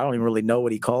philosopher. I don't even really know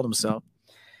what he called himself,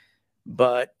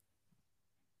 but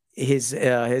his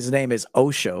name is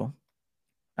Osho.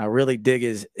 I really dug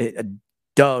his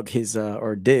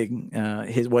or dig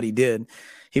his what he did.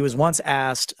 He was once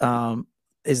asked,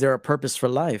 "Is there a purpose for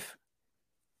life?"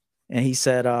 And he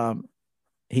said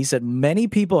many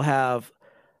people have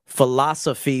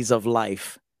philosophies of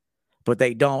life, but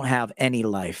they don't have any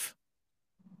life.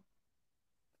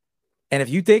 And if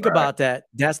you think right, about that,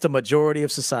 that's the majority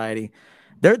of society.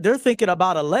 They're thinking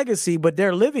about a legacy, but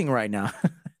they're living right now.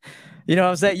 You know what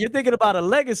I'm saying? You're thinking about a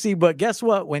legacy, but guess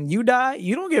what? When you die,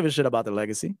 you don't give a shit about the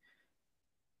legacy.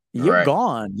 You're right.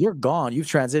 gone. You're gone. You've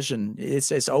transitioned.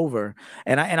 It's over.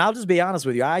 And I'll just be honest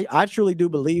with you. I truly do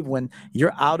believe when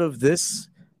you're out of this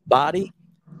body,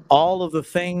 all of the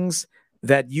things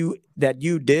that you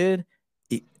did,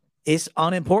 i- it's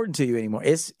unimportant to you anymore.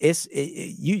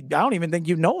 You. I don't even think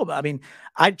you know about. I mean,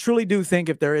 I truly do think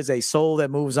if there is a soul that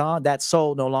moves on, that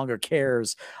soul no longer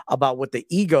cares about what the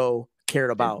ego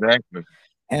cared about. Exactly.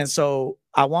 And so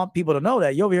I want people to know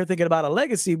that you're over here thinking about a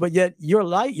legacy, but yet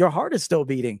your heart is still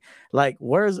beating. Like,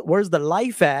 where's the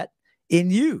life at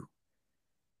in you?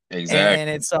 And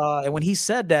Exactly. and when he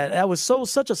said that, that was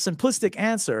such a simplistic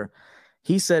answer.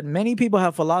 He said, many people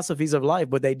have philosophies of life,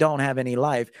 but they don't have any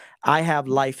life. I have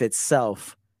life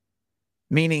itself.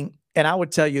 Meaning, and I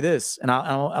would tell you this, and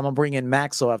I'm gonna bring in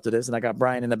Maxwell after this, and I got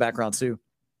Brian in the background too.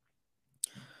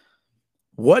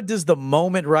 What does the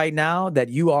moment right now that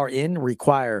you are in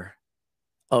require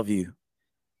of you?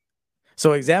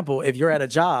 So, example, if you're at a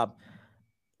job,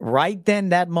 right then,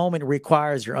 that moment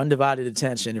requires your undivided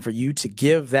attention and for you to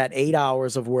give that 8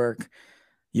 hours of work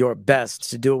your best,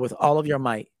 to do it with all of your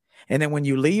might. And then when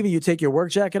you leave and you take your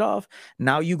work jacket off,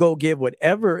 now you go give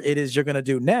whatever it is you're going to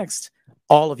do next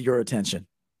all of your attention.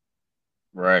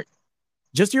 Right.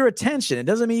 Just your attention. It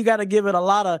doesn't mean you got to give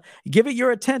it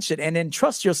your attention, and then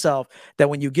trust yourself that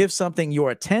when you give something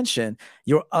your attention,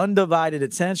 your undivided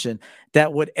attention,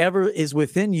 that whatever is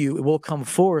within you, it will come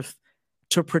forth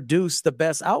to produce the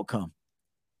best outcome.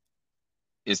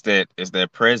 It's that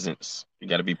presence. You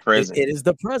got to be It, present. it is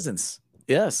the presence.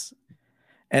 Yes.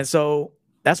 And so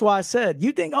that's why I said,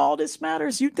 you think all this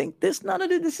matters? You think none of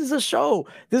this is a show.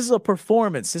 This is a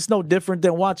performance. It's no different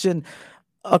than watching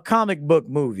a comic book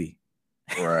movie.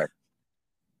 Right.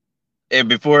 And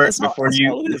before That's all. before That's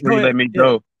you all it is. before Go you ahead.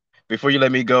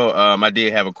 let me Yeah. go, I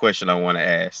did have a question I want to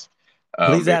ask.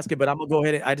 Please If, ask it, but I'm gonna go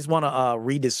ahead. I just want to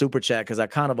read the super chat because I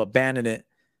kind of abandoned it,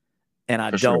 and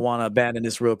I for sure. don't want to abandon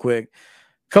this real quick.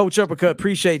 Coach Uppercut,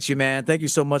 appreciate you, man. Thank you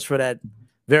so much for that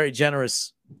very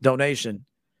generous donation.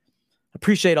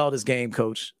 Appreciate all this game,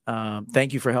 Coach.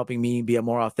 Thank you for helping me be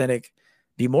more authentic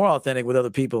with other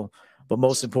people, but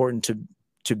most important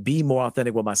to be more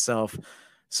authentic with myself.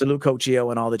 Salute Coach EO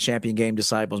and all the Champion Game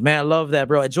disciples. Man, I love that,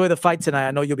 bro. Enjoy the fight tonight.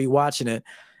 I know you'll be watching it.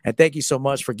 And thank you so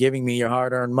much for giving me your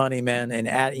hard-earned money, man, and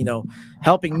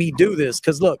helping me do this.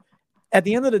 Because look, at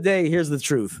the end of the day, here's the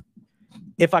truth.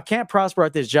 If I can't prosper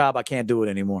at this job, I can't do it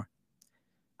anymore.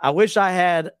 I wish I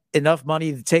had enough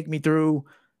money to take me through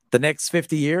the next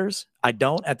 50 years. I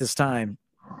don't at this time.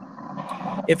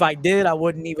 If I did,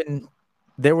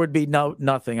 there would be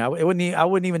nothing. I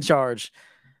wouldn't even charge,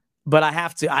 but I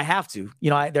have to,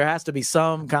 there has to be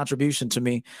some contribution to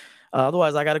me.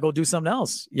 Otherwise I got to go do something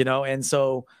else, And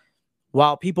so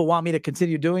while people want me to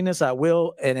continue doing this, I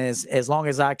will. And as long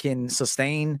as I can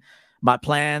sustain my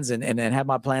plans and have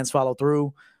my plans follow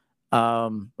through.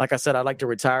 Like I said, I'd like to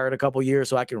retire in a couple years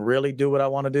so I can really do what I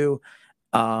want to do.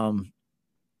 I'll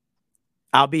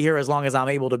be here as long as I'm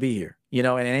able to be here, and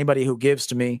anybody who gives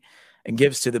to me and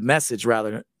gives to the message,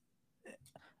 rather,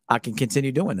 I can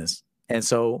continue doing this. And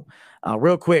so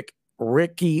real quick,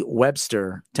 Ricky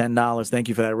Webster, $10. Thank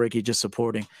you for that, Ricky, just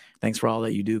supporting. Thanks for all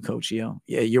that you do, Coach EO.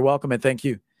 Yeah, you're welcome, and thank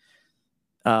you.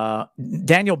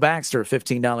 Daniel Baxter,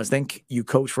 $15. Thank you,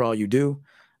 Coach, for all you do.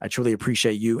 I truly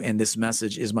appreciate you, and this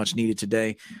message is much needed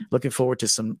today. Looking forward to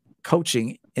some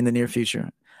coaching in the near future.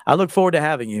 I look forward to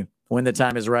having you when the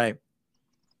time is right.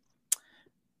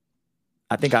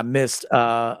 I think I missed.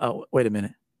 Wait a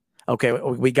minute. Okay,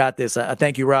 we got this.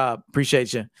 Thank you, Rob.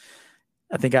 Appreciate you.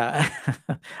 I think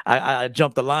I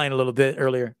jumped the line a little bit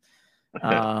earlier.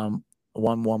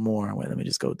 One more. Wait, let me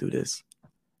just go through this.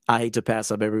 I hate to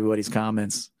pass up everybody's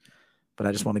comments, but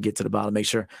I just want to get to the bottom, make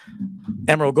sure.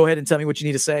 Emerald, go ahead and tell me what you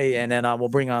need to say, and then we'll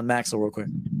bring on Maxwell real quick.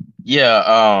 Yeah,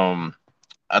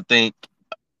 I think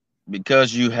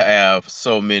because you have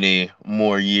so many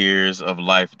more years of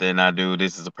life than I do,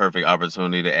 this is a perfect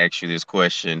opportunity to ask you this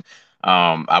question.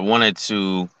 I wanted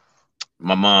to.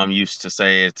 My mom used to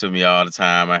say it to me all the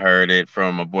time. I heard it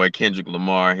from my boy Kendrick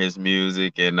Lamar, his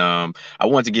music, and I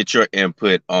want to get your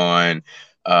input on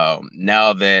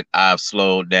now that I've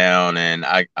slowed down and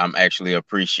I'm actually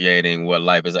appreciating what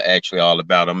life is actually all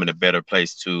about. I'm in a better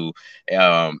place to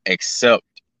accept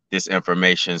this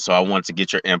information. So I want to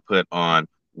get your input on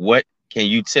what can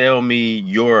you tell me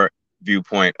your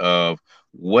viewpoint of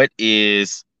what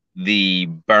is the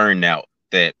burnout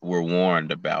that we're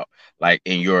warned about? Like,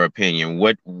 in your opinion,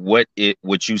 what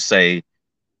would you say,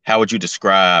 how would you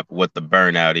describe what the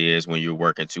burnout is when you're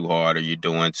working too hard or you're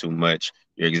doing too much,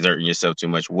 you're exerting yourself too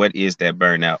much? What is that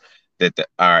burnout that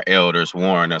our elders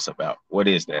warn us about? What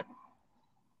is that?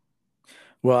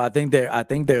 Well, I think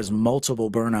there's multiple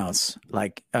burnouts.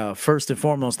 Like first and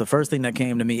foremost, the first thing that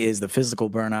came to me is the physical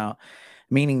burnout,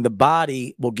 meaning the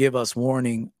body will give us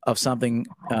warning of something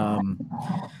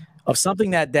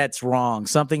that's wrong,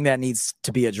 something that needs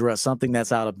to be addressed, something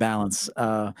that's out of balance.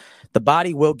 The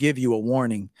body will give you a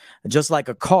warning, just like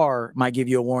a car might give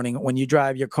you a warning. When you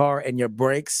drive your car and your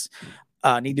brakes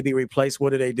need to be replaced,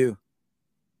 what do?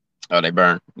 Oh, they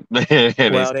burn.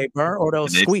 Well, they burn or they'll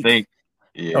squeak. Stink.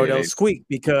 Yeah, or they'll squeak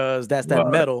because that's that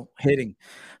right. metal hitting.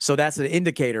 So that's an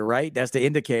indicator, right? That's the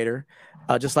indicator.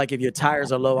 Just like if your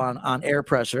tires are low on air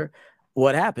pressure,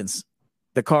 what happens?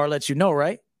 The car lets you know,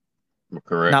 right?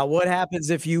 Correct. Now, what happens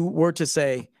if you were to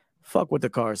say, fuck what the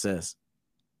car says?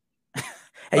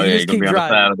 And you just keep driving. On the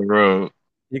side of the road.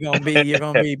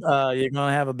 You're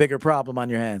gonna have a bigger problem on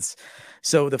your hands.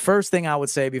 So the first thing I would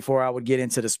say before I would get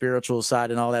into the spiritual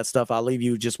side and all that stuff, I'll leave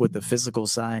you just with the physical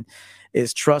side,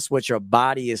 is trust what your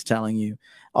body is telling you.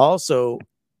 Also,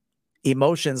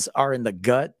 emotions are in the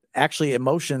gut. Actually,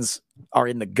 emotions are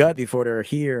in the gut before they're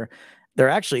here. They're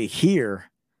actually here.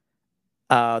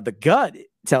 The gut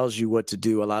tells you what to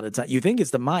do a lot of the time. You think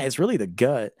it's the mind, it's really the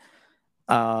gut.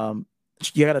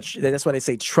 That's why they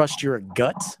say trust your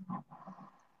gut.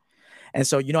 And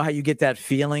so you know how you get that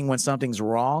feeling when something's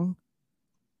wrong?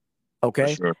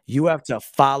 Okay. Sure. You have to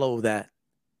follow that.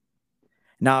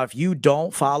 Now, if you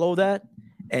don't follow that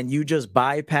and you just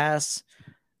bypass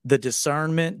the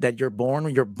discernment that you're born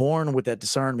with that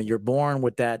discernment. You're born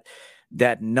with that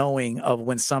knowing of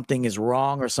when something is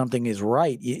wrong or something is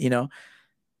right.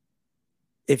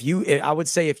 I would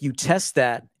say if you test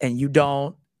that and you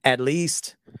don't at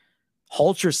least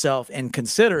halt yourself and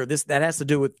consider this. That has to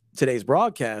do with today's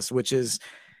broadcast, which is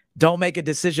don't make a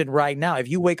decision right now. If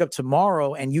you wake up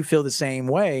tomorrow and you feel the same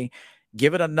way,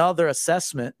 give it another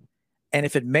assessment. And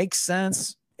if it makes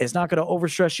sense, it's not going to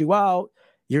overstress you out.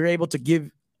 You're able to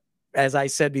give, as I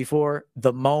said before,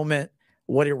 the moment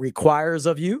what it requires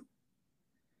of you.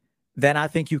 Then I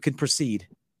think you can proceed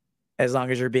as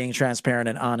long as you're being transparent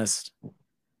and honest.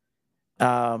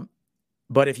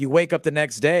 But if you wake up the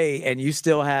next day and you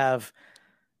still have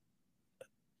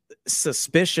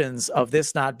suspicions of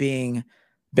this not being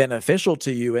beneficial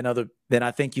to you then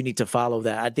I think you need to follow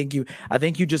that. I think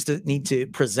you just need to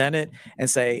present it and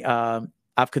say,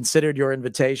 I've considered your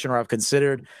invitation, or I've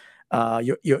considered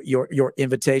your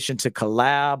invitation to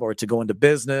collab or to go into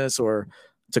business or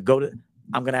to go to,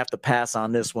 I'm going to have to pass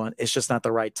on this one. It's just not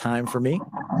the right time for me.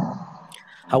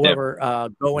 However,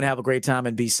 go and have a great time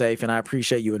and be safe. And I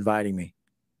appreciate you inviting me.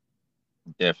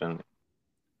 Definitely.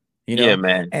 Yeah,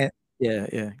 man. And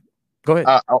yeah. Go ahead.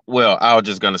 I was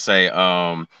just gonna say,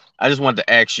 I just wanted to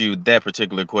ask you that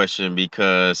particular question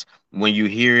because when you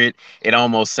hear it, it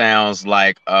almost sounds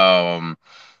like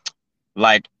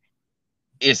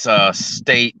it's a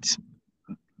state.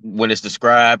 When it's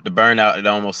described, the burnout, it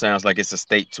almost sounds like it's a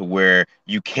state to where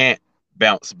you can't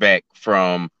bounce back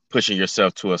from pushing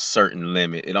yourself to a certain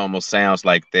limit. It almost sounds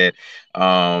like that.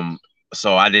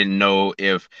 So I didn't know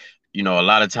if, a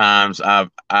lot of times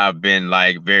I've been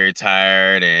like very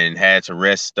tired and had to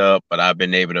rest up, but I've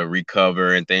been able to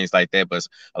recover and things like that. But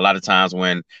a lot of times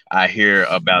when I hear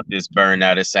about this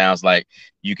burnout, it sounds like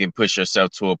you can push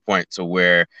yourself to a point to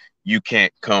where you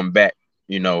can't come back,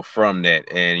 from that.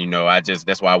 And,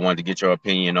 that's why I wanted to get your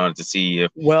opinion on it to see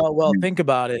if. Well, think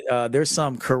about it. There's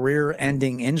some career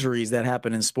ending injuries that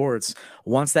happen in sports.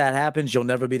 Once that happens, you'll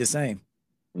never be the same.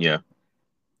 Yeah.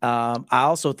 I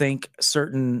also think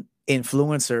certain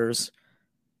influencers,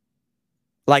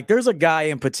 like there's a guy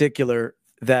in particular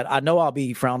that I know I'll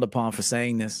be frowned upon for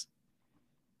saying this.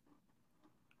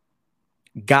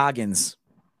 Goggins.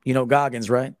 You know Goggins,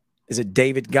 right? Is it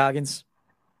David Goggins?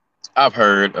 I've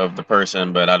heard of the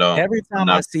person, but I don't. Every time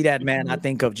I see that man, I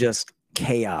think of just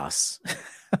chaos.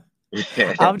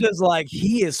 I'm just like,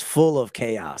 he is full of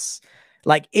chaos,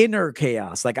 like inner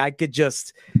chaos. Like I could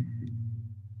just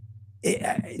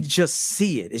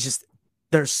see it. It's just,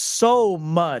 there's so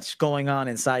much going on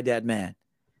inside that man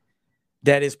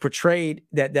that is portrayed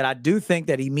that I do think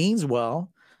that he means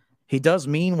well. He does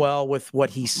mean well with what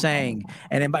he's saying.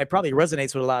 And it probably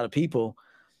resonates with a lot of people.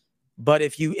 But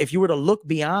if you were to look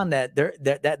beyond that,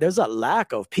 there's a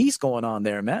lack of peace going on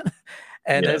there, man.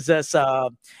 And there's this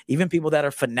even people that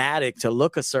are fanatic to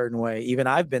look a certain way. Even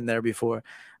I've been there before.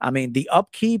 I mean, the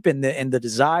upkeep and the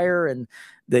desire and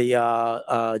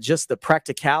the just the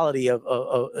practicality of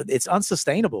it's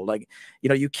unsustainable. Like,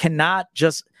 you cannot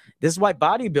just. This is why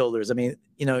bodybuilders. I mean,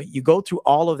 you go through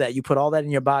all of that. You put all that in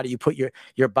your body. You put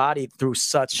your body through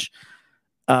such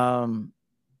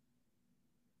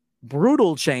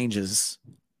brutal changes,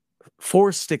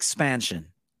 forced expansion.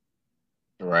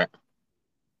 Right.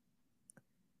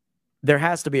 There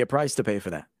has to be a price to pay for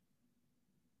that.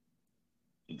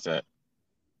 Exactly.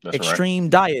 Extreme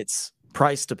diets,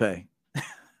 price to pay.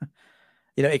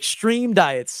 Extreme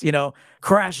diets,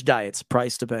 crash diets,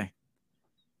 price to pay.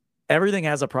 Everything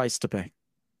has a price to pay.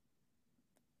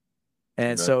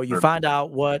 And so you find out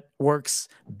what works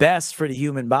best for the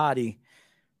human body.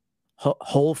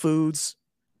 Whole foods.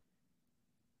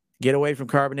 Get away from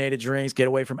carbonated drinks. Get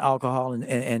away from alcohol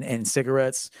and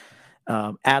cigarettes.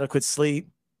 Adequate sleep.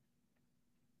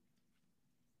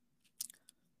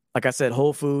 Like I said,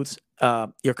 whole foods.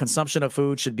 Your consumption of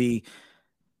food should be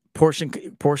portion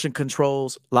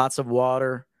controls, lots of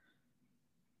water.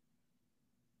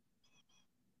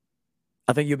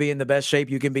 I think you'll be in the best shape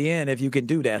you can be in if you can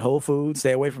do that. Whole foods,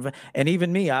 stay away from. And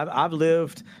even me, I've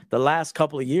lived the last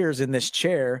couple of years in this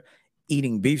chair,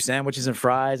 eating beef sandwiches and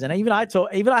fries, and even I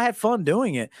had fun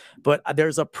doing it. But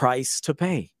there's a price to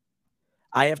pay.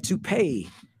 I have to pay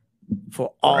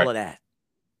for all of that.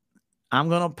 I'm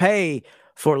gonna pay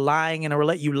for lying in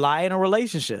a You lie in a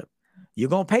relationship, you're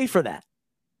gonna pay for that.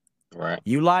 Right.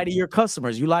 You lie to your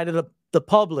customers. You lie to the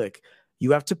public.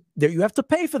 You have to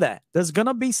pay for that. There's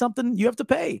gonna be something you have to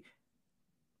pay.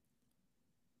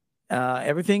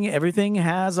 Everything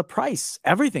has a price.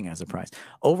 Everything has a price.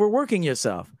 Overworking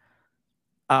yourself,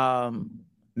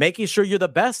 making sure you're the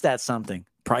best at something,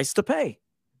 price to pay.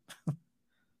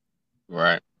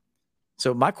 Right.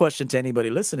 So my question to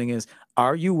anybody listening is,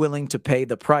 are you willing to pay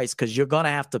the price? Because you're gonna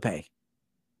have to pay.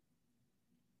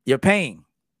 You're paying.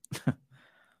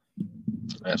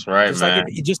 That's right, man.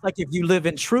 Just like if you live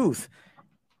in truth.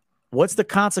 What's the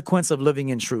consequence of living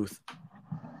in truth?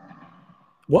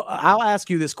 Well, I'll ask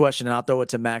you this question and I'll throw it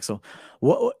to Maxwell.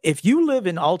 What if you live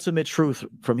in ultimate truth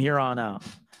from here on out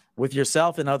with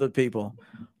yourself and other people,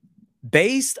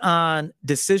 based on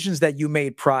decisions that you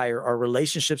made prior or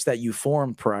relationships that you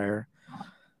formed prior,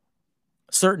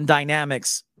 certain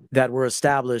dynamics that were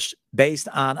established based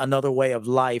on another way of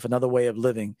life, another way of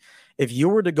living? If you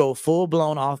were to go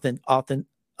full-blown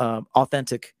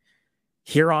authentic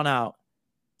here on out,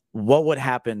 what would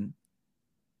happen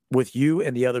with you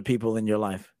and the other people in your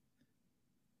life?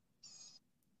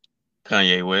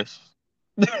 Kanye West.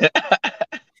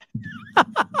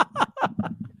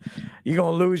 You're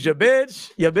going to lose your bitch.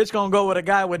 Your bitch going to go with a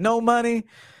guy with no money.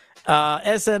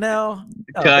 SNL.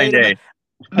 Kanye.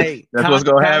 Hey, that's what's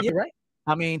going to happen. Right?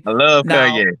 I mean, I love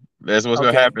Kanye. That's what's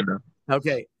going to happen, though.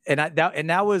 Okay.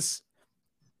 That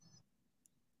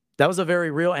was a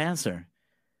very real answer.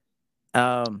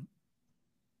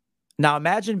 Now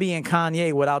imagine being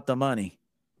Kanye without the money.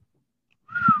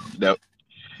 Nope.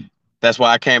 That's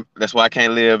why I can't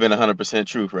live in 100%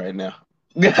 truth right now.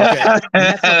 Okay.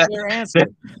 That's a fair answer.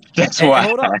 That's why.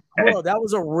 Hold on. That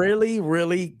was a really,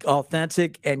 really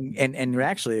authentic and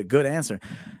actually a good answer.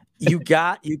 You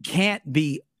can't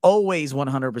be always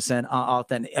 100%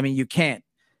 authentic. I mean, you can't,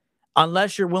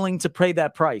 unless you're willing to pay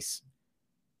that price.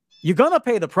 You're gonna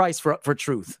pay the price for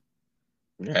truth.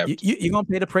 You're gonna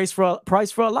pay the price for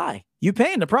a lie. You're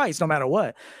paying the price no matter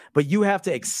what, but you have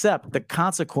to accept the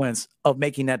consequence of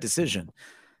making that decision.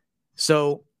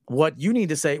 So what you need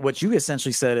to say, what you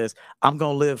essentially said is, I'm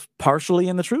gonna live partially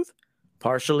in the truth,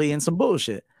 partially in some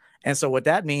bullshit. And so what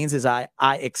that means is I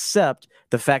accept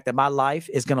the fact that my life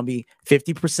is gonna be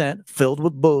 50% filled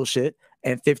with bullshit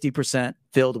and 50%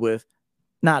 filled with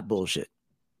not bullshit.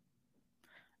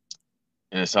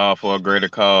 And it's all for a greater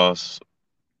cause.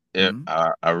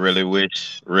 I really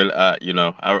wish, if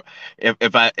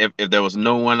there was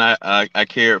no one I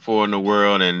cared for in the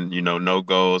world, and no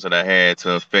goals that I had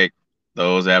to affect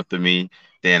those after me,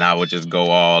 then I would just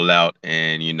go all out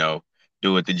and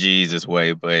do it the Jesus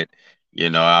way. But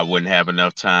I wouldn't have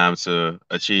enough time to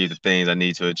achieve the things I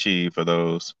need to achieve for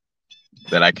those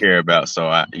that I care about.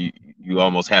 So you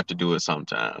almost have to do it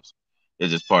sometimes.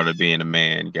 It's just part of being a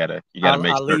man. You gotta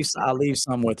make sure. I'll leave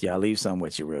some with you. I'll leave some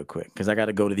with you real quick because I got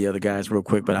to go to the other guys real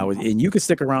quick. But and you can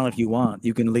stick around if you want.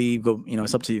 You can leave. Go.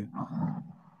 It's up to you.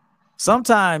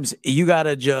 Sometimes you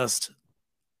gotta just.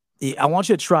 I want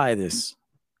you to try this.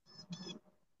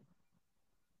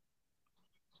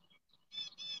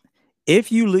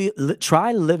 If you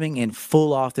try living in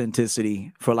full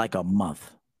authenticity for like a month,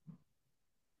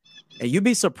 and you'd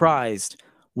be surprised.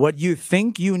 What you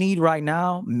think you need right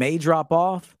now may drop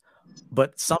off,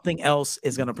 but something else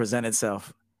is going to present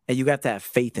itself. And you got to have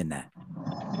faith in that.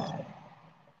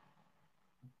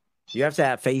 You have to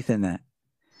have faith in that.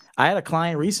 I had a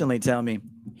client recently tell me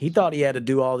he thought he had to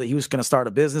do all that. He was going to start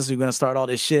a business. He was going to start all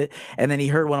this shit. And then he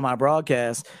heard one of my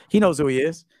broadcasts. He knows who he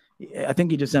is. I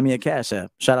think he just sent me a Cash App.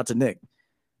 Shout out to Nick.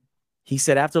 He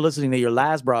said, after listening to your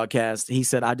last broadcast, he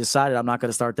said, I decided I'm not going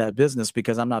to start that business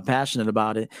because I'm not passionate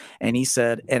about it. And he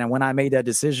said, and when I made that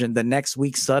decision, the next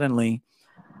week, suddenly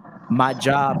my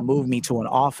job moved me to an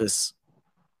office.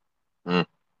 He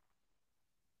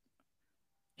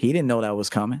didn't know that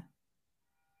was coming.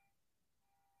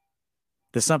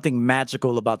 There's something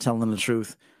magical about telling the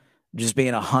truth. Just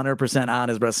being 100%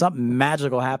 honest, bro. Something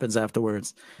magical happens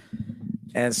afterwards.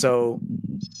 And so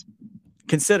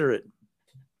consider it.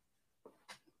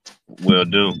 Will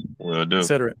do.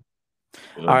 Consider it.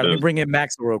 All right, let me bring in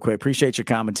Maxwell real quick. Appreciate your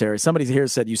commentary. Somebody here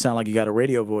said you sound like you got a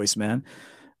radio voice, man.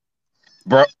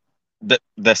 Bro,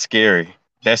 that's scary.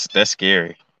 That's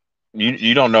scary.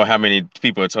 You don't know how many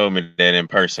people have told me that in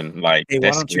person. Like, hey,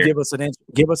 why don't you give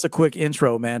us a quick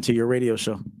intro, man, to your radio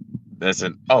show?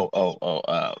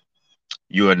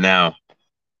 You are now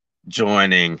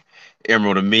joining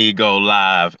Emerald Amigo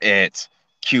live at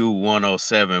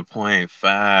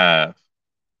Q107.5.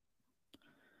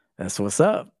 That's what's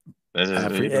up.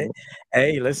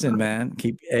 Hey, listen, man.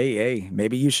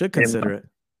 Maybe you should consider it.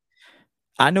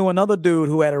 I knew another dude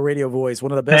who had a radio voice,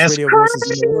 one of the best radio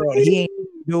voices in the world. He ain't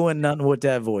doing nothing with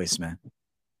that voice, man.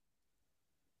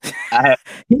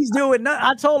 He's doing nothing.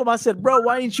 I told him, I said, bro,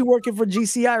 why ain't you working for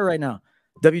GCI right now?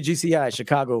 WGCI,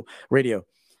 Chicago Radio.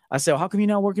 I said, well, how come you're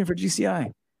not working for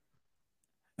GCI?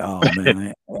 Oh,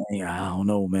 man. I don't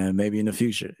know, man. Maybe in the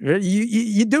future.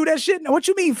 You do that shit? What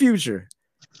you mean future?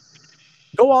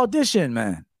 Go audition,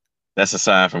 man. That's a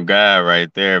sign from God right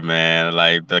there, man.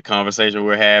 Like the conversation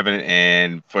we're having,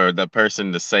 and for the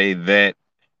person to say that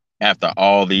after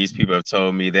all these people have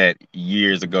told me that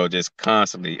years ago, just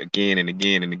constantly, again and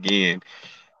again and again.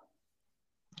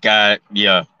 God,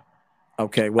 yeah.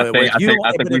 Okay. I Well, think if I you think don't,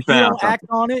 I think but if we you found don't act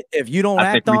something. on it, if you don't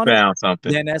I think act we on it, found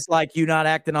something. then that's like you not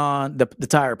acting on the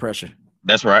tire pressure.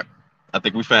 That's right. I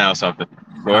think we found something.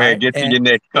 Go All ahead, right. get to And your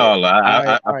next caller. all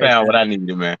I right, found what man. I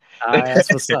needed, man. All right,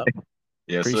 that's what's up.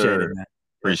 Yes, Appreciate it, sir. man.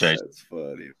 Appreciate That's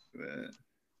funny, man.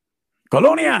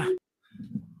 Colonia.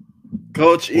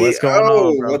 Coach What's going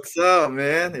on, bro? what's up,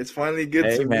 man? It's finally good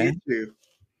Hey, to man. meet you.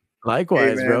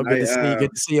 Likewise, Hey, bro. man, Good to see you.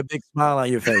 Good to see a big smile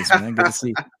on your face, man. Good to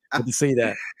see. Good to see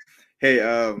that. Hey,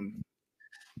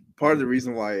 part of the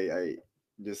reason why I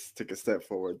just took a step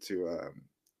forward to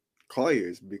call you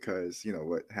is because you know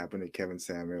what happened to Kevin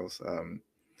Samuels,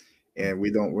 and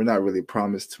we're not really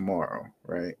promised tomorrow,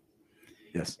 right?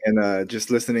 Yes. And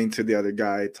just listening to the other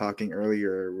guy talking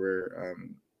earlier, where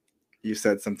you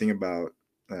said something about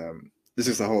this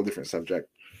is a whole different subject.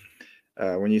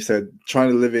 When you said trying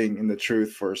to living in the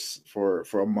truth for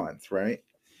a month, right?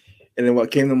 And then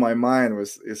what came to my mind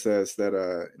was it says that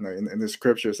you know in the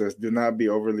scripture it says, "Do not be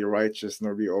overly righteous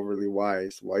nor be overly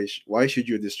wise. Why should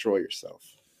you destroy yourself?"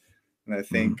 And I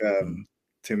think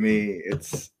to me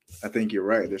I think you're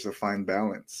right. There's a fine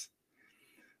balance.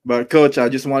 But Coach, I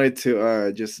just wanted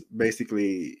to just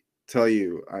basically tell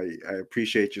you I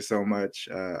appreciate you so much.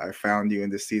 I found you in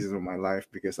this season of my life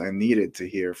because I needed to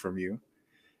hear from you.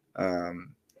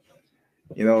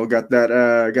 You know, got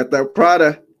that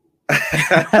Prada.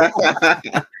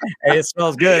 Hey, it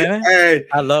smells good, isn't it? Hey,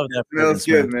 I love that. smells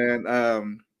good, man.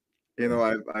 You know,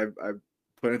 I've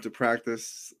put into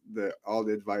practice all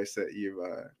the advice that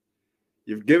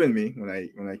you've given me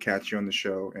when I catch you on the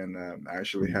show, and I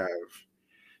actually have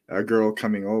a girl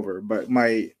coming over. But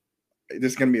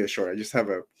this is gonna be a short. I just have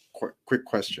a quick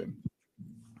question.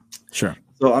 Sure.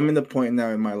 So I'm in the point now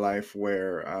in my life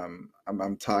where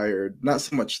I'm tired, not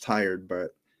so much tired,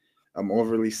 but I'm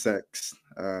overly sexed.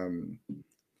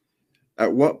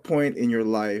 At what point in your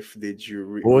life did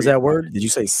you? What was that word? Did you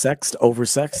say sexed?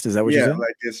 Oversexed? Is that what you said?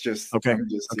 Like it's just okay. I'm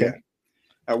just okay.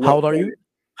 Yeah. How old are you?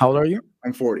 How old are you?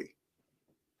 I'm 40.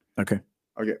 Okay.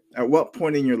 Okay. At what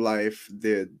point in your life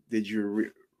did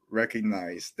you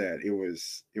recognize that it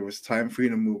was time for you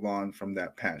to move on from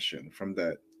that passion, from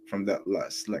that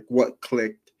lust? Like what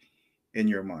clicked in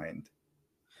your mind?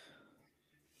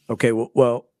 Okay.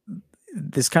 Well,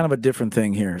 there's kind of a different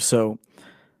thing here. So,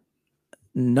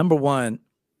 number one,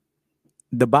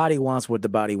 the body wants what the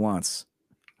body wants.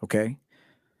 Okay.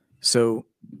 So,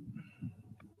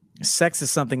 sex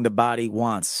is something the body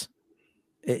wants,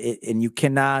 and you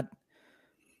cannot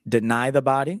deny the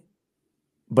body.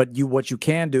 But what you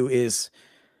can do is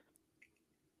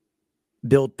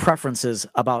build preferences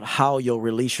about how you'll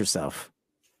release yourself.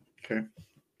 Okay.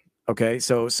 Okay.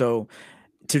 So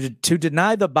to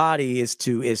deny the body is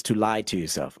to lie to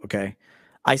yourself. Okay.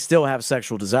 I still have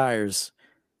sexual desires.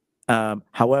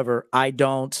 However, I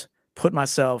don't put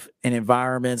myself in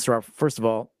environments where, first of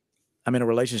all, I'm in a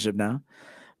relationship now,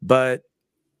 but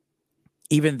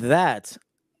even that,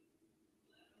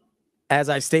 as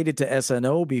I stated to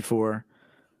SNO before,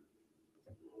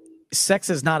 sex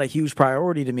is not a huge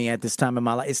priority to me at this time in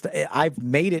my life. I've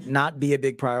made it not be a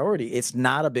big priority. It's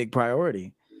not a big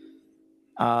priority.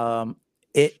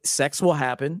 Sex will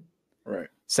happen. Right.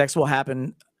 Sex will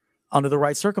happen under the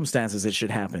right circumstances. It should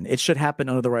happen. It should happen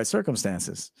under the right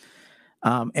circumstances.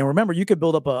 And remember, you could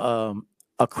build up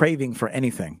a craving for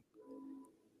anything.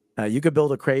 You could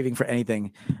build a craving for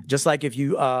anything. Just like if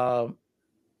you,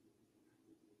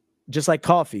 just like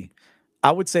coffee.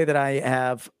 I would say that I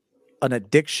have an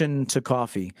addiction to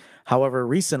coffee. However,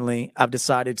 recently I've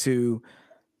decided to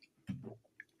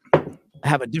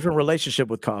have a different relationship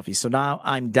with coffee. So now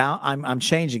I'm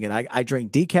changing it. I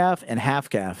drink decaf and half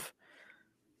calf.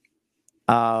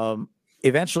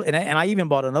 Eventually, and I even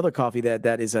bought another coffee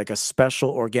that is like a special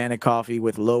organic coffee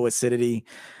with low acidity.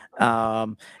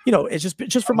 It's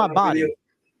just for my body.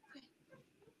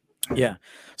 Yeah.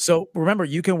 So remember,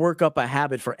 you can work up a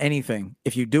habit for anything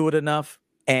if you do it enough.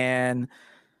 And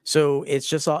so it's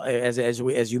just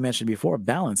as you mentioned before,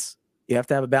 balance. You have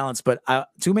to have a balance. But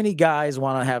too many guys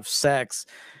want to have sex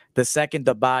the second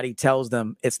the body tells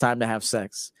them it's time to have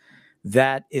sex.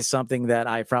 That is something that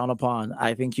I frown upon.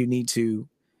 I think you need to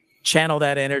channel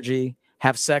that energy,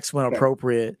 have sex when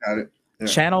appropriate. Got it. Yeah.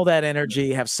 Channel that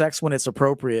energy, have sex when it's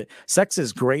appropriate. Sex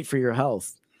is great for your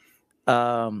health.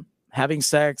 Having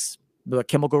sex, the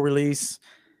chemical release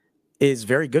is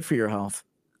very good for your health.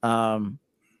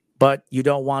 But you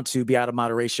don't want to be out of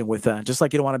moderation with that, just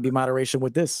like you don't want to be moderation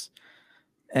with this.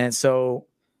 And so,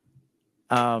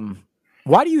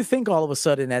 why do you think all of a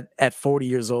sudden at 40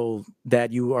 years old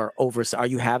that you are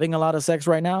you having a lot of sex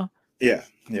right now? Yeah,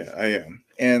 I am.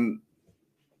 And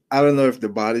I don't know if the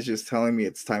body's just telling me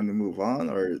it's time to move on,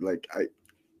 or like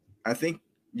I think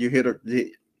you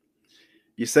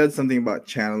said something about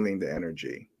channeling the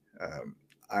energy.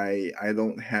 I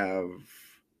don't have.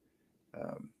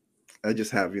 I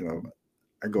just have,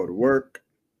 I go to work,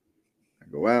 I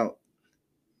go out,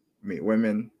 meet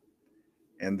women,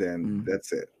 and then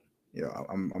that's it.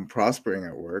 I'm prospering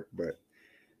at work, but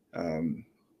um,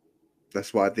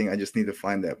 that's why I think I just need to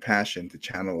find that passion to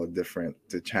channel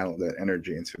that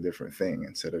energy into a different thing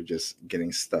instead of just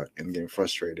getting stuck and getting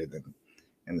frustrated and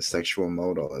in the sexual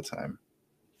mode all the time.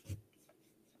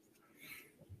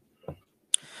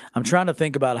 I'm trying to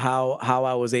think about how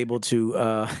I was able to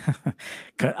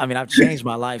I mean, I've changed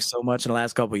my life so much in the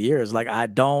last couple of years. Like, I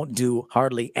don't do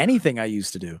hardly anything I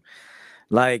used to do.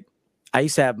 Like, I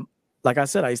used to have, like I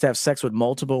said, I used to have sex with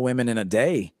multiple women in a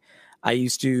day. I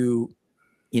used to,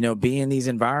 be in these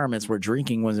environments where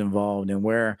drinking was involved and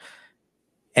where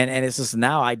and it's just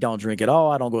now I don't drink at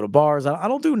all. I don't go to bars. I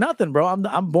don't do nothing, bro.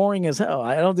 I'm boring as hell.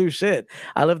 I don't do shit.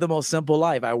 I live the most simple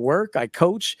life. I work, I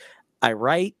coach, I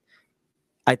write.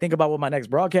 I think about what my next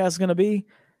broadcast is going to be.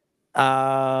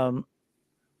 I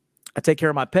take care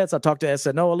of my pets. I talk to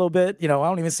SNO a little bit. I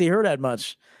don't even see her that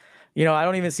much. I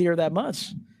don't even see her that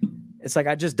much. It's like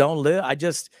I just don't live.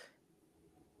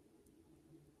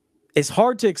 It's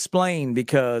hard to explain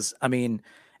because, I mean,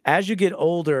 as you get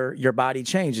older, your body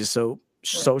changes. So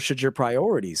should your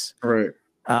priorities. Right.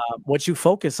 What you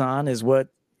focus on is what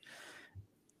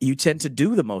you tend to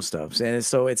do the most of. And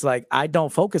so it's like, I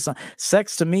don't focus on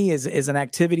sex. To me is an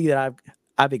activity that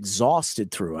I've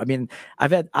exhausted through. I mean, I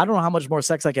don't know how much more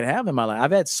sex I can have in my life.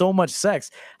 I've had so much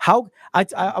sex. I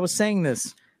was saying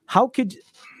this,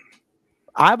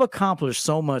 I've accomplished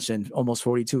so much in almost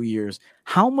 42 years.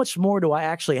 How much more do I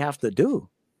actually have to do?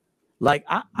 Like,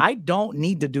 I don't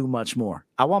need to do much more.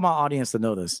 I want my audience to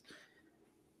know this.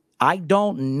 I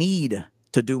don't need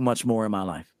to do much more in my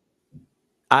life.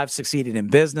 I've succeeded in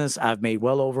business. I've made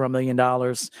well over $1 million.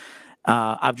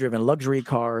 I've driven luxury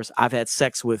cars. I've had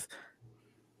sex with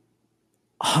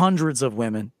hundreds of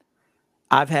women.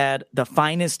 I've had the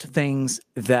finest things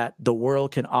that the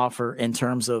world can offer in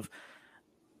terms of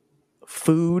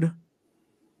food,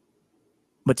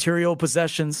 material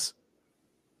possessions.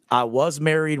 I was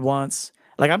married once.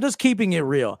 Like, I'm just keeping it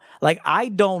real. Like, I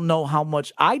don't know how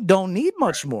much. I don't need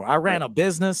much more. I ran a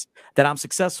business that I'm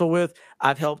successful with.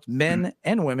 I've helped men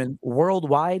and women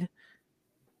worldwide.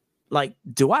 Like,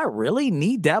 do I really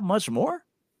need that much more?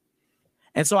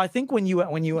 And so I think when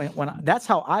that's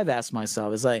how I've asked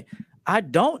myself, is like, I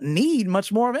don't need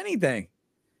much more of anything.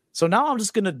 So now I'm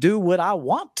just going to do what I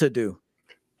want to do.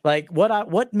 Like,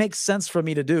 what makes sense for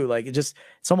me to do. Like, it's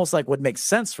almost like what makes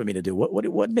sense for me to do.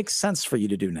 What makes sense for you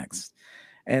to do next?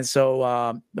 And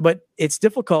so, but it's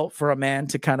difficult for a man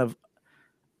to kind of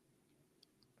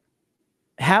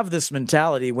have this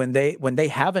mentality when they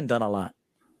haven't done a lot.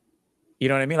 You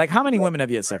know what I mean? Like, how many women have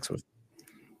you had sex with?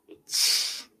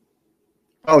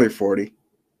 Probably 40.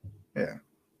 Yeah.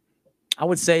 I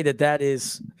would say that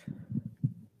is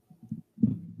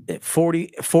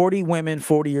 40 women,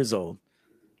 40 years old.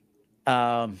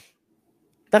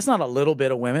 That's not a little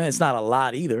bit of women. It's not a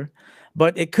lot either,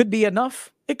 but it could be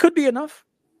enough. It could be enough.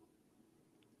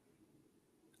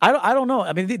 I don't know.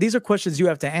 I mean, these are questions you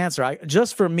have to answer.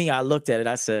 Just for me, I looked at it.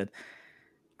 I said,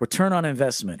 return on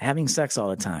investment, having sex all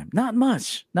the time. Not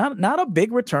much. Not a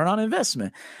big return on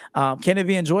investment. Can it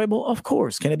be enjoyable? Of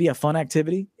course. Can it be a fun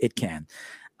activity? It can.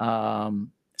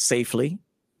 Safely,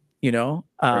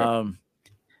 right.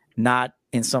 Not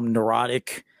in some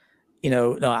neurotic,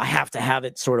 no, I have to have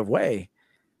it sort of way.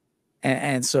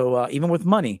 And so even with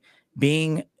money,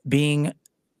 being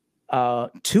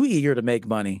too eager to make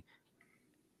money,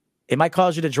 it might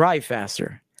cause you to drive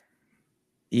faster.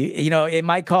 It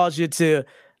might cause you to,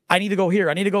 I need to go here.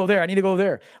 I need to go there. I need to go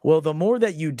there. Well, the more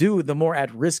that you do, the more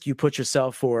at risk you put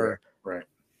yourself for. Right.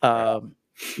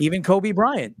 Even Kobe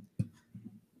Bryant.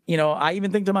 I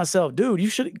even think to myself, dude,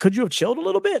 could you have chilled a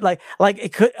little bit? Like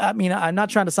it could, I mean, I'm not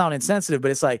trying to sound insensitive, but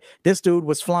it's like this dude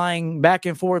was flying back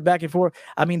and forth.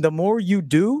 I mean, the more you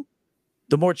do,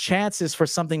 the more chances for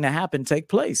something to happen take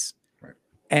place. Right.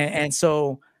 And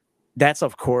so that's,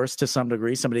 of course, to some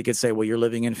degree, somebody could say, well, you're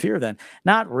living in fear then.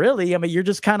 Not really. I mean, you're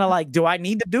just kind of like, do I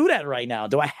need to do that right now?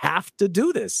 Do I have to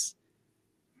do this?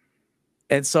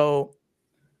 And so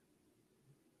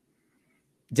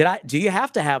do you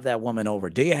have to have that woman over?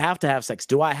 Do you have to have sex?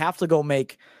 Do I have to go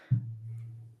make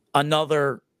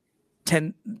another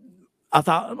 10?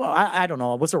 I don't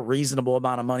know. What's a reasonable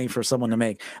amount of money for someone to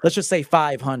make? Let's just say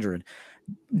 500.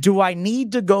 Do I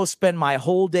need to go spend my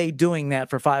whole day doing that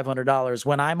for $500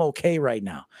 when I'm okay right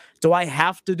now? Do I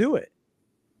have to do it?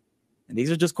 And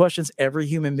these are just questions every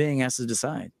human being has to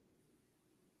decide.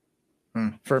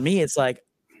 For me, it's like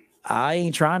I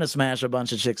ain't trying to smash a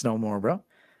bunch of chicks no more, bro.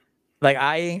 Like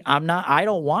I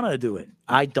don't want to do it.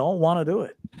 I don't want to do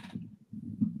it.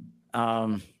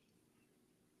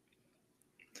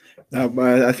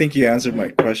 But I think you answered my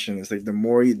question. It's like the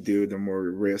more you do, the more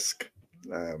risk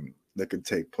that could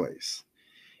take place.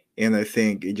 And I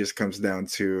think it just comes down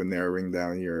to narrowing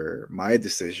down my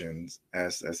decisions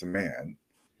as a man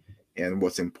and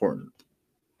what's important.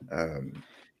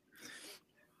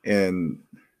 And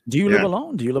do you live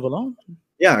alone? Do you live alone?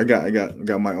 Yeah, I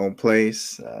got my own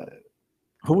place.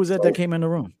 Who was it that came in the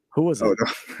room? Who was it?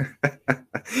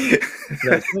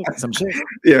 No. Some chick.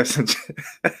 Yeah, some chick.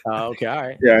 Okay, all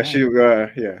right. Yeah, all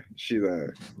she's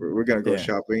we're gonna go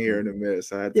shopping here in a minute.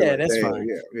 So I had to that's fine.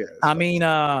 Yeah. I mean,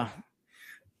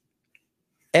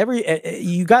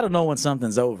 you got to know when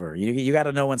something's over. You got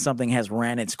to know when something has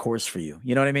ran its course for you.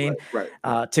 You know what I mean?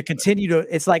 Right. To continue to,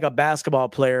 it's like a basketball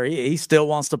player. He still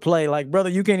wants to play. Like, brother,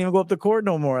 you can't even go up the court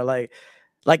no more. Like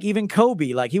even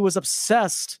Kobe, like he was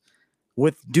obsessed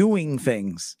with doing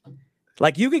things.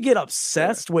 Like you could get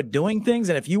obsessed with doing things,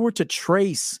 and if you were to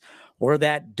trace where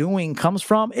that doing comes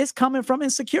from, it's coming from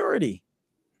insecurity.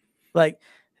 Like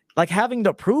having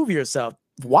to prove yourself.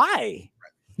 Why?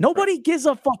 Nobody gives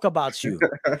a fuck about you.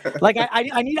 Like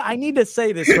I need to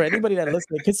say this for anybody that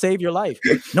listens. It could save your life.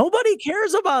 Nobody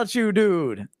cares about you,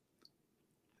 dude.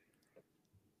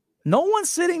 No one's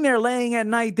sitting there laying at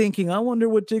night thinking, I wonder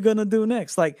what you're gonna do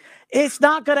next. Like, it's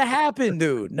not gonna happen,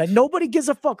 dude. Like, nobody gives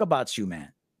a fuck about you,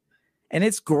 man. And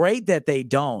it's great that they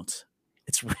don't.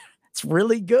 It's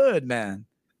really good, man.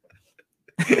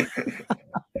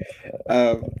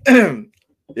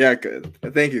 Yeah, good.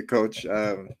 Thank you, Coach.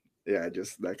 Yeah,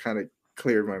 just that kind of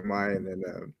cleared my mind, and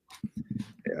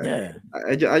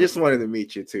I just wanted to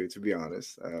meet you too, to be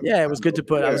honest. It was good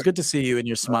to it was good to see you and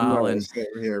your smile, and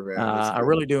here, man. I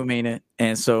really do mean it.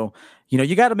 And so,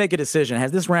 you got to make a decision.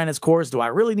 Has this ran its course? Do I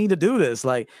really need to do this?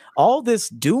 Like all this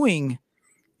doing,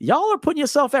 y'all are putting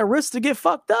yourself at risk to get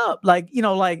fucked up. Like,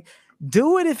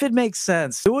 do it if it makes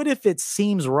sense. Do it if it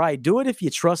seems right. Do it if you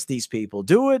trust these people.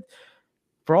 Do it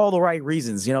for all the right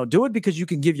reasons. Do it because you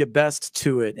can give your best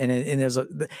to it. And there's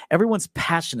everyone's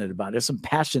passionate about it. There's some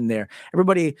passion there.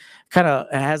 Everybody kind of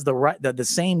has the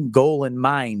same goal in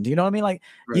mind. You know what I mean? Like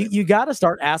you got to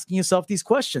start asking yourself these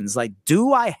questions. Like,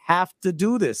 do I have to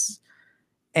do this?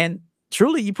 And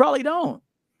truly, you probably don't.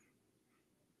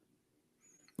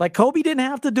 Like Kobe didn't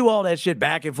have to do all that shit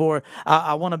back and forth.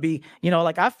 I want to be,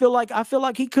 I feel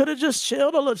like he could have just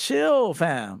chilled a little, chill,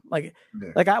 fam. When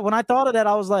I thought of that,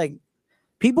 I was like,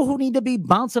 people who need to be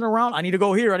bouncing around, I need to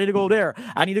go here, I need to go there,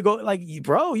 I need to go, like,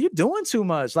 bro, you're doing too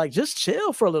much. Like, just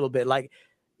chill for a little bit. Like,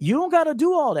 you don't got to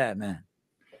do all that, man.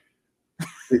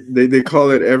 They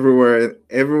call it everywhere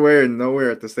and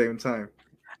nowhere at the same time.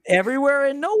 Everywhere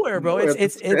and nowhere, bro.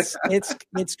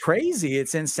 It's crazy.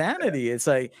 It's insanity. It's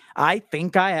like, I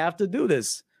think I have to do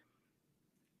this.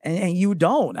 And you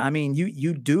don't. I mean,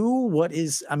 you do what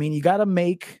is, I mean, you got to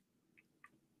make.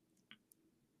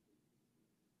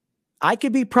 I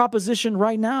could be propositioned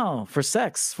right now for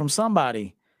sex from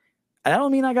somebody. I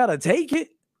don't mean I got to take it.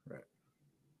 Right.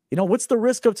 What's the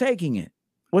risk of taking it?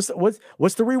 What's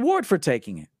the reward for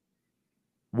taking it?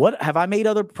 What have I made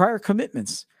other prior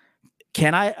commitments?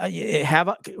 Can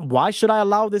I why should I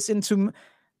allow this into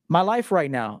my life right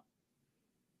now?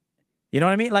 You know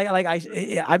what I mean? Like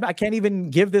I can't even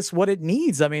give this what it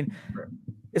needs. I mean,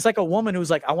 it's like a woman who's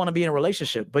like, I want to be in a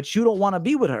relationship, but you don't want to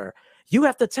be with her. You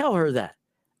have to tell her that.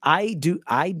 I do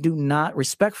not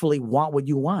respectfully want what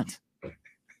you want.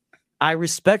 I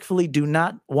respectfully do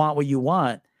not want what you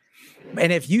want.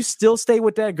 And if you still stay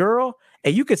with that girl,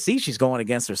 and you could see she's going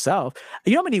against herself.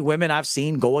 You know how many women I've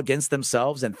seen go against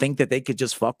themselves and think that they could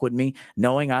just fuck with me,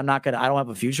 knowing I don't have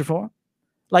a future for them?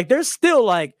 Like, they're still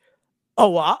like, oh,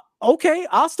 well, okay,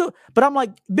 I'll still, but I'm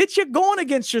like, bitch, you're going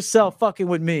against yourself fucking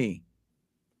with me.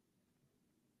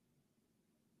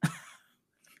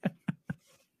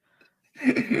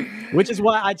 Which is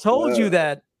why I told you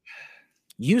that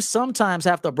you sometimes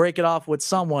have to break it off with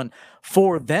someone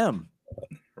for them,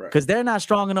 because they're not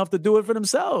strong enough to do it for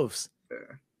themselves. Yeah.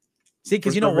 See,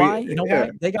 because you know why?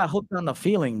 Why? They got hooked on the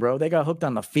feeling, bro. They got hooked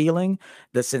on the feeling,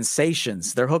 the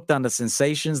sensations. They're hooked on the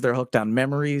sensations. They're hooked on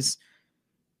memories.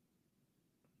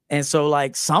 And so,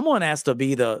 like, someone has to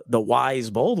be the wise,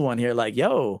 bold one here. Like,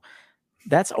 yo,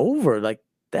 that's over. Like,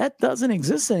 that doesn't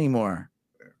exist anymore.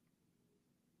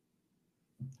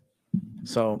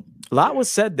 So a lot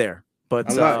was said there,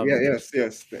 but a lot. Yes.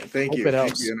 Thank you.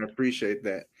 Thank you, and I appreciate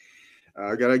that.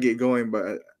 I gotta get going,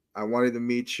 but I wanted to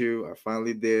meet you. I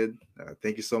finally did.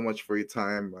 Thank you so much for your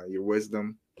time, your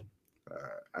wisdom.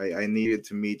 I needed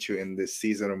to meet you in this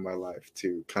season of my life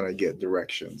to kind of get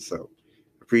direction. So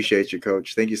appreciate you,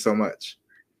 Coach. Thank you so much.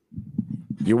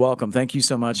 You're welcome. Thank you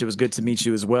so much. It was good to meet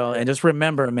you as well. And just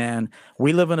remember, man,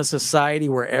 we live in a society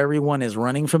where everyone is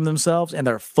running from themselves and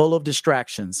they're full of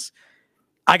distractions.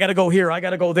 I got to go here. I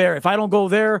got to go there. If I don't go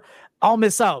there, I'll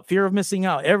miss out. Fear of missing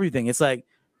out. Everything. It's like,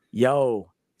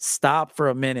 yo, stop for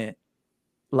a minute.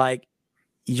 Like,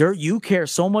 you care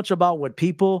so much about what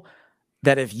people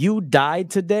that if you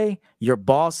died today, your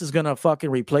boss is going to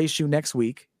fucking replace you next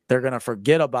week. They're going to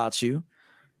forget about you.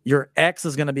 Your ex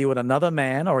is going to be with another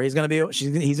man, or he's going to be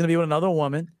with another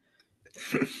woman.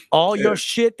 All your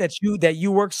shit that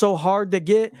you work so hard to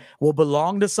get will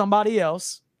belong to somebody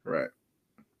else. Right.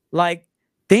 Like,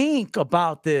 think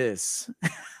about this.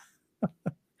 All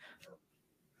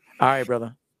right,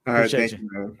 brother. All right. Thank you,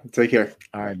 man. Take care.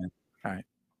 All right, man. All right.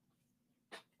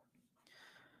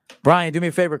 Brian, do me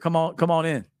a favor. Come on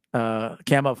in.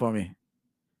 Cam up for me.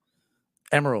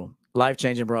 Emerald,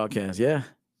 life-changing broadcast. Yeah.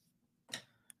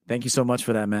 Thank you so much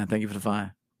for that, man. Thank you for the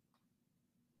fine.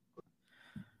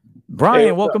 Brian,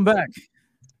 hey, welcome back.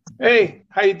 Hey,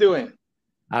 how you doing?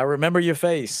 I remember your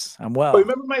face. I'm well. Oh, you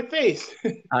remember my face?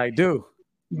 I do.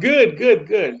 Good.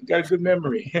 Got a good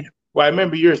memory. Well, I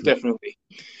remember yours definitely.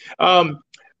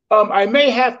 I may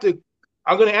have to.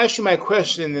 I'm going to ask you my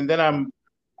question, and then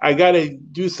I got to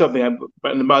do something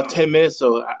in about 10 minutes.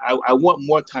 So I want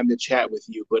more time to chat with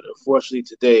you, but unfortunately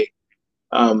today,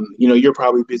 you're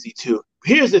probably busy too.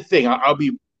 Here's the thing. I'll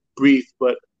be brief,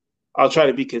 but I'll try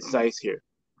to be concise here.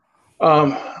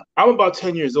 I'm about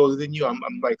 10 years older than you. I'm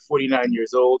like 49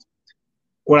 years old.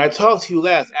 When I talked to you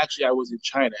last, actually, I was in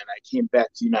China and I came back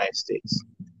to the United States.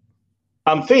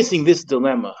 I'm facing this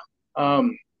dilemma.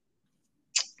 I'm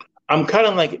kind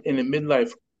of like in a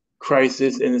midlife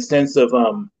crisis in the sense of,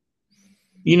 the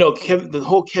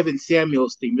whole Kevin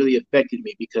Samuels thing really affected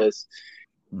me because,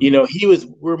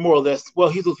 we're more or less, well,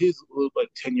 he's like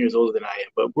 10 years older than I am,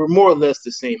 but we're more or less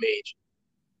the same age.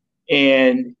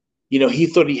 And, he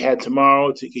thought he had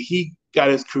tomorrow. He got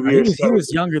his career started. He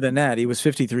was younger than that. He was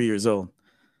 53 years old.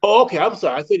 Oh, okay. I'm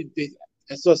sorry.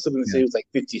 I saw someone say he was like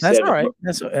 57. That's all right.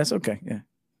 That's okay. Yeah.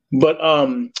 But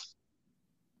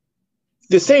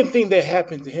the same thing that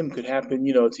happened to him could happen,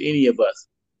 to any of us.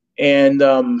 And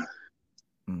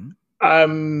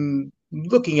I'm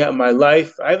looking at my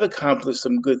life. I've accomplished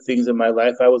some good things in my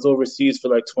life. I was overseas for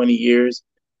like 20 years.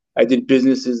 I did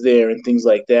businesses there and things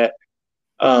like that.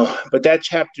 But that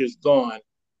chapter is gone.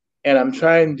 And I'm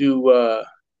trying to,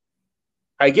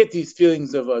 I get these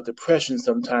feelings of depression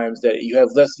sometimes that you have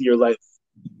less of your life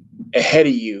ahead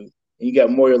of you and you got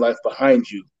more of your life behind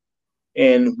you.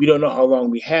 And we don't know how long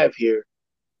we have here.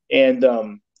 And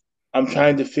I'm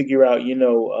trying to figure out,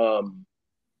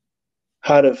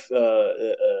 how to,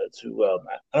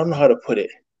 I don't know how to put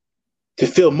it, to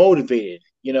feel motivated.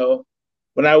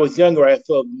 When I was younger, I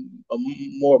felt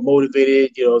more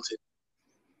motivated, to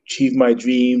achieve my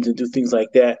dreams and do things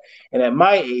like that. And at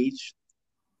my age,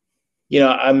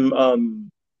 I'm,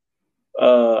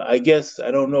 I guess I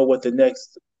don't know what the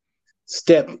next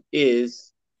step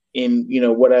is in,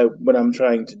 what I'm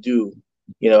trying to do,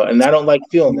 and I don't like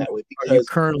feeling that way because are you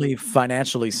currently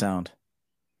financially sound?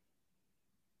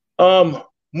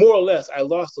 More or less, I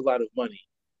lost a lot of money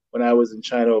when I was in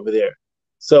China over there.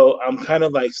 So I'm kind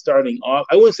of like starting off.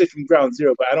 I wouldn't say from ground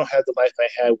zero, but I don't have the life I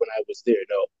had when I was there.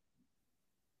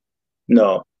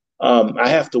 No. I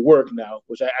have to work now,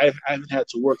 which I haven't had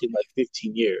to work in like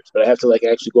 15 years, but I have to like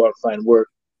actually go out and find work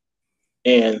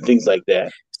and things like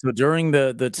that. So during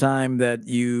the time that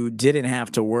you didn't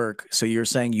have to work, so you're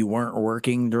saying you weren't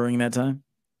working during that time?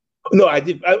 No, I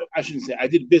did. I shouldn't say I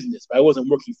did business, but I wasn't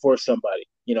working for somebody.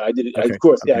 I did it. Okay. Of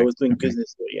course, yeah, I was doing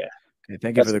business. But yeah. Okay,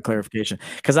 thank you for the clarification.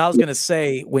 Because I was going to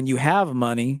say, when you have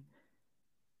money,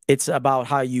 it's about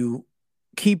how you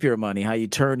keep your money, how you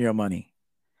turn your money.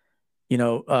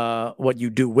 What you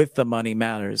do with the money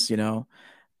matters.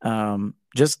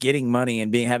 Just getting money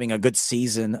and having a good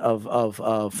season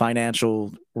of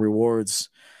financial rewards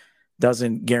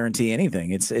doesn't guarantee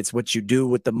anything. It's what you do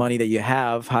with the money that you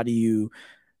have. How do you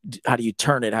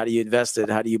turn it? How do you invest it?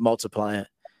 How do you multiply it?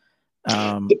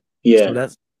 Yeah.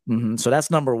 So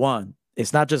that's number one.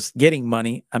 It's not just getting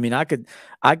money. I mean, a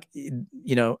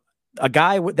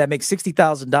guy that makes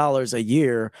 $60,000 a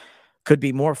year could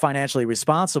be more financially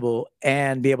responsible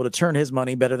and be able to turn his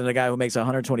money better than a guy who makes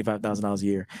 $125,000 a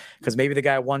year. Because maybe the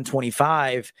guy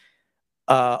 125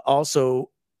 also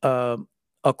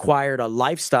acquired a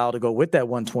lifestyle to go with that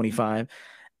 125,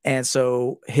 and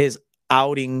so his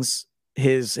outings,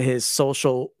 his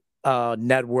social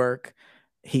network,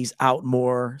 he's out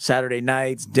more Saturday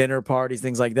nights, dinner parties,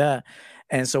 things like that.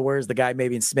 And so whereas the guy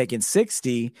maybe making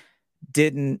 60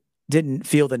 didn't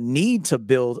feel the need to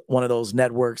build one of those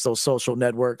networks, those social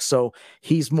networks. So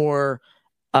he's more,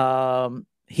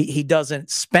 he doesn't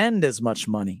spend as much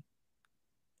money.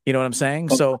 You know what I'm saying?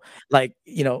 So like,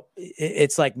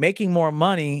 it's like making more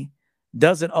money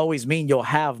doesn't always mean you'll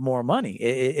have more money.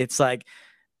 It's like,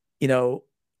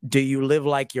 do you live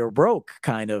like you're broke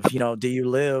kind of, do you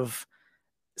live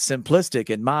simplistic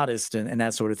and modest and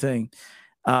that sort of thing?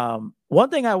 One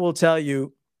thing I will tell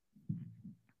you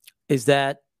is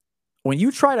that when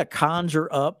you try to conjure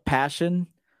up passion,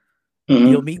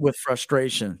 you'll meet with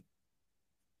frustration.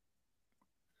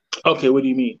 Okay, what do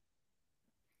you mean?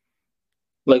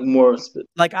 Like more?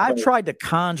 Like I've tried to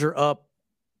conjure up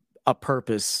a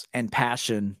purpose and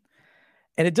passion,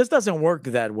 and it just doesn't work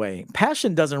that way.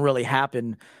 Passion doesn't really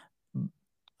happen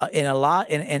in a lot.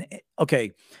 And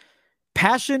okay,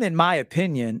 passion, in my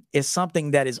opinion, is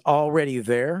something that is already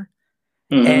there,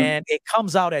 and it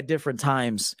comes out at different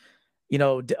times.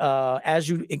 As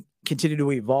you continue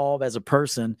to evolve as a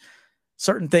person,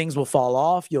 certain things will fall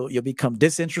off. You'll become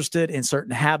disinterested in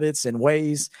certain habits and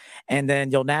ways, and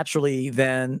then you'll naturally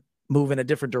then move in a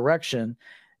different direction.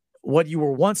 What you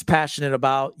were once passionate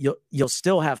about, you'll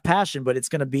still have passion, but it's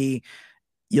going to be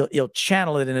you'll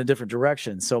channel it in a different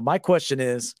direction. So my question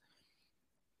is,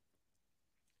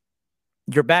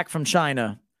 you're back from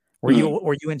China. Were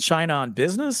you in China on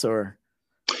business or?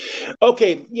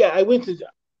 Okay, yeah, I went to.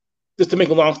 Just to make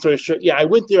a long story short, yeah, I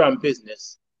went there on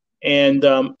business and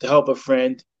to help a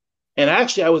friend. And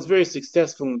actually, I was very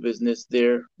successful in business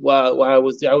there while I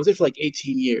was there. I was there for like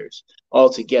 18 years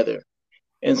altogether.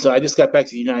 And so I just got back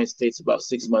to the United States about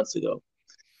 6 months ago.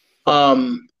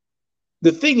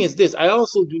 The thing is this, I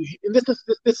also do, and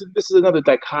this is another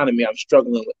dichotomy I'm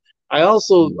struggling with. I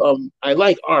also, I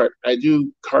like art. I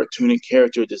do cartoon and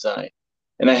character design.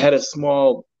 And I had a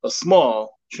small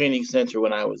training center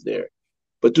when I was there.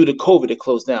 But due to COVID, it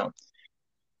closed down.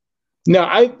 Now,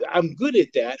 I'm good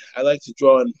at that. I like to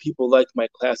draw, and people like my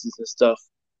classes and stuff.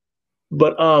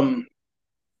 But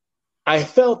I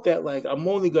felt that like I'm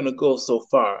only going to go so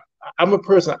far. I'm a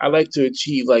person, I like to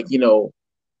achieve like,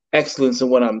 excellence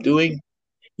in what I'm doing.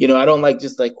 I don't like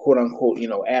just like quote unquote,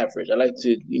 average. I like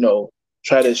to,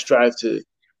 try to strive to,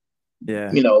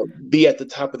 be at the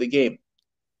top of the game.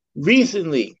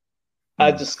 Recently, I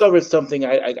discovered something,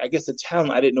 I guess a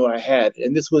talent I didn't know I had.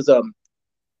 And this was,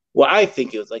 I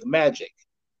think it was like magic.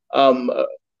 I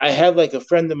had like a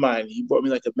friend of mine, he brought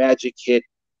me like a magic kit.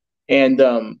 And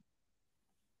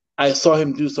I saw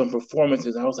him do some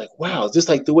performances. And I was like, wow, just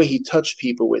like the way he touched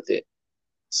people with it.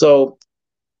 So,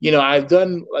 I've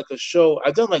done like a show.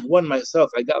 I've done like one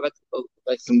myself. I got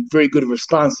like some very good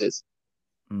responses.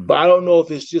 But I don't know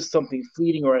if it's just something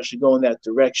fleeting or I should go in that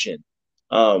direction.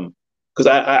 Because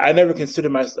I never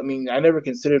considered myself. I mean, I never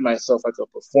considered myself like a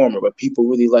performer, but people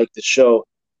really like the show.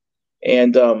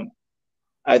 And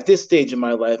at this stage in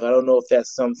my life, I don't know if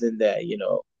that's something that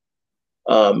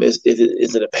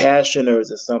is it a passion or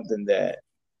is it something that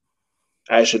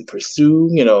I should pursue?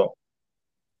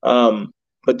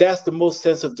 But that's the most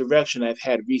sense of direction I've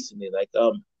had recently. Like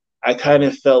I kind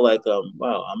of felt like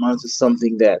wow, I'm onto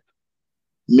something that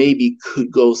maybe could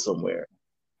go somewhere.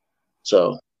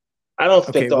 So. I don't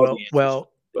expect all the answers.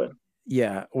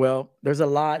 Well, there's a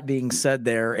lot being said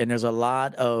there, and there's a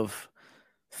lot of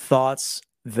thoughts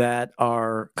that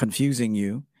are confusing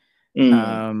you.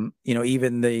 Even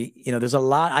there's a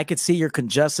lot. I could see you're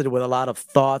congested with a lot of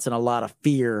thoughts and a lot of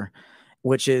fear,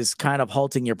 which is kind of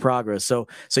halting your progress. So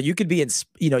you could be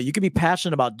you could be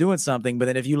passionate about doing something, but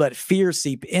then if you let fear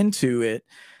seep into it,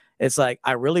 it's like,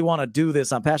 I really want to do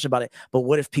this. I'm passionate about it, but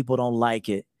what if people don't like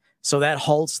it? So that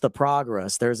halts the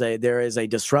progress. There is a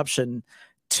disruption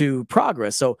to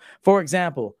progress. So, for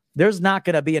example, there's not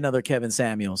going to be another Kevin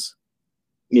Samuels.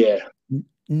 Yeah.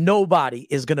 Nobody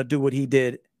is going to do what he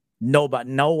did. No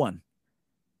one.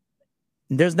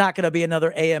 There's not going to be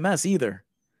another AMS either.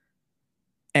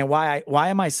 And why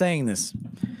am I saying this?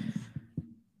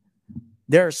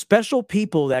 There are special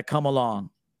people that come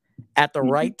along at the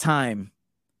right time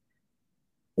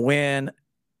when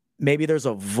maybe there's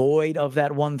a void of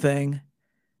that one thing.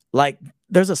 Like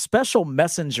there's a special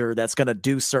messenger that's going to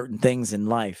do certain things in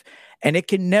life, and it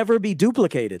can never be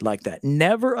duplicated like that.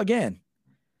 Never again.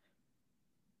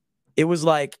 It was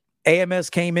like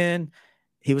AMS came in.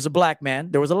 He was a black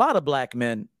man. There was a lot of black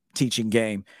men teaching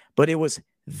game, but it was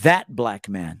that black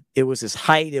man. It was his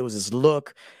height. It was his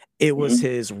look. It was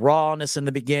his rawness in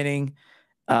the beginning.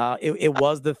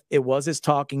 It was his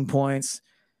talking points.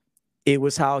 It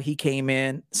was how he came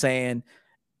in saying,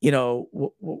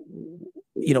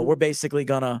 we're basically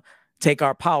going to take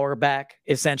our power back,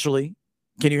 essentially,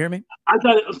 Can you hear me? I'm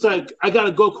sorry. I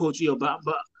gotta go, Coach Eo, but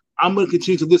I'm gonna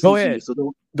continue to listen to you. So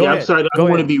Go I'm ahead. sorry. I don't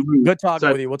want to be rude. Good talking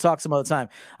Sorry. with you. We'll talk some other time.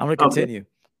 I'm gonna continue.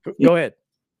 Okay. Go ahead.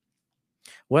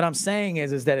 What I'm saying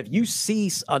is that if you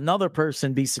see another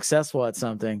person be successful at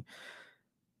something,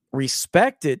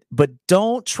 respect it, but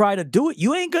don't try to do it.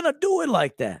 You ain't gonna do it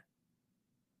like that.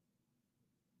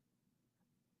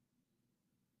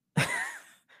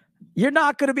 You're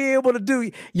not going to be able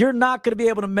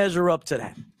to measure up to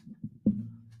that.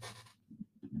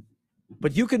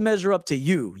 But you can measure up to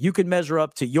you. You can measure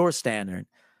up to your standard.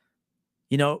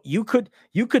 You know, you could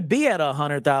be at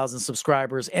 100,000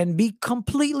 subscribers and be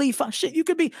completely fine. Shit, you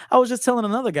could be. I was just telling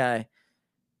another guy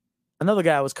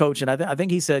I was coaching. I think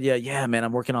he said, yeah, man,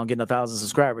 I'm working on getting 1,000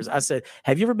 subscribers. I said,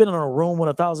 have you ever been in a room with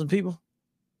 1,000 people?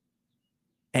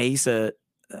 And he said,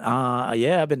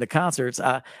 yeah, I've been to concerts.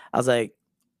 I was like,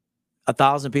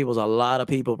 1,000 people is a lot of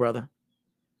people, brother.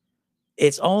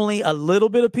 It's only a little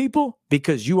bit of people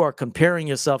because you are comparing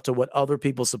yourself to what other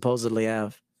people supposedly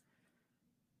have.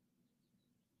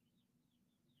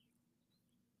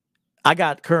 I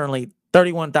got currently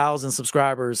 31,000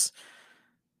 subscribers.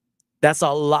 That's a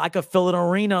lot. I could fill an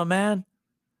arena, man.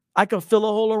 I could fill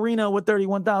a whole arena with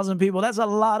 31,000 people. That's a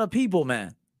lot of people,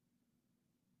 man.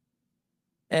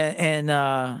 And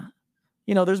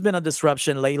you know, there's been a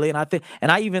disruption lately, and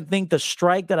I even think the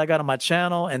strike that I got on my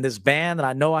channel and this ban that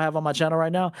I know I have on my channel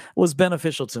right now was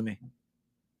beneficial to me.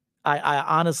 I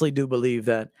honestly do believe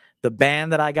that the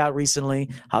ban that I got recently,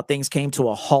 how things came to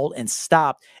a halt and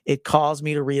stopped, it caused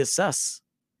me to reassess.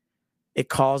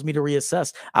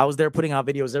 I was there putting out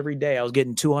videos every day. I was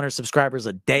getting 200 subscribers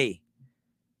a day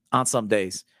on some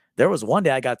days. There was one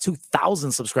day I got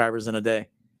 2,000 subscribers in a day.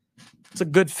 It's a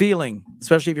good feeling,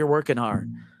 especially if you're working hard.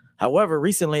 However,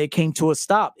 recently it came to a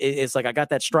stop. It's like I got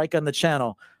that strike on the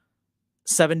channel.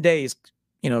 7 days,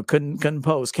 you know, couldn't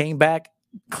post. Came back.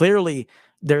 Clearly,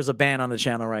 there's a ban on the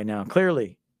channel right now.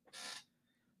 Clearly,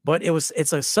 but it's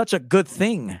such a good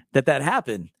thing that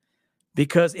happened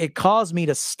because it caused me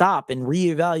to stop and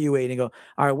reevaluate and go,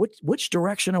 all right, which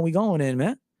direction are we going in,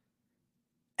 man?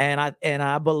 And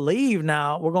I believe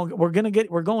now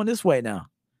we're going this way now.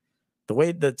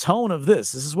 The tone of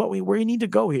this is where we need to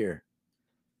go here.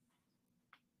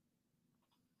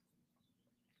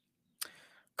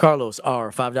 Carlos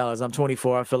R, $5. I'm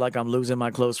 24. I feel like I'm losing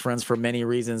my close friends for many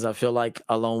reasons. I feel like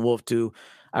a lone wolf too.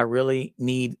 I really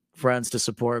need friends to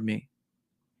support me.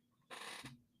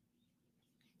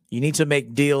 You need to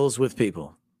make deals with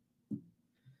people.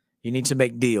 You need to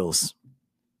make deals.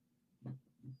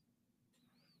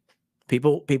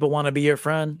 People want to be your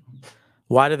friend.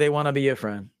 Why do they want to be your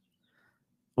friend?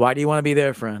 Why do you want to be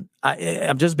their friend?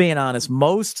 I'm just being honest.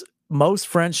 Most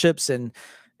friendships, and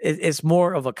it's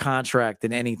more of a contract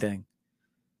than anything.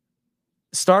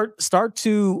 Start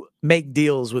to make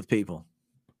deals with people.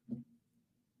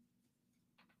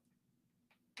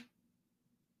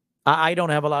 I don't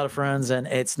have a lot of friends, and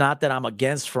it's not that I'm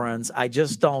against friends. I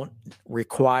just don't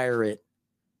require it.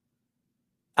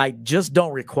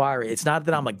 It's not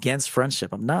that I'm against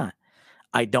friendship. I'm not.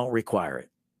 I don't require it.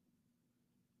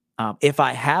 If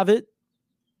I have it,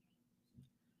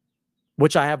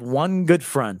 which I have one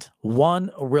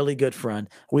really good friend,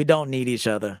 we don't need each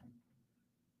other.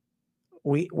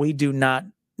 We do not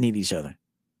need each other.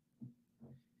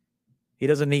 He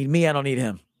doesn't need me. I don't need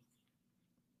him.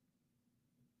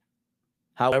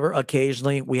 However,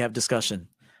 occasionally we have discussion,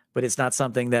 but it's not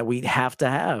something that we have to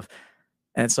have.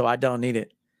 And so I don't need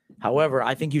it. However,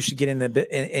 I think you should get in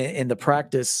the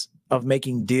practice of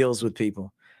making deals with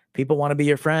people. People want to be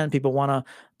your friend. People want to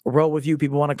roll with you.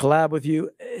 People want to collab with you.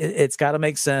 It's got to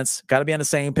make sense. Got to be on the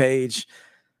same page.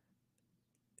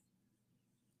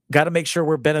 Got to make sure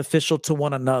we're beneficial to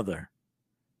one another.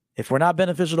 If we're not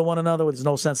beneficial to one another, there's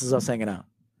no sense in us hanging out.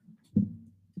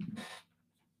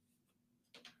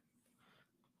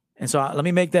 And so let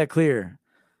me make that clear.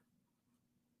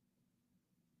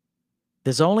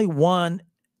 There's only one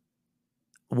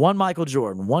Michael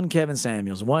Jordan, one Kevin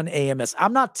Samuels, one AMS.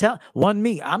 I'm not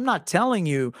telling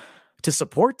you to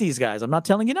support these guys. I'm not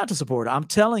telling you not to support it. I'm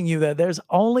telling you that there's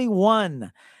only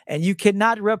one, and you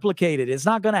cannot replicate it. It's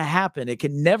not going to happen. It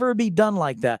can never be done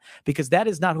like that because that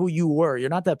is not who you were. You're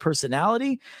not that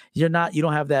personality. You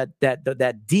don't have that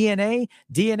DNA.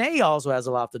 DNA also has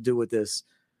a lot to do with this.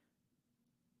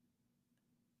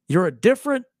 You're a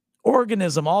different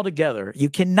organism altogether. You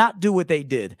cannot do what they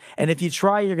did. And if you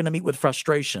try, you're going to meet with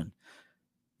frustration.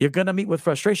 You're going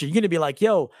to be like,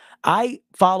 yo, I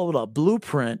followed a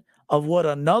blueprint of what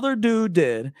another dude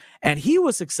did, and he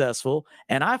was successful,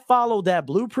 and I followed that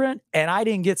blueprint, and I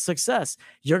didn't get success.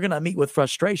 You're going to meet with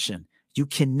frustration. You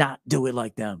cannot do it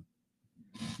like them.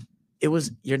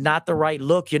 you're not the right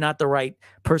look. You're not the right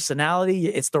personality.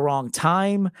 It's the wrong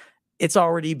time. It's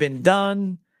already been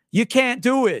done. You can't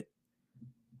do it.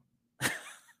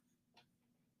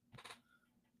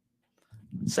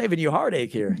 Saving you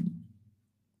heartache here.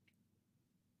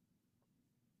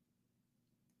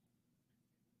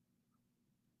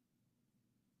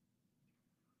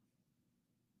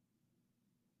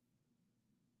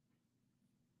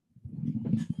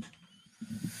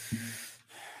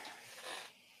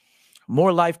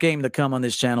 More life game to come on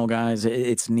this channel, guys.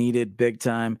 It's needed big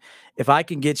time. If I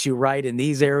can get you right in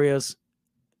these areas,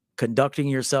 conducting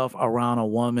yourself around a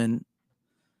woman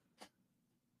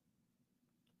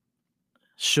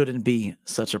shouldn't be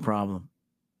such a problem.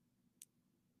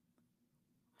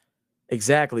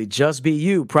 Exactly. Just be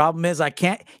you. Problem is,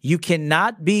 you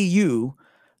cannot be you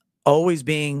always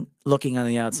looking on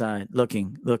the outside,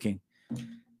 looking.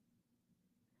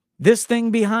 This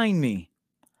thing behind me,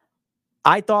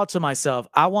 I thought to myself,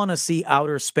 I want to see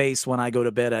outer space when I go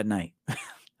to bed at night.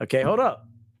 Okay, hold up.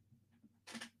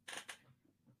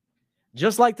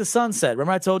 Just like the sunset.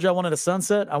 Remember I told you I wanted a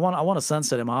sunset? I want a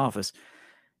sunset in my office.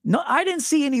 No, I didn't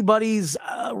see anybody's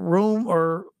room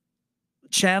or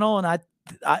channel, and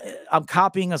I'm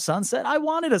copying a sunset. I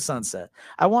wanted a sunset.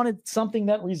 I wanted something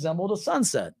that resembled a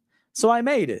sunset. So I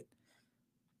made it.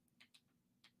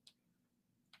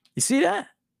 You see that?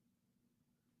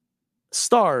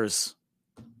 Stars.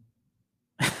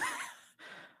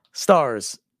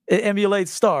 Stars. It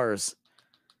emulates stars.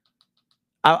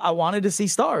 I wanted to see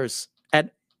stars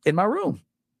in my room.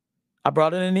 I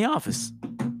brought it in the office.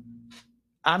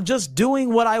 I'm just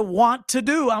doing what I want to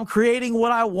do. I'm creating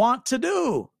what I want to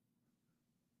do.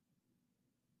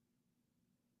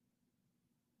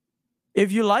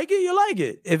 If you like it, you like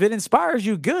it. If it inspires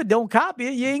you, good. Don't copy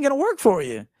it. You ain't going to work for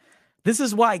you. This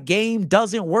is why game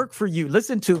doesn't work for you.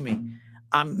 Listen to me.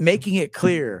 I'm making it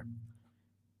clear.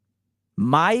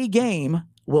 My game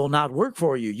will not work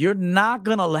for you. You're not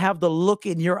going to have the look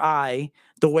in your eye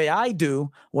the way I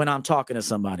do when I'm talking to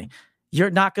somebody. You're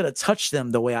not going to touch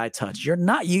them the way I touch. You're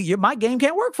not. My game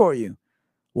can't work for you.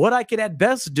 What I can at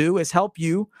best do is help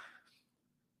you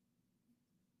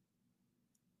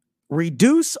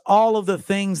reduce all of the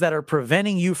things that are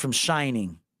preventing you from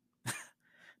shining.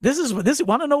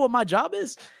 Want to know what my job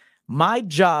is? My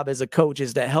job as a coach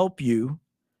is to help you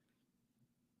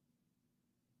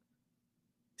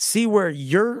see where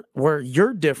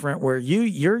you're different, where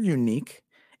you're unique,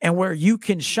 and where you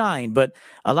can shine. But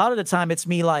a lot of the time it's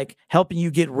me like helping you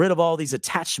get rid of all these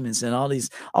attachments and all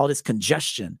this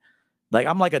congestion. Like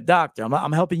I'm like a doctor.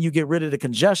 I'm helping you get rid of the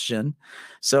congestion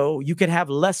so you can have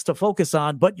less to focus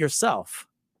on but yourself.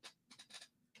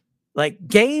 Like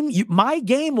my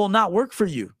game will not work for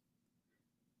you.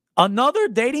 Another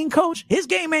dating coach, his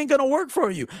game ain't going to work for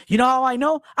you. You know how I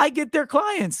know? I get their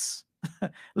clients.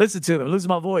 Listen to them. Lose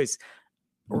my voice.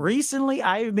 Recently,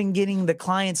 I've been getting the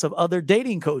clients of other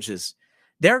dating coaches.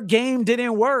 Their game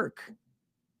didn't work.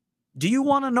 Do you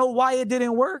want to know why it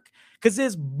didn't work? Because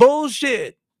it's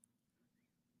bullshit.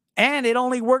 And it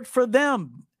only worked for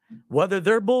them. Whether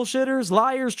they're bullshitters,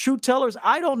 liars, truth tellers,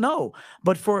 I don't know.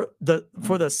 But for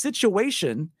the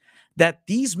situation that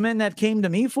these men that came to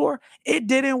me for, it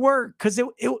didn't work because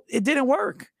it didn't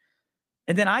work.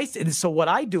 And then so what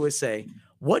I do is say,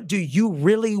 what do you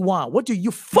really want?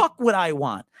 Fuck what I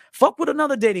want. Fuck what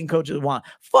another dating coach want.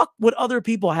 Fuck what other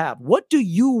people have. What do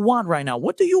you want right now?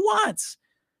 What do you want?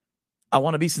 I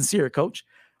want to be sincere, coach.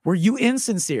 Were you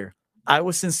insincere? I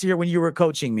was sincere when you were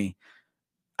coaching me.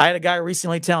 I had a guy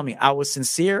recently tell me I was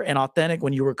sincere and authentic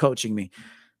when you were coaching me.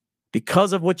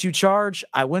 Because of what you charge,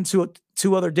 I went to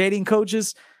 2 other dating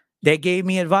coaches. They gave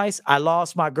me advice. I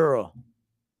lost my girl.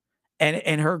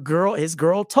 And his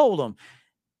girl told him,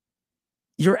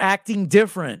 you're acting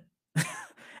different.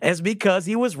 It's because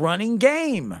he was running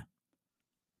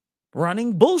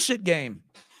bullshit game.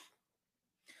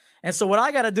 And so what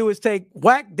I got to do is take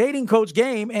whack dating coach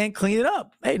game and clean it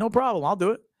up. Hey, no problem. I'll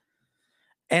do it.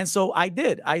 And so I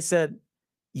did. I said,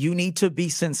 you need to be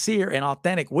sincere and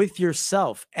authentic with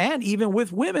yourself and even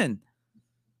with women.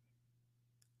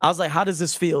 I was like, how does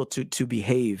this feel to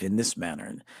behave in this manner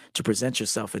and to present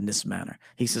yourself in this manner?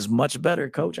 He says, much better,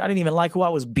 coach. I didn't even like who I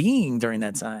was being during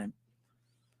that time.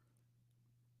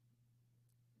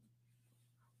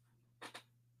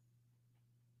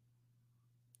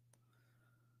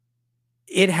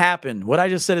 It happened. What I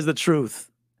just said is the truth.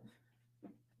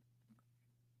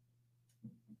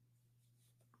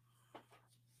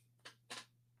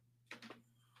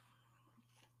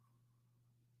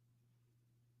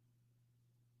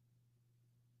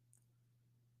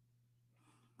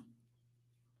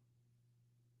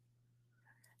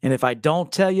 And if I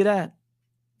don't tell you that,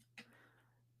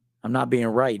 I'm not being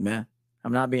right, man.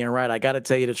 I'm not being right. I got to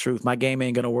tell you the truth. My game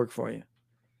ain't going to work for you.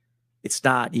 It's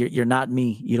not. You're not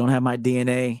me. You don't have my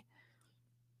DNA.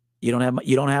 You don't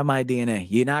have my DNA.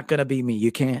 You're not going to be me.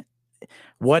 You can't.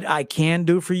 What I can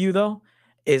do for you, though,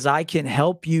 is I can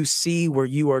help you see where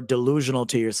you are delusional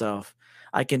to yourself.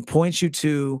 I can point you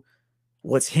to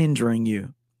what's hindering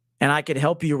you, and I can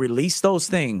help you release those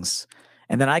things.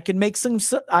 And then I can make some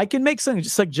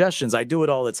suggestions. I do it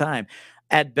all the time.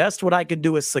 At best, what I can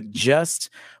do is suggest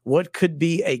what could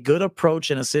be a good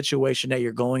approach in a situation that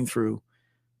you're going through.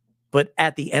 But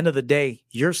at the end of the day,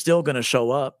 you're still going to show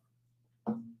up.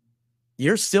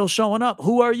 You're still showing up.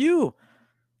 Who are you?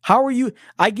 How are you?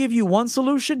 I give you one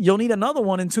solution. You'll need another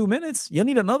one in 2 minutes. You'll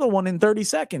need another one in 30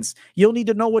 seconds. You'll need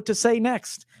to know what to say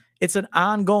next. It's an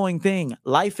ongoing thing.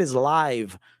 Life is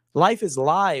live. Life is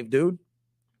live, dude.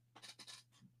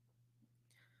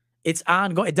 It's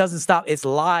ongoing. It doesn't stop. It's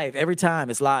live every time.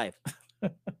 It's live.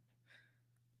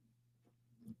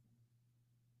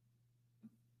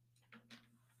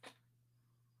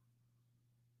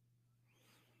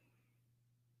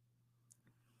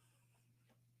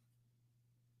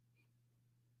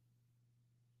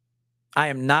 I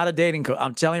am not a dating coach.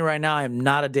 I'm telling you right now, I am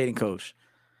not a dating coach.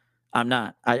 I'm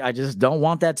not. I just don't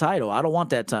want that title. I don't want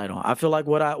that title. I feel like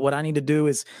what I need to do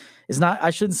is not, I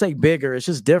shouldn't say bigger. It's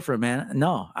just different, man.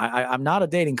 No, I'm not a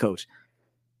dating coach.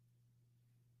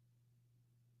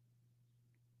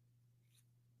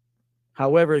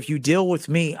 However, if you deal with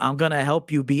me, I'm going to help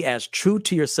you be as true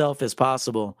to yourself as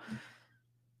possible.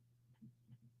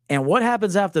 And what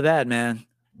happens after that, man,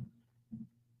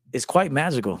 is quite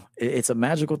magical. It's a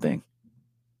magical thing.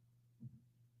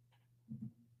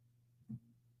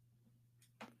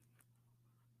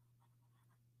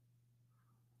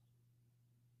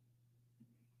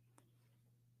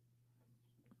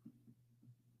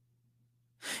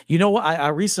 You know what? I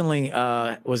recently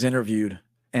was interviewed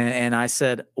and I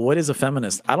said, what is a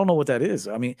feminist? I don't know what that is.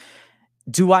 I mean,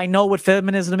 do I know what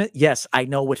feminism is? Yes, I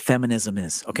know what feminism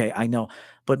is. Okay, I know.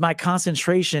 But my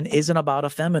concentration isn't about a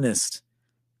feminist.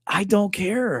 I don't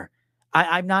care.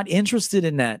 I'm not interested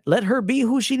in that. Let her be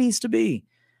who she needs to be.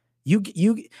 You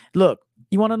look,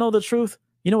 you want to know the truth?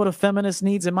 You know what a feminist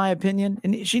needs, in my opinion?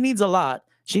 And she needs a lot.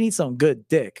 She needs some good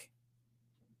dick.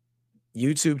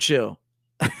 YouTube chill.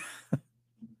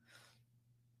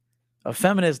 A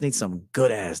feminist needs some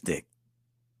good ass dick.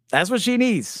 That's what she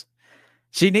needs.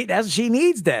 She needs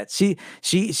that.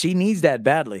 She needs that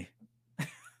badly.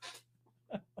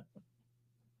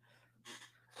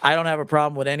 I don't have a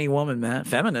problem with any woman, man.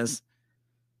 Feminist.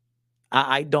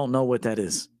 I don't know what that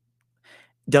is.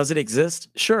 Does it exist?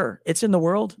 Sure. It's in the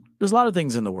world. There's a lot of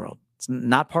things in the world. It's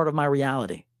not part of my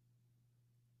reality.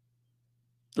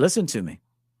 Listen to me.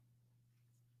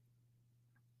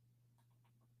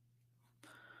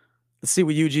 Let's see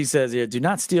what UG says here. Do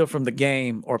not steal from the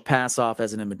game or pass off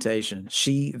as an invitation.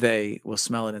 She, they will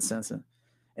smell it and sense it.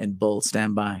 And bold,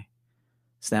 stand by.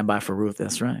 Stand by for Ruth.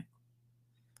 That's right.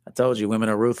 I told you women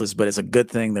are ruthless, but it's a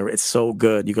good thing. It's so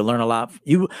good. You can learn a lot.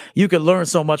 You can learn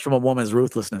so much from a woman's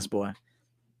ruthlessness, boy.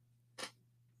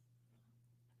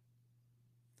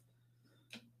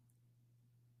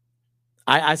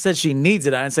 I said she needs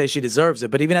it. I didn't say she deserves it.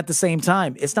 But even at the same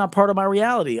time, it's not part of my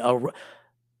reality.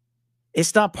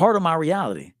 It's not part of my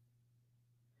reality.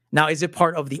 Now, is it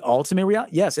part of the ultimate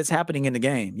reality? Yes, it's happening in the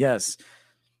game. Yes.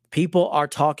 People are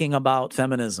talking about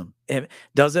feminism.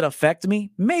 Does it affect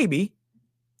me? Maybe.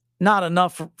 Not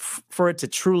enough for it to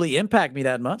truly impact me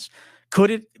that much.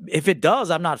 Could it? If it does,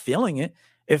 I'm not feeling it.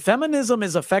 If feminism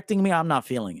is affecting me, I'm not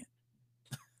feeling it.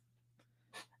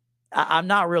 I'm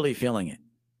not really feeling it.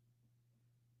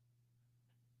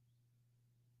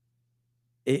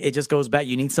 It just goes back.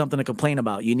 You need something to complain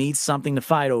about. You need something to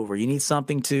fight over. You need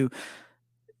something to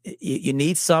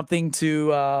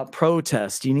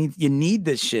protest. You need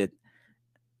this shit.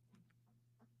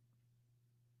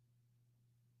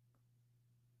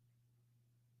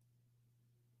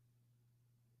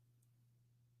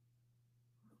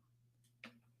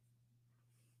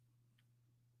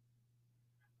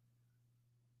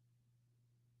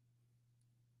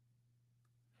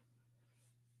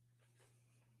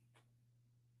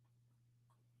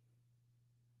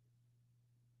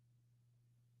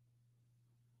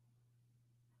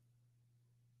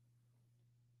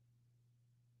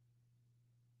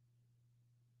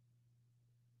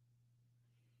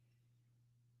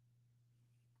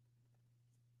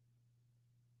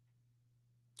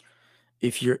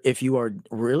 If you are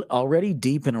already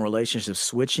deep in a relationship,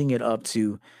 switching it up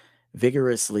to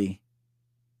vigorously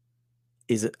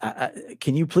is it?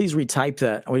 Can you please retype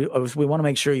that? We want to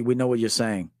make sure we know what you're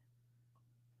saying.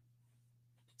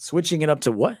 Switching it up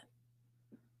to what?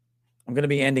 I'm going to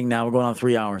be ending now. We're going on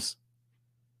 3 hours.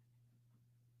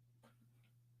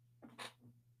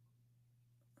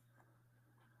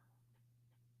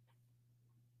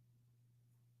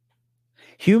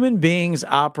 Human beings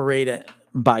operate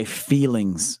by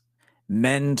feelings.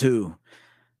 Men too.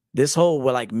 This whole,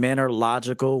 well, like men are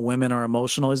logical, women are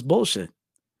emotional is bullshit.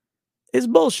 It's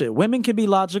bullshit. Women can be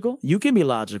logical. You can be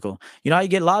logical. You know how you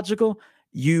get logical?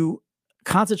 You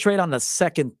concentrate on the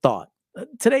second thought.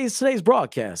 Today's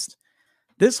broadcast.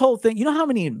 This whole thing, you know how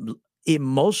many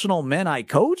emotional men I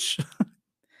coach?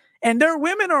 And their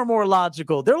women are more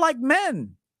logical. They're like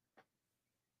men.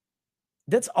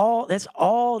 That's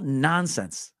all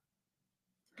nonsense.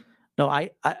 No,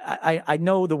 I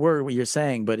know the word what you're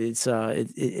saying, but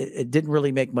it didn't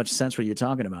really make much sense what you're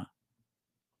talking about.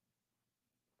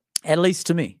 At least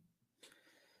to me.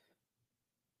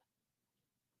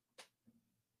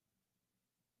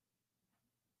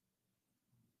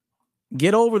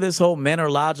 Get over this whole men are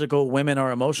logical, women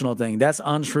are emotional thing. That's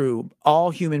untrue. All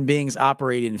human beings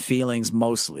operate in feelings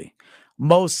mostly.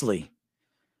 Mostly.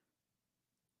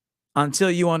 Until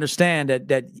you understand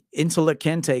that intellect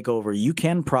can take over. You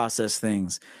can process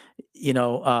things. You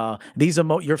know,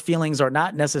 your feelings are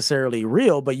not necessarily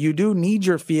real, but you do need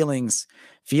your feelings.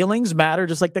 Feelings matter,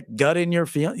 just like the gut in your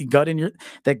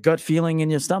that gut feeling in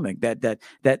your stomach,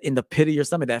 that in the pit of your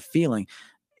stomach, that feeling.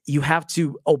 You have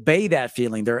to obey that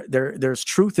feeling. There's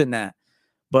truth in that.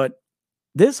 But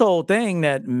this whole thing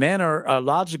that men are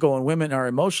logical and women are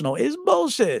emotional is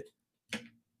bullshit.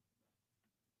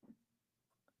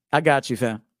 I got you,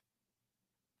 fam.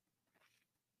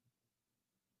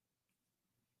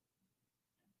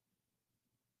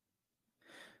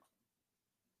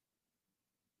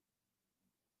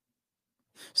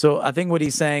 So I think what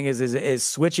he's saying is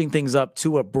switching things up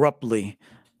too abruptly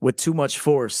with too much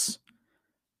force.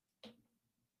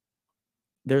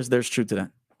 There's truth to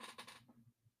that.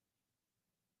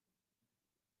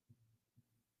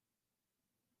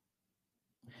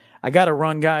 I got to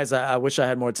run, guys. I wish I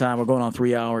had more time. We're going on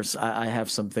 3 hours. I have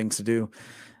some things to do.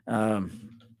 I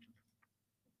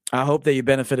hope that you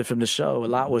benefited from the show. A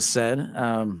lot was said.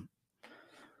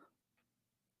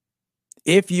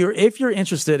 If you're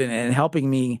interested in helping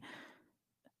me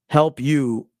help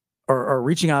you or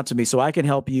reaching out to me so I can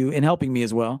help you in helping me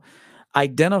as well, I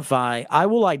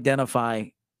will identify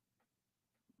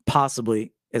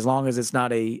possibly, as long as it's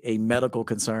not a medical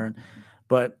concern,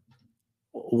 but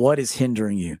what is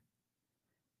hindering you.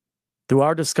 Through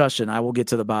our discussion, I will get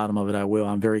to the bottom of it. I will.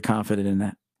 I'm very confident in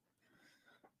that.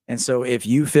 And so if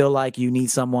you feel like you need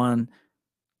someone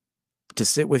to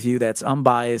sit with you that's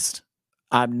unbiased,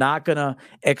 I'm not going to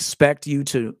expect you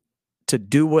to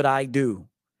do what I do.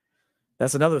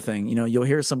 That's another thing. You know, you'll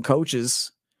hear some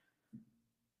coaches,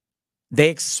 they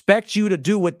expect you to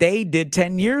do what they did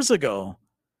 10 years ago.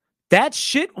 That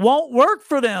shit won't work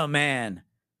for them, man.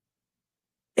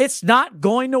 It's not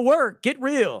going to work. Get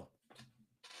real.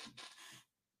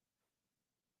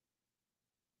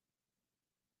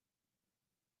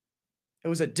 It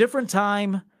was a different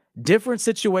time, different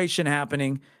situation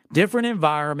happening, different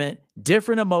environment,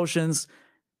 different emotions.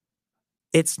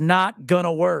 It's not going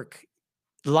to work.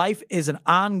 Life is an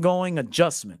ongoing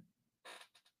adjustment.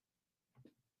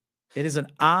 It is an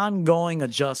ongoing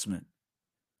adjustment.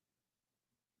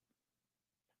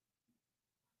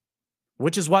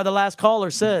 Which is why the last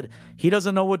caller said he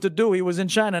doesn't know what to do. He was in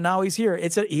China. Now he's here.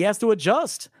 He has to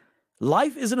adjust.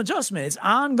 Life is an adjustment. It's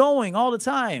ongoing all the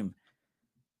time.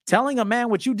 Telling a man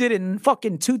what you did in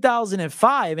fucking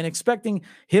 2005 and expecting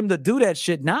him to do that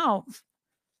shit now.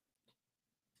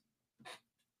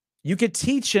 You could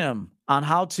teach him on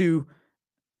how to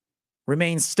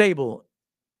remain stable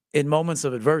in moments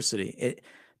of adversity,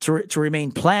 to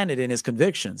remain planted in his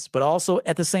convictions, but also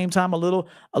at the same time a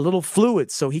little fluid,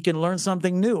 so he can learn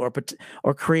something new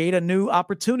or create a new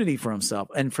opportunity for himself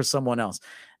and for someone else.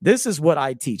 This is what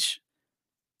I teach.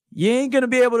 You ain't gonna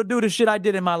be able to do the shit I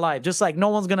did in my life. Just like no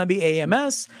one's gonna be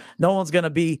AMS, no one's gonna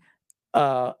be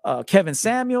Kevin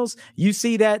Samuels. You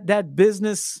see that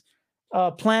business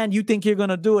plan you think you're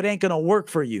gonna do, it ain't gonna work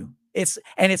for you. It's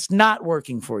not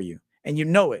working for you, and you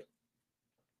know it.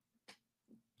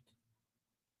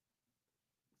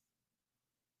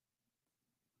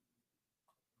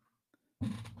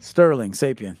 Sterling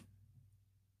Sapien,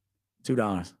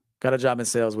 $2. Got a job in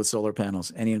sales with solar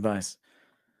panels. Any advice?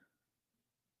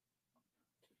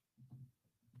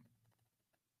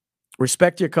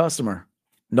 Respect your customer.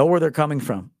 Know where they're coming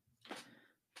from.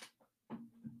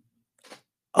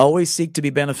 Always seek to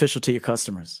be beneficial to your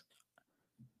customers.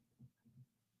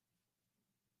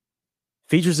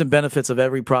 Features and benefits of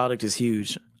every product is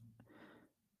huge.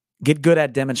 Get good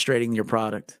at demonstrating your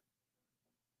product.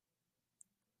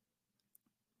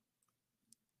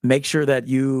 make sure that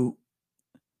you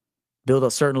build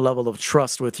a certain level of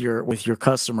trust with your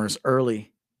customers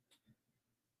early.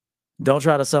 Don't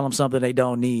try to sell them something they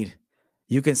don't need.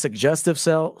 You can suggestive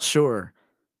sell, sure,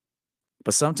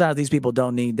 but sometimes these people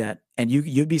don't need that, and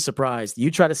you'd be surprised.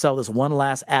 You try to sell this one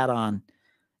last add-on,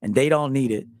 and they don't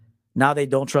need it. Now they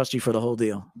don't trust you for the whole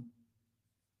deal.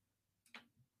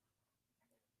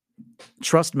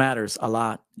 Trust matters a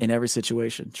lot in every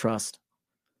situation. Trust.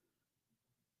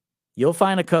 You'll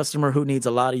find a customer who needs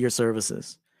a lot of your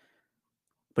services,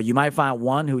 but you might find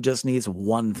one who just needs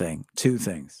one thing, two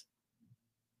things.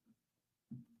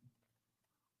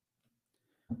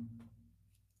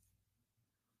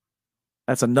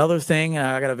 That's another thing.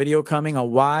 I got a video coming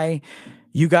on why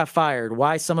you got fired,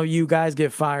 why some of you guys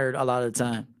get fired a lot of the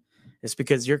time. It's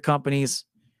because your companies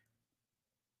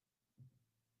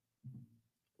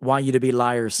want you to be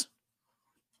liars.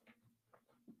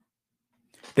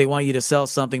 They want you to sell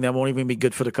something that won't even be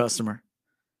good for the customer.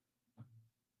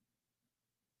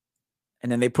 And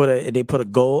then they put a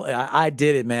goal. I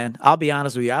did it, man. I'll be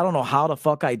honest with you. I don't know how the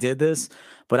fuck I did this,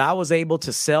 but I was able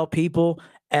to sell people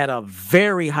at a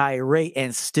very high rate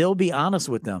and still be honest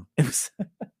with them.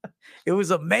 It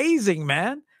was amazing,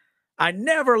 man. I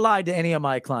never lied to any of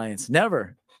my clients.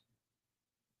 Never.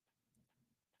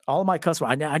 All of my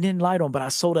customers, I didn't lie to them, but I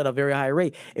sold at a very high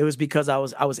rate. It was because I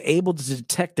was able to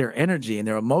detect their energy and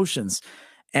their emotions,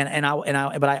 and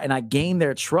I gained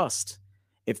their trust.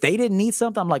 If they didn't need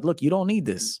something, I'm like, look, you don't need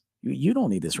this. You don't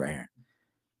need this right here.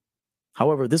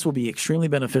 However, this will be extremely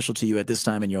beneficial to you at this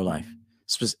time in your life,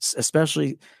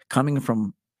 especially coming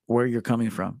from where you're coming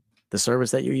from, the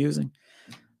service that you're using.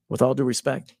 With all due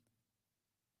respect,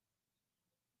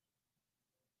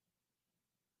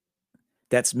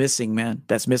 that's missing, man.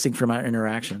 That's missing from our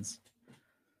interactions.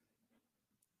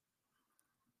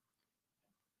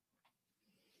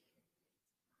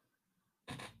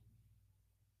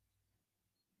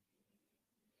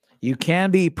 You can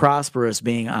be prosperous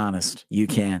being honest. You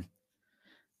can.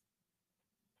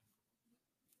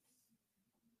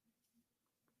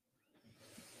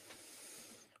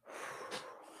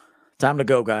 Time to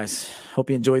go, guys. Hope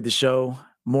you enjoyed the show.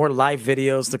 More live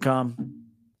videos to come.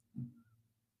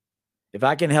 If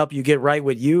I can help you get right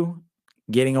with you,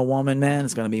 getting a woman, man,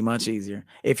 it's going to be much easier.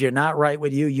 If you're not right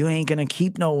with you, you ain't going to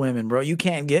keep no women, bro. You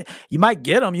might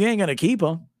get them. You ain't going to keep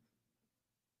them.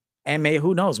 And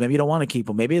who knows? Maybe you don't want to keep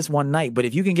them. Maybe it's one night. But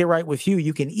if you can get right with you,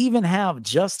 you can even have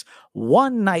just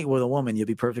one night with a woman. You'll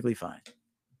be perfectly fine.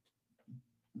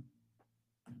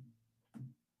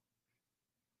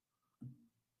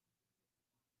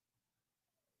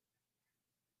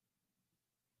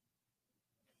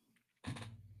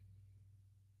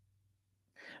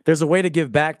 There's a way to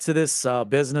give back to this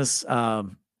business.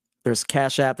 There's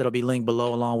Cash App that'll be linked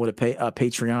below, along with a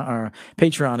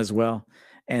Patreon as well,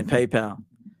 and PayPal.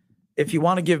 If you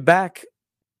want to give back,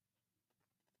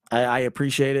 I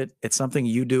appreciate it. It's something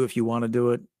you do if you want to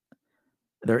do it.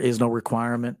 There is no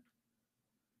requirement.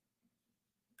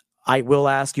 I will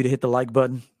ask you to hit the like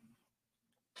button.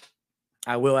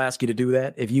 I will ask you to do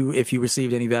that. If you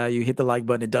received any value, hit the like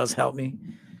button. It does help me.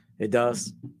 It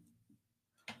does.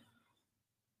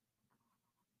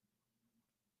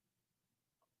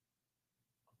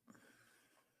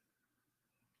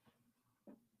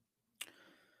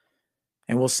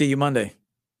 And we'll see you Monday.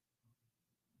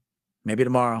 Maybe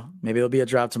tomorrow. Maybe it'll be a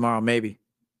drop tomorrow. Maybe.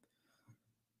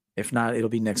 If not, it'll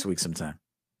be next week sometime.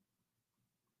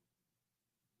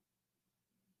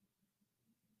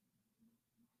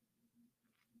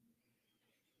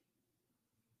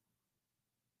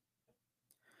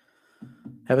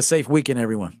 Have a safe weekend,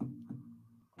 everyone.